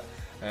love it.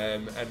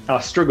 And I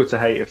struggled to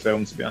hate a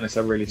film, to be honest.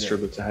 I really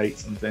struggled to hate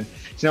something.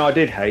 You know, I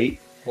did hate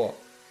what?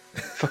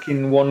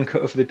 Fucking One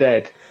Cut of the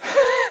Dead.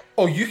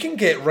 Oh, you can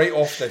get right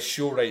off this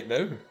show right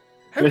now.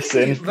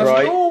 Listen,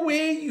 there's no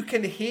way you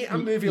can hate a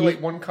movie like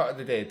One Cut of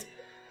the Dead.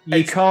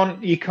 You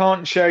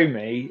can't show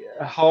me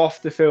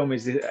half the film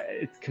is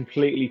a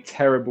completely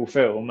terrible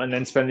film, and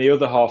then spend the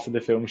other half of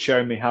the film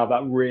showing me how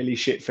that really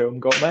shit film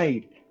got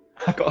made.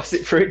 I got to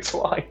sit through it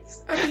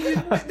twice.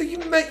 I mean,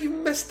 you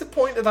missed the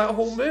point of that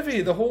whole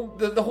movie. The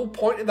whole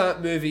point of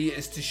that movie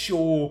is to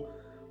show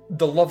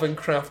the love and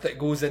craft that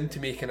goes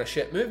into making a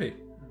shit movie.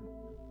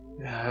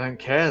 I don't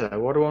care though.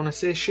 What do I want to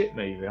see? A shit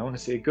movie? I want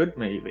to see a good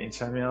movie. And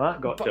tell me how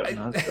that got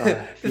done.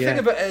 The thing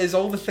about it is,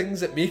 all the things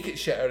that make it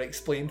shit are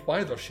explained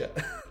why they're shit,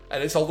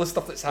 and it's all the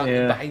stuff that's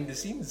happening behind the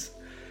scenes.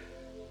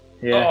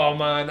 Yeah. Oh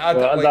man,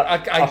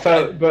 I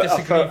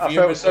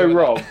felt so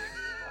robbed.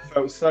 I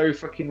felt so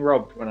fucking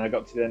robbed when I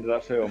got to the end of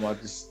that film. I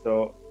just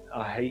thought,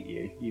 I hate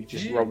you. You've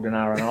just robbed an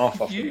hour and a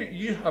half off of me.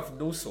 You have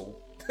no soul.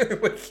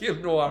 Like, you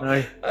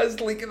know,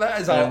 as like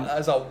that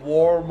as a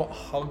warm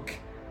hug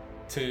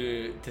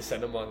to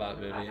cinema, that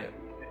movie.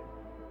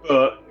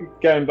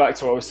 But going back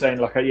to what I was saying,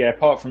 like,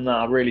 apart from that,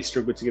 I really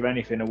struggled to give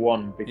anything a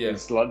 1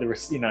 because, like, there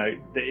was, you know,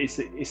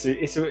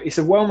 it's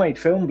a well-made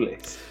film,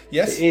 Bliss.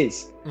 Yes, it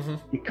is. Mm-hmm.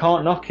 You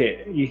can't knock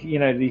it. You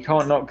know, you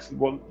can't knock.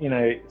 Well, you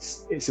know,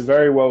 it's a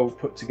very well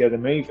put together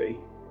movie.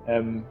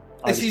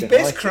 It's his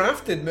best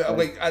crafted.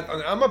 Like,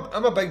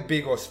 I'm a big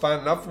Begos fan,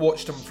 and I've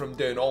watched him from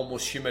doing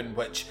Almost Human,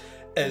 which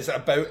is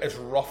about as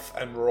rough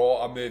and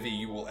raw a movie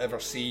you will ever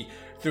see,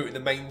 through to The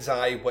Mind's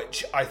Eye,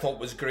 which I thought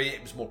was great.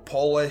 It was more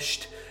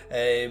polished,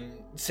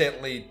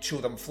 certainly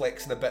showed him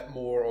flexing a bit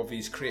more of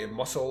his creative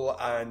muscle,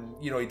 and,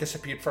 you know, he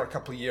disappeared for a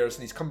couple of years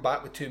and he's come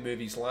back with 2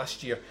 movies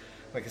last year.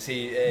 Like I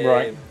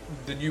say,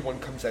 the new one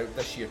comes out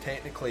this year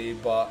technically,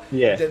 but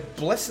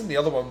Bliss and the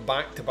other one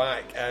back to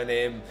back,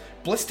 and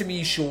Bliss to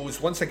me shows,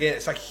 once again,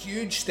 it's a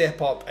huge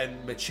step up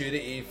in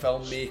maturity,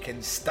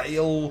 filmmaking,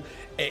 style,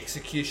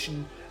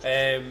 execution.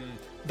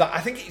 That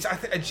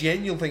I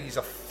genuinely think he's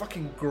a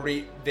fucking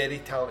great, very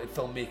talented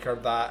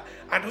filmmaker. That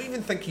I don't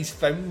even think he's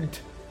found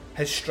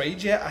his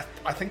stride yet.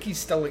 I think he's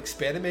still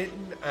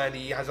experimenting, and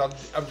he has a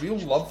real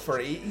love for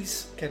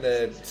 80s kind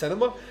of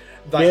cinema.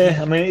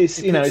 I mean,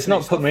 it's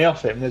not put me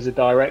off him as a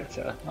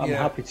director. I'm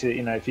happy to,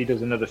 if he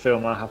does another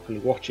film, I'll happily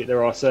watch it.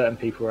 There are certain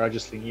people where I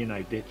just think,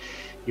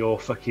 your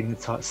fucking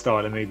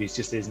style of movies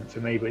just isn't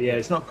for me. But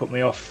it's not put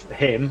me off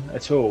him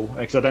at all,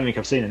 because I don't think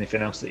I've seen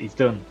anything else that he's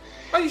done.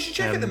 Oh, you should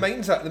check out The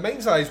Mind's Eye. The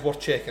Mind's Eye is worth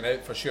checking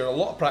out for sure. A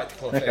lot of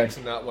practical effects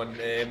in that one.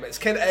 It is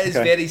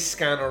very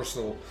Scanners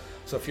though.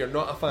 So if you're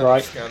not a fan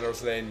of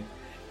Scanners, then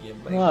you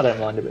might. I don't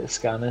mind a bit of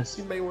Scanners.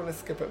 You might want to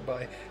skip it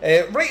by.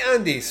 Right,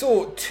 Andy.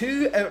 So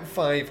 2 out of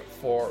 5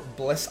 for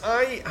Bliss.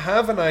 I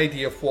have an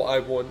idea of what I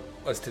want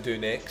us to do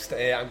next.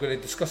 I'm going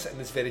to discuss it in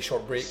this very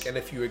short break, and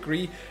if you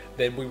agree,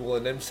 then we will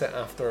announce it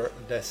after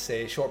this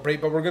short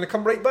break. But we're going to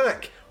come right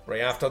back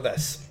right after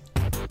this.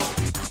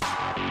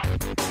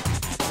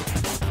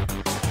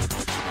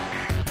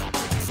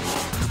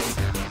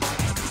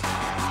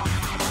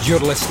 You're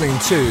listening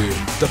to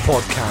the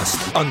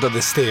podcast Under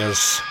the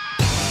Stairs.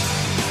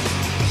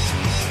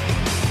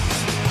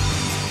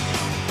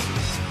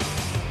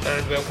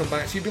 And welcome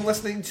back. So you've been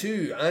listening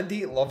to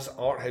Andy Loves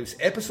Art House,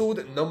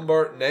 episode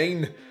number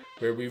 9,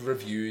 where we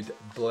reviewed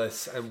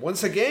Bliss. And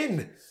once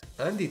again,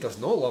 Andy does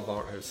not love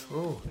Art House.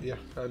 Oh dear,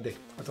 Andy,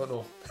 I don't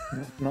know.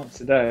 Not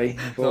today,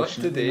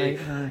 unfortunately.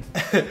 Not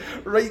today.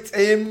 Right,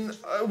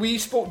 we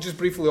spoke just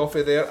briefly off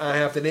of there. I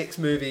have the next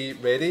movie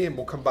ready, and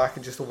we'll come back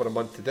in just over a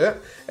month to do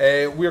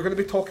it. We're going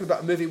to be talking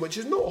about a movie which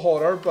is not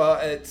horror,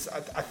 but it's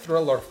a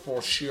thriller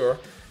for sure.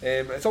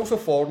 It's also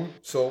foreign,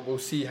 so we'll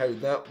see how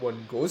that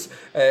one goes.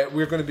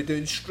 We're going to be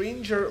doing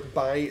Stranger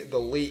by the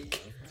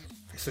Lake.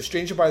 So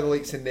Stranger by the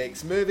Lake's the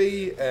next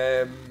movie.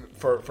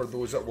 For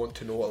those that want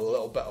to know a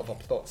little bit of a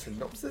plot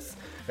synopsis.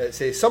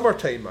 It's a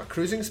summertime, a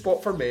cruising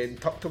spot for men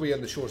tucked away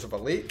on the shores of a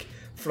lake.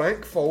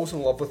 Frank falls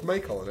in love with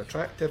Michael, an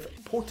attractive,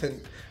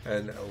 potent,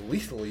 and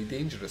lethally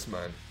dangerous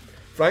man.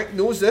 Frank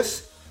knows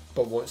this,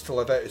 but wants to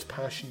live out his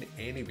passion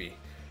anyway.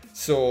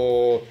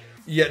 So,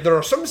 yeah, there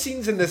are some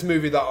scenes in this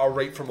movie that are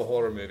right from a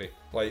horror movie.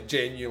 Like,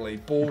 genuinely.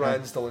 Bo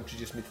Ransdell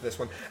introduced me to this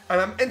one.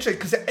 And I'm interested,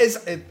 because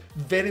it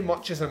very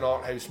much is an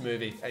art house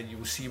movie, and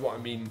you'll see what I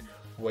mean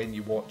when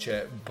you watch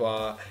it.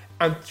 But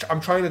I'm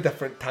trying a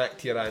different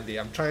tact here, Andy.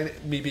 I'm trying to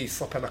maybe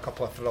slip in a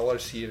couple of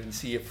thrillers here and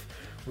see if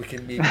we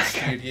can maybe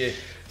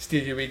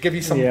steer you away. Give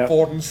you some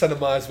foreign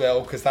cinema as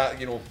well, because that,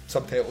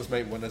 subtitles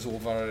might win us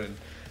over,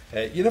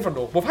 and you never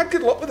know. We've had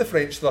good luck with the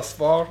French thus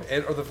far.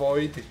 Enter the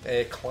Void,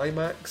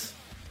 Climax,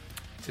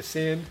 just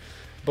saying.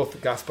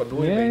 Both Gaspar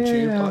Noé and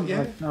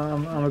Tune.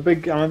 I'm a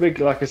big,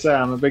 like I say,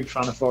 I'm a big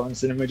fan of foreign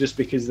cinema just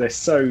because they're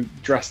so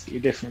drastically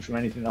different from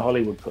anything that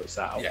Hollywood puts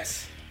out.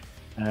 Yes.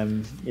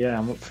 I'm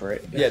up for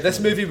it. Definitely. Yeah, this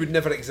movie would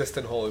never exist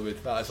in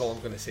Hollywood. That is all I'm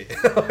going to say.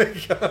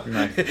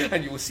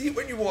 And you will see it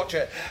when you watch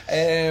it.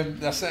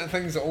 There's certain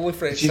things that only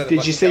French cinema.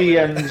 Did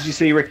you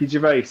see Ricky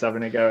Gervais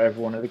having a go at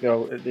everyone at the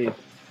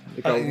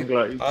Golden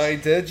Globes? I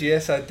did,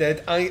 yes, I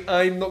did.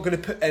 I'm not going to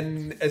put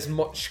in as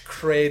much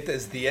cred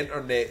as the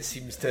internet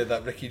seems to,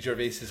 that Ricky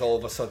Gervais has all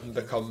of a sudden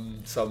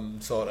become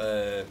some sort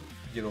of,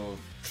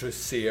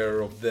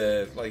 truth-sayer of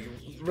the, like,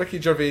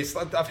 Ricky Gervais.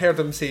 I've heard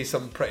him say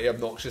some pretty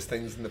obnoxious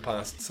things in the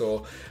past,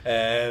 so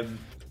I'm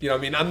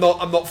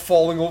not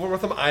falling over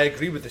with him. I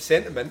agree with the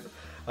sentiment.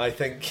 I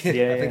think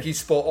think he's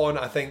spot on.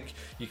 I think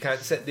you can't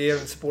sit there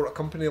and support a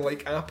company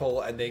like Apple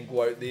and then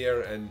go out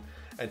there and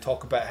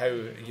talk about how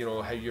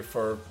you're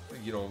for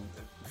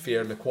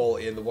fair and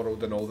equality in the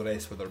world and all the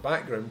rest with their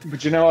background.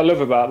 But what I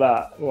love about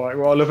that? What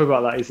I love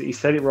about that is that he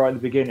said it right at the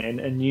beginning,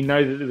 and you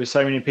know that there were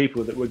so many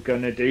people that were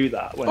going to do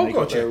that when they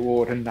got their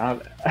award, and now.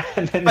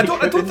 And then I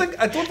don't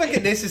think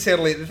it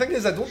necessarily. The thing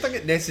is, I don't think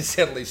it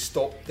necessarily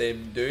stopped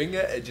them doing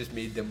it. It just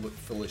made them look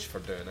foolish for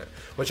doing it,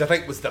 which I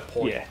think was the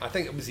point. Yeah. I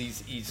think it was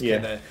his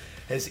kind of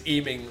his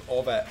aiming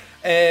of it.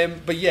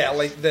 But yeah,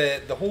 like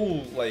the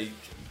whole like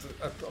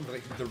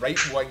the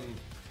right wing.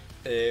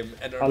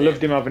 I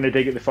loved him having a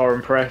dig at the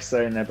foreign press,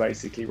 saying they're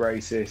basically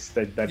racist,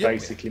 they're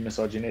basically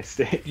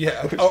misogynistic.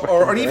 Yeah,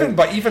 or even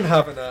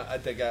having a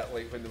dig at,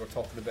 like, when they were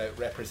talking about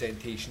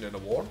representation in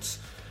awards.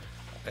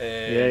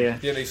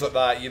 He's like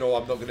that. I'm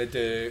not going to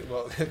do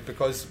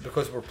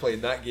because we're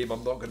playing that game.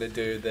 I'm not going to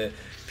do the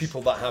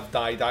people that have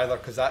died either,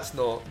 because that's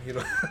not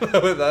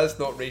that's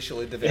not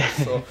racially diverse.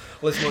 So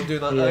let's not do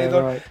that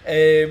either. Right.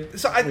 And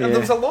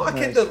there's a lot of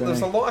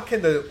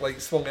kind of like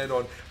swung in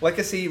on. Like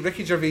I say,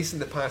 Ricky Gervais in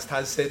the past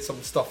has said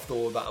some stuff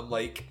though that I'm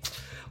like.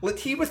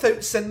 Let he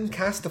without sin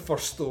cast the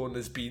first stone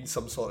as being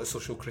some sort of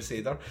social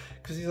crusader,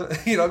 because he's, what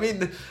I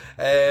mean.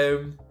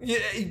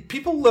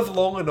 People live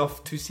long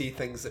enough to say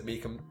things that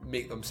make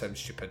them sound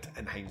stupid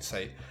in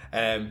hindsight.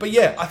 But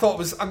yeah, I thought it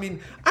was. I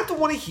mean, I don't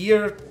want to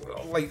hear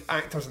like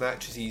actors and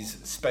actresses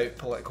spout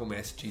political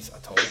messages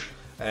at all,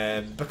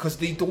 because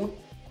they don't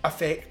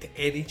affect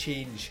any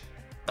change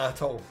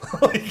at all.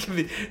 Like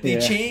they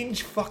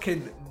change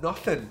fucking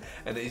nothing,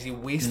 and it is a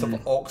waste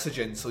of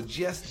oxygen. So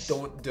just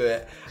don't do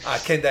it. I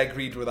kind of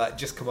agreed with that.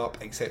 Just come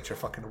up, accept your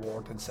fucking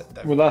award, and sit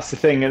down. Well, that's the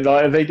thing. And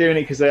like, are they doing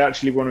it because they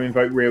actually want to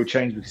invoke real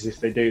change? Because if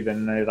they do,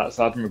 then no, that's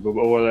admirable.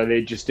 Or are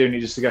they just doing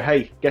it just to go,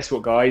 hey, guess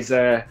what, guys?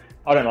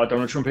 I don't like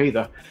Donald Trump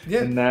either.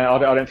 Yeah. And I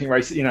don't think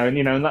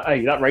racism, and that,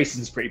 hey, that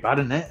racism's pretty bad,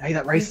 isn't it? Hey,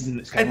 that racism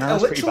that's going around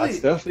is pretty bad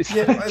stuff. It's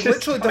it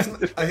literally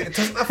doesn't.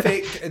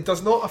 It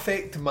does not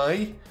affect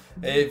my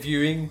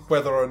viewing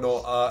whether or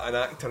not an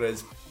actor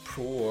is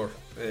pro or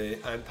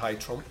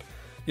anti-Trump.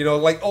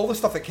 Like all the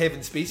stuff that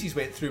Kevin Spacey's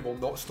went through will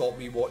not stop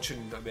me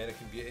watching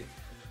American Beauty.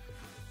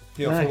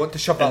 If I want to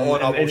shove that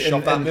on, I will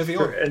shove that movie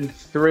on. And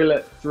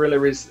Thriller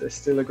is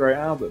still a great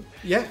album.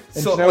 Yeah.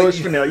 And so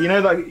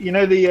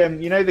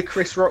the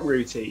Chris Rock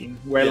routine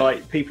where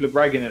like people are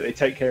bragging that they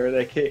take care of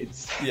their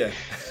kids. Yeah.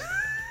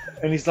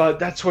 And he's like,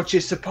 "That's what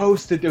you're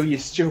supposed to do, you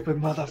stupid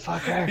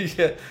motherfucker."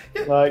 Yeah.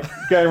 Like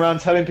going around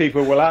telling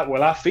people, "Well,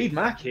 I feed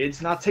my kids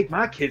and I take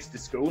my kids to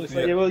school." It's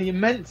like, well, you're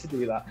meant to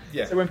do that.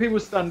 Yeah. So when people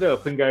stand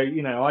up and go,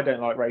 I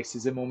don't like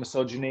racism or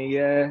misogyny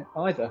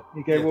either,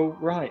 you go, well,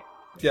 right.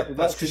 Yeah,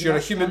 that's because you're a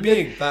human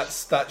being.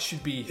 That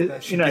should be.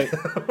 Like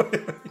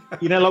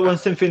when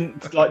something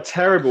like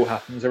terrible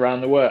happens around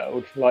the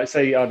world, like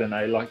say I don't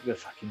know, like the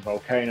fucking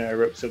volcano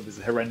erupts up, there's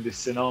a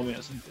horrendous tsunami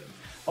or something.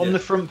 On the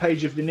front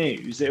page of the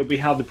news, it'll be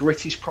how the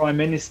British Prime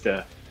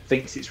Minister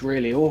thinks it's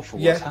really awful.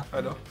 What's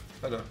happening.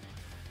 I know.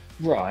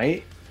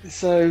 Right.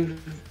 So,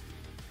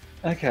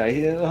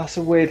 okay, that's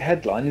a weird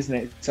headline, isn't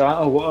it?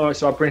 So,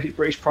 so our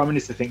British Prime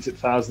Minister thinks that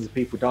thousands of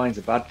people dying is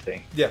a bad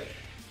thing. Yeah.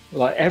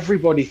 Like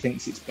everybody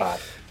thinks it's bad.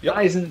 Yep.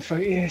 That isn't.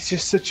 It's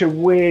just such a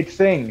weird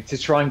thing to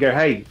try and go.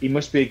 Hey, he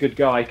must be a good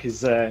guy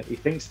because he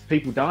thinks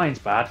people dying's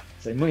bad.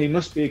 So he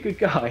must be a good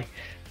guy.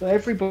 So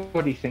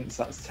everybody thinks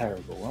that's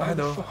terrible. I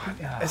know.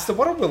 It's the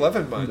world we live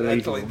in, man.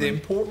 Like the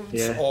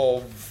importance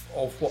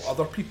of what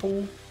other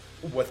people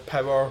with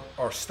power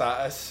or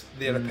status,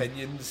 their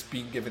opinions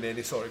being given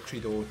any sort of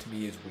credo, to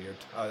me is weird.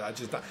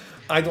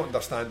 I don't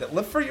understand it.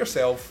 Live for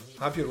yourself.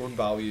 Have your own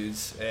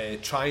values.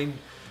 Try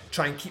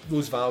and keep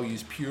those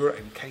values pure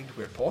and kind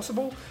where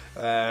possible,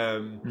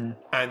 and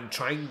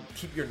try and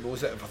keep your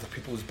nose out of other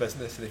people's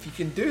business. And if you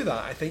can do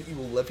that, I think you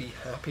will live a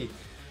happy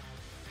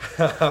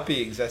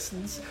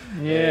existence.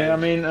 Yeah, I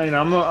mean,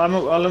 I'm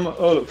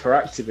all up for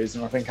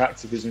activism. I think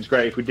activism is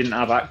great. If we didn't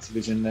have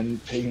activism,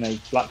 then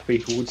black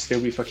people would still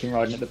be fucking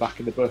riding at the back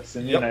of the bus.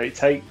 And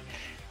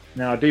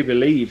Now, I do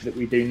believe that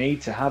we do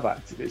need to have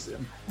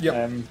activism,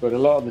 but a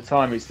lot of the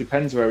time it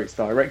depends where it's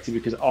directed,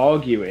 because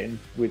arguing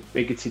with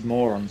bigoted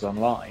morons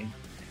online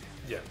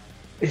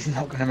is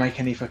not going to make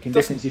any fucking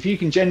difference. If you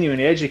can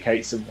genuinely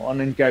educate someone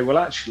and go, well,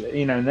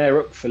 actually, and they're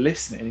up for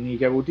listening, and you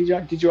go, well, did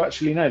you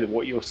actually know that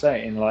what you're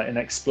saying, like, and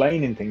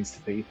explaining things to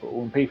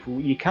people,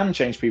 and you can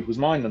change people's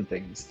mind on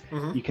things.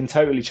 Mm-hmm. You can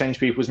totally change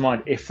people's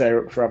mind if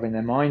they're up for having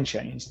their mind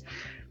changed.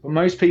 But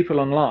most people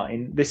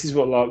online, this is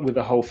what, like, with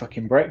the whole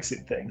fucking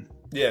Brexit thing.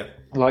 Yeah.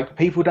 Like,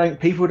 people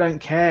don't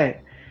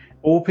care.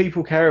 All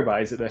people care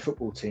about is that their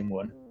football team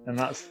won. And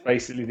that's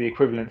basically the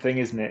equivalent thing,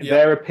 isn't it? Yeah.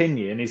 Their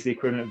opinion is the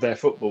equivalent of their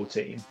football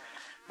team.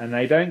 And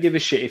they don't give a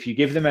shit if you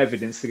give them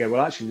evidence to go,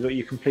 well, actually, look,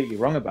 you're completely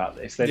wrong about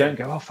this. They don't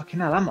go, oh,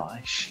 fucking hell, am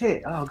I?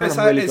 Shit. Oh, God,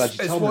 I'm really glad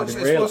you told me. I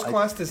didn't realise. It's what's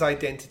classed as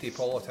identity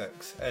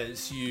politics.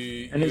 It's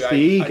the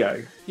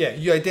ego.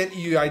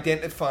 You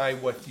identify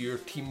with your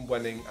team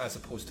winning as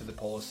opposed to the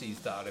policies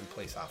that are in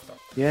place after.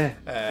 Yeah.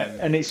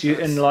 And it's you,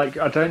 and like,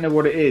 I don't know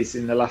what it is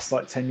in the last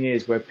like 10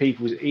 years where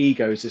people's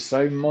egos are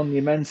so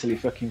monumentally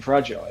fucking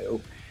fragile.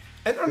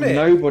 Internet.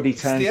 Nobody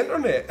turns. It's the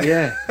internet.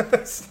 Yeah.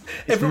 it's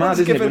mad,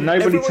 isn't it? But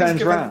nobody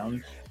turns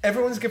around.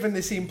 Everyone's given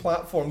the same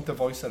platform to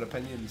voice their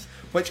opinions.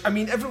 Which, I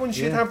mean, everyone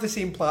should have the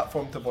same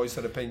platform to voice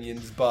their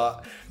opinions,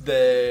 but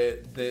the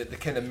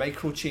kind of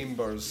micro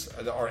chambers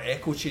or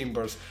echo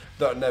chambers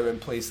that are now in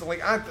place, like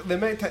the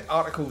amount of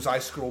articles I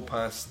scroll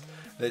past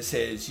that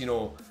says,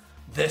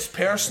 this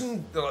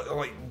person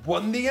like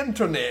won the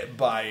internet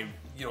by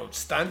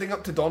standing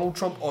up to Donald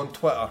Trump on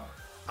Twitter.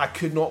 I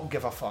could not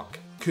give a fuck.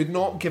 Could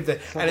not give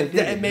it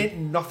meant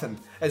nothing.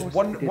 As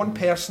one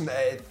person,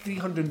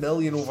 300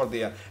 million over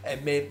there,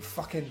 it meant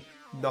fucking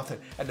nothing.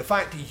 And the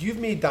fact that you've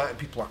made that and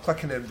people are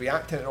clicking and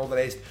reacting and all the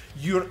rest,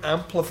 you're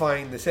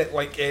amplifying the set.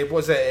 Like,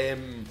 was it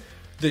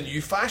the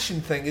new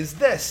fashion thing is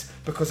this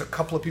because a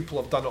couple of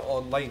people have done it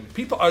online.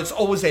 People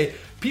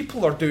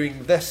are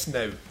doing this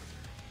now.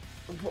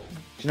 Do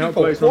you know what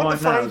blows my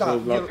mind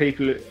now?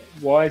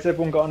 Why has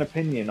everyone got an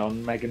opinion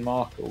on Meghan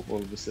Markle all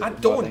of a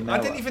sudden? I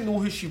didn't even know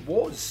who she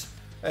was.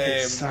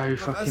 It's so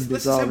fucking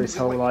bizarre, this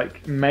whole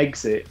like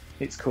Megxit.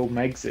 It's called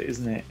Megxit,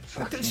 isn't it?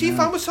 See, if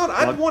I was her,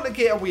 I'd want to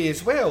get away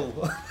as well.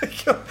 I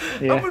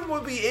wouldn't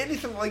want to be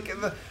anything like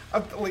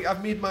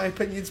I've made my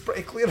opinions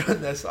pretty clear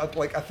on this. I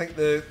think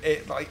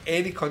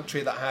any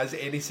country that has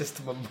any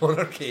system of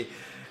monarchy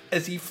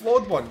is he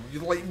flawed one?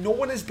 Like, no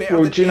one is better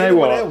Well, than do you know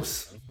anyone what?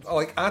 else.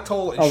 Like, at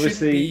all. It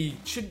Obviously-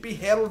 shouldn't be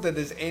heralded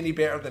as any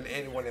better than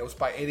anyone else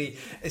by any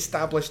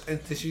established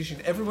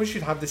institution. Everyone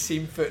should have the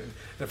same footing.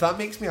 And if that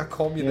makes me a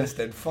communist,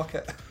 then fuck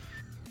it.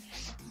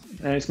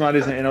 And it's mad,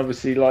 isn't it? And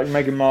obviously, like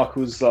Meghan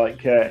Markle's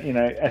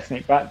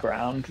ethnic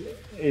background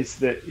is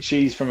that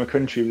she's from a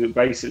country that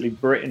basically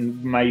Britain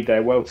made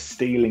their wealth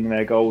stealing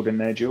their gold and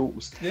their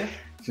jewels. Yeah.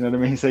 Do you know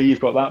what I mean? So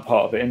you've got that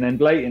part of it, and then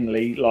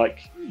blatantly,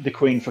 like, the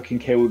Queen fucking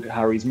killed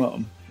Harry's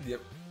mum. Yep.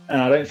 And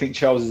I don't think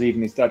Charles is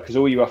even his dad, because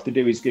all you have to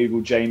do is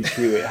Google James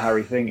Hewitt,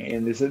 Harry Thingy,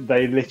 and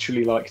they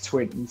literally like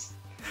twins.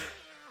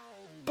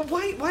 But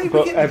why are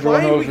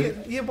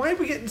But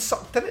we getting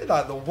sucked into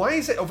that though? Why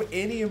is it of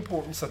any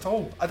importance at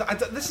all?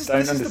 This is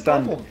Don't the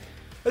understand. problem.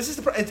 This is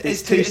the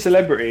It's two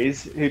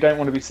celebrities who don't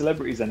want to be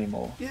celebrities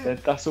anymore. Yeah.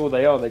 That's all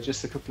they are. They're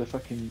just a couple of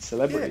fucking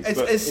celebrities. Yeah,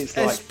 but it's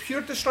like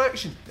pure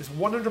distraction. It's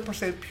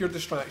 100% pure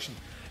distraction.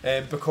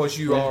 Because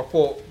you are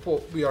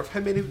what we are.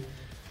 How many?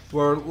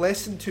 We're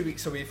less than 2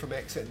 weeks away from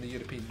exiting the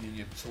European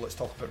Union. So let's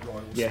talk about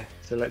royals. Yeah.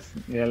 So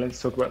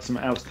let's talk about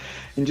something else.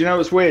 And do you know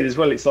what's weird as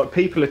well? It's like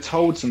people are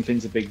told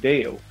something's a big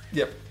deal.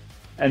 Yep.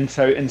 And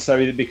so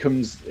it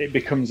becomes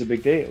a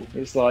big deal.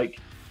 It's like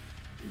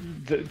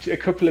a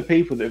couple of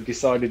people that have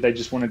decided they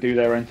just want to do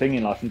their own thing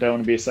in life and don't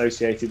want to be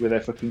associated with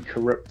their fucking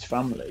corrupt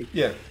family.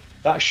 Yeah.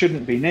 That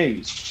shouldn't be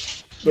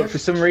news. But for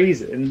some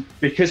reason,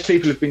 because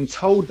people have been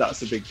told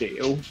that's a big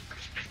deal,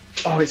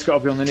 it's got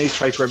to be on the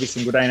newspaper every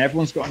single day, and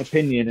everyone's got an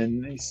opinion.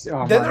 And it's the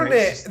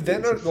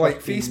internet,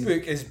 like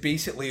Facebook, is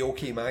basically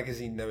OK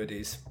Magazine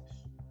nowadays.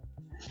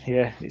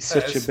 Yeah, it's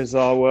such a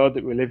bizarre world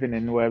that we're living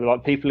in, where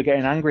like people are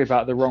getting angry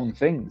about the wrong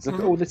things. Look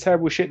at all the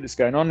terrible shit that's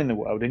going on in the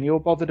world, and you're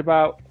bothered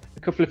about a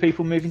couple of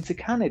people moving to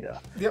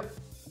Canada. Yep.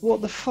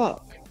 What the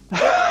fuck?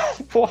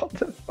 What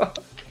the fuck?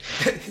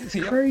 It's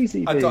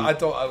crazy. I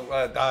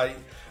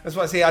that's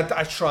what I say.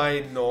 I try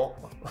not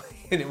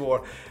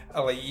anymore. I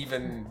like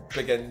even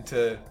begin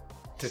to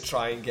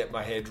try and get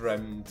my head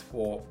around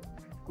what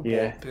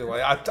people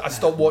like. I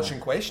stopped watching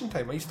Question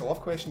Time. I used to love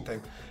Question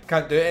Time.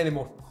 Can't do it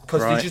anymore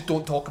because they just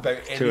don't talk about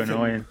anything. Too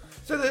annoying.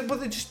 So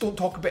they just don't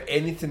talk about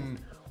anything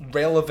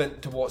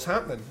relevant to what's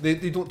happening.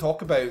 They don't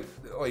talk about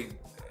like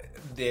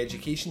the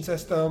education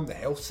system, the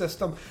health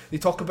system. They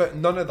talk about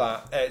none of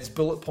that. It's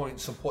bullet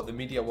points of what the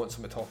media wants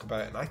them to talk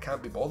about, and I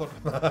can't be bothered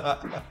with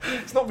that.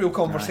 It's not real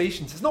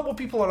conversations. It's not what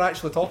people are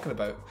actually talking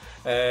about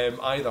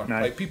either. No.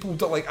 Like people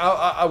don't like.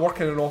 I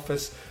work in an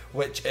office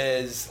which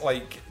is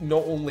like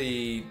not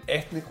only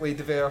ethnically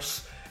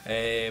diverse,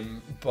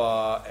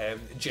 but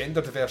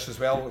gender diverse as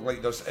well.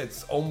 Like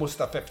it's almost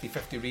a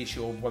 50-50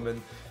 ratio of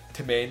women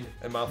to men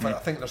in my office. I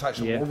think there's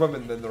actually more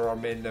women than there are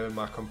men now in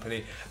my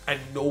company, and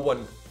no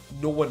one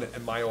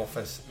in my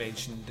office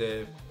mentioned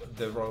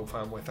the royal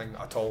family thing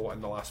at all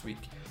in the last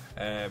week.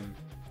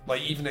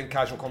 Like even in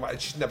casual combat,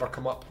 it's just never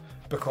come up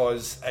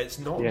because it's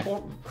not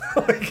important.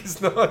 Like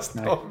it's not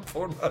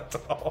important at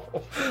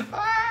all.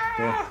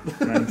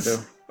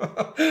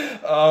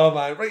 Oh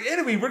man! Right.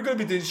 Anyway, we're going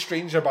to be doing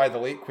Stranger by the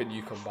Lake when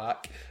you come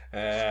back.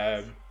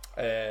 And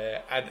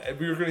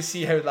we're going to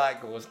see how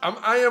that goes.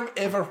 I am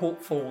ever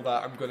hopeful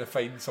that I'm going to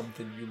find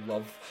something you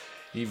love,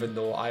 even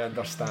though I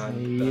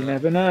understand. You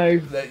never know.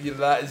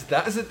 That's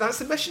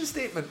the mission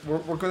statement.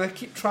 We're going to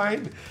keep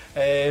trying.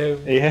 And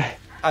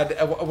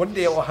one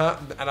day it will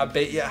happen, and I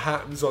bet you it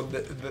happens on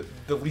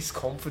the least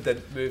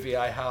confident movie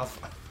I have.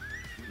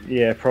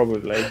 Yeah,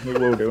 probably. It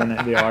will do, isn't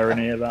it? The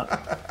irony of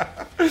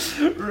that.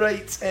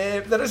 Right.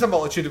 There is a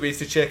multitude of ways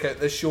to check out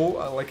this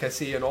show. Like I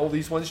say in all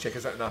these ones, check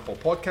us out on Apple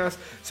Podcasts,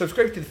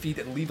 subscribe to the feed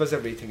and leave us a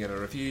rating and a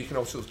review. You can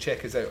also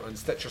check us out on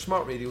Stitcher,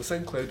 Smart Radio,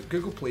 SoundCloud,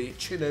 Google Play,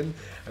 TuneIn,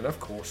 and of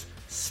course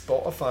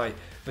Spotify.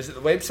 Visit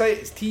the website,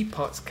 it's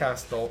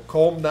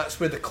tputscast.com. That's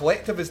where the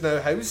collective is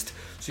now housed,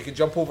 so you can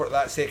jump over to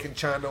that second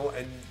channel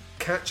and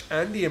catch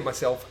Andy and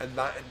myself in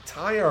that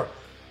entire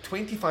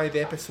 25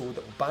 episode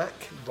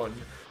back run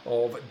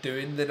of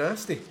Doing the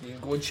Nasty. You can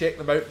go and check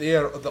them out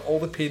there, all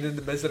the pain and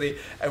the misery,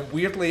 and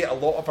weirdly a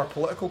lot of our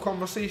political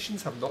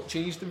conversations have not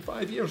changed in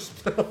 5 years.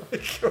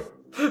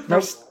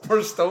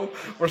 We're still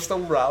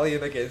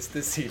rallying against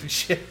the same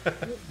shit.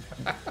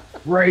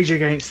 Rage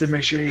against the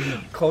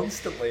machine.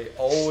 Constantly,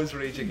 always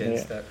rage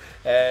against it.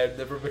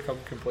 Never become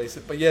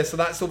complacent. But yeah, so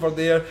that's over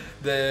there.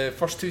 The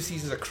first 2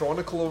 seasons of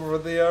Chronicle over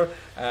there.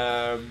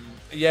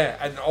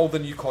 And all the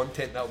new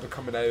content that will be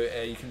coming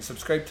out. You can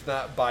subscribe to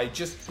that by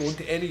just going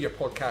to any of your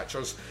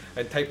podcatchers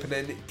and typing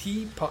in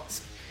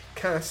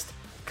TPutsCast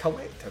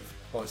Collective.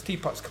 Well, it's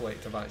TPuts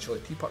Collective actually.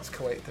 TPuts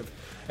Collective.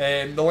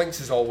 The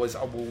links, as always,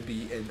 will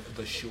be in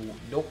the show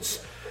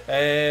notes.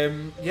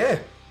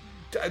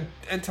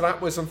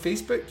 Interact with us on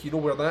Facebook, you know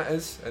where that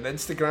is, and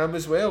Instagram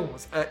as well.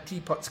 It's at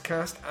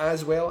TPutsCast,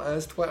 as well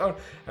as Twitter,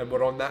 and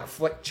we're on that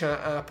Flick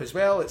Chat app as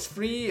well. It's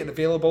free and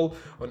available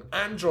on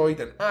Android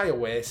and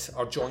iOS.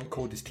 Our join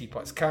code is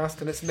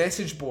TPutsCast, and it's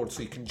message board,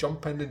 so you can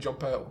jump in and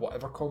jump out of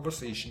whatever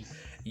conversation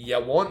you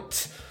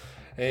want.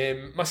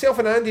 Myself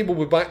and Andy will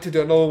be back to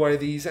do another one of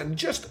these in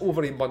just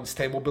over a month's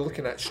time. We'll be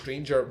looking at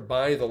Stranger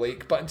by the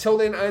Lake. But until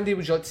then, Andy,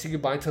 would you like to say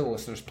goodbye to the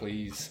listeners,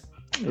 please?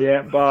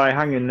 Yeah, bye.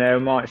 Hang in there.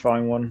 Might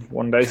find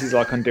one day. This is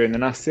like I'm doing the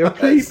nasty. Oh,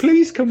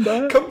 please come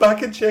back. Come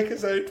back and check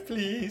us out,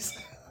 please.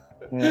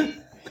 Yeah.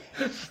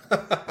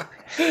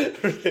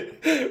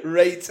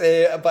 Right,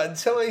 but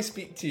until I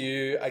speak to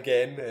you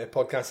again,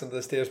 Podcast Under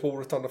the Stairs will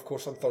return, of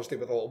course, on Thursday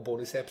with a little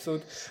bonus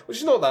episode, which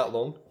is not that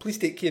long. Please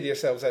take care of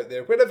yourselves out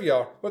there, wherever you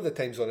are, wherever the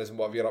time zone is and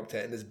whatever you're up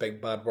to in this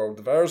big bad world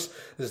of ours.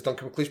 This is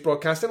Duncan McLeish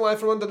broadcasting live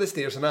from Under the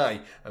Stairs, and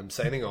I am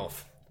signing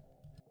off.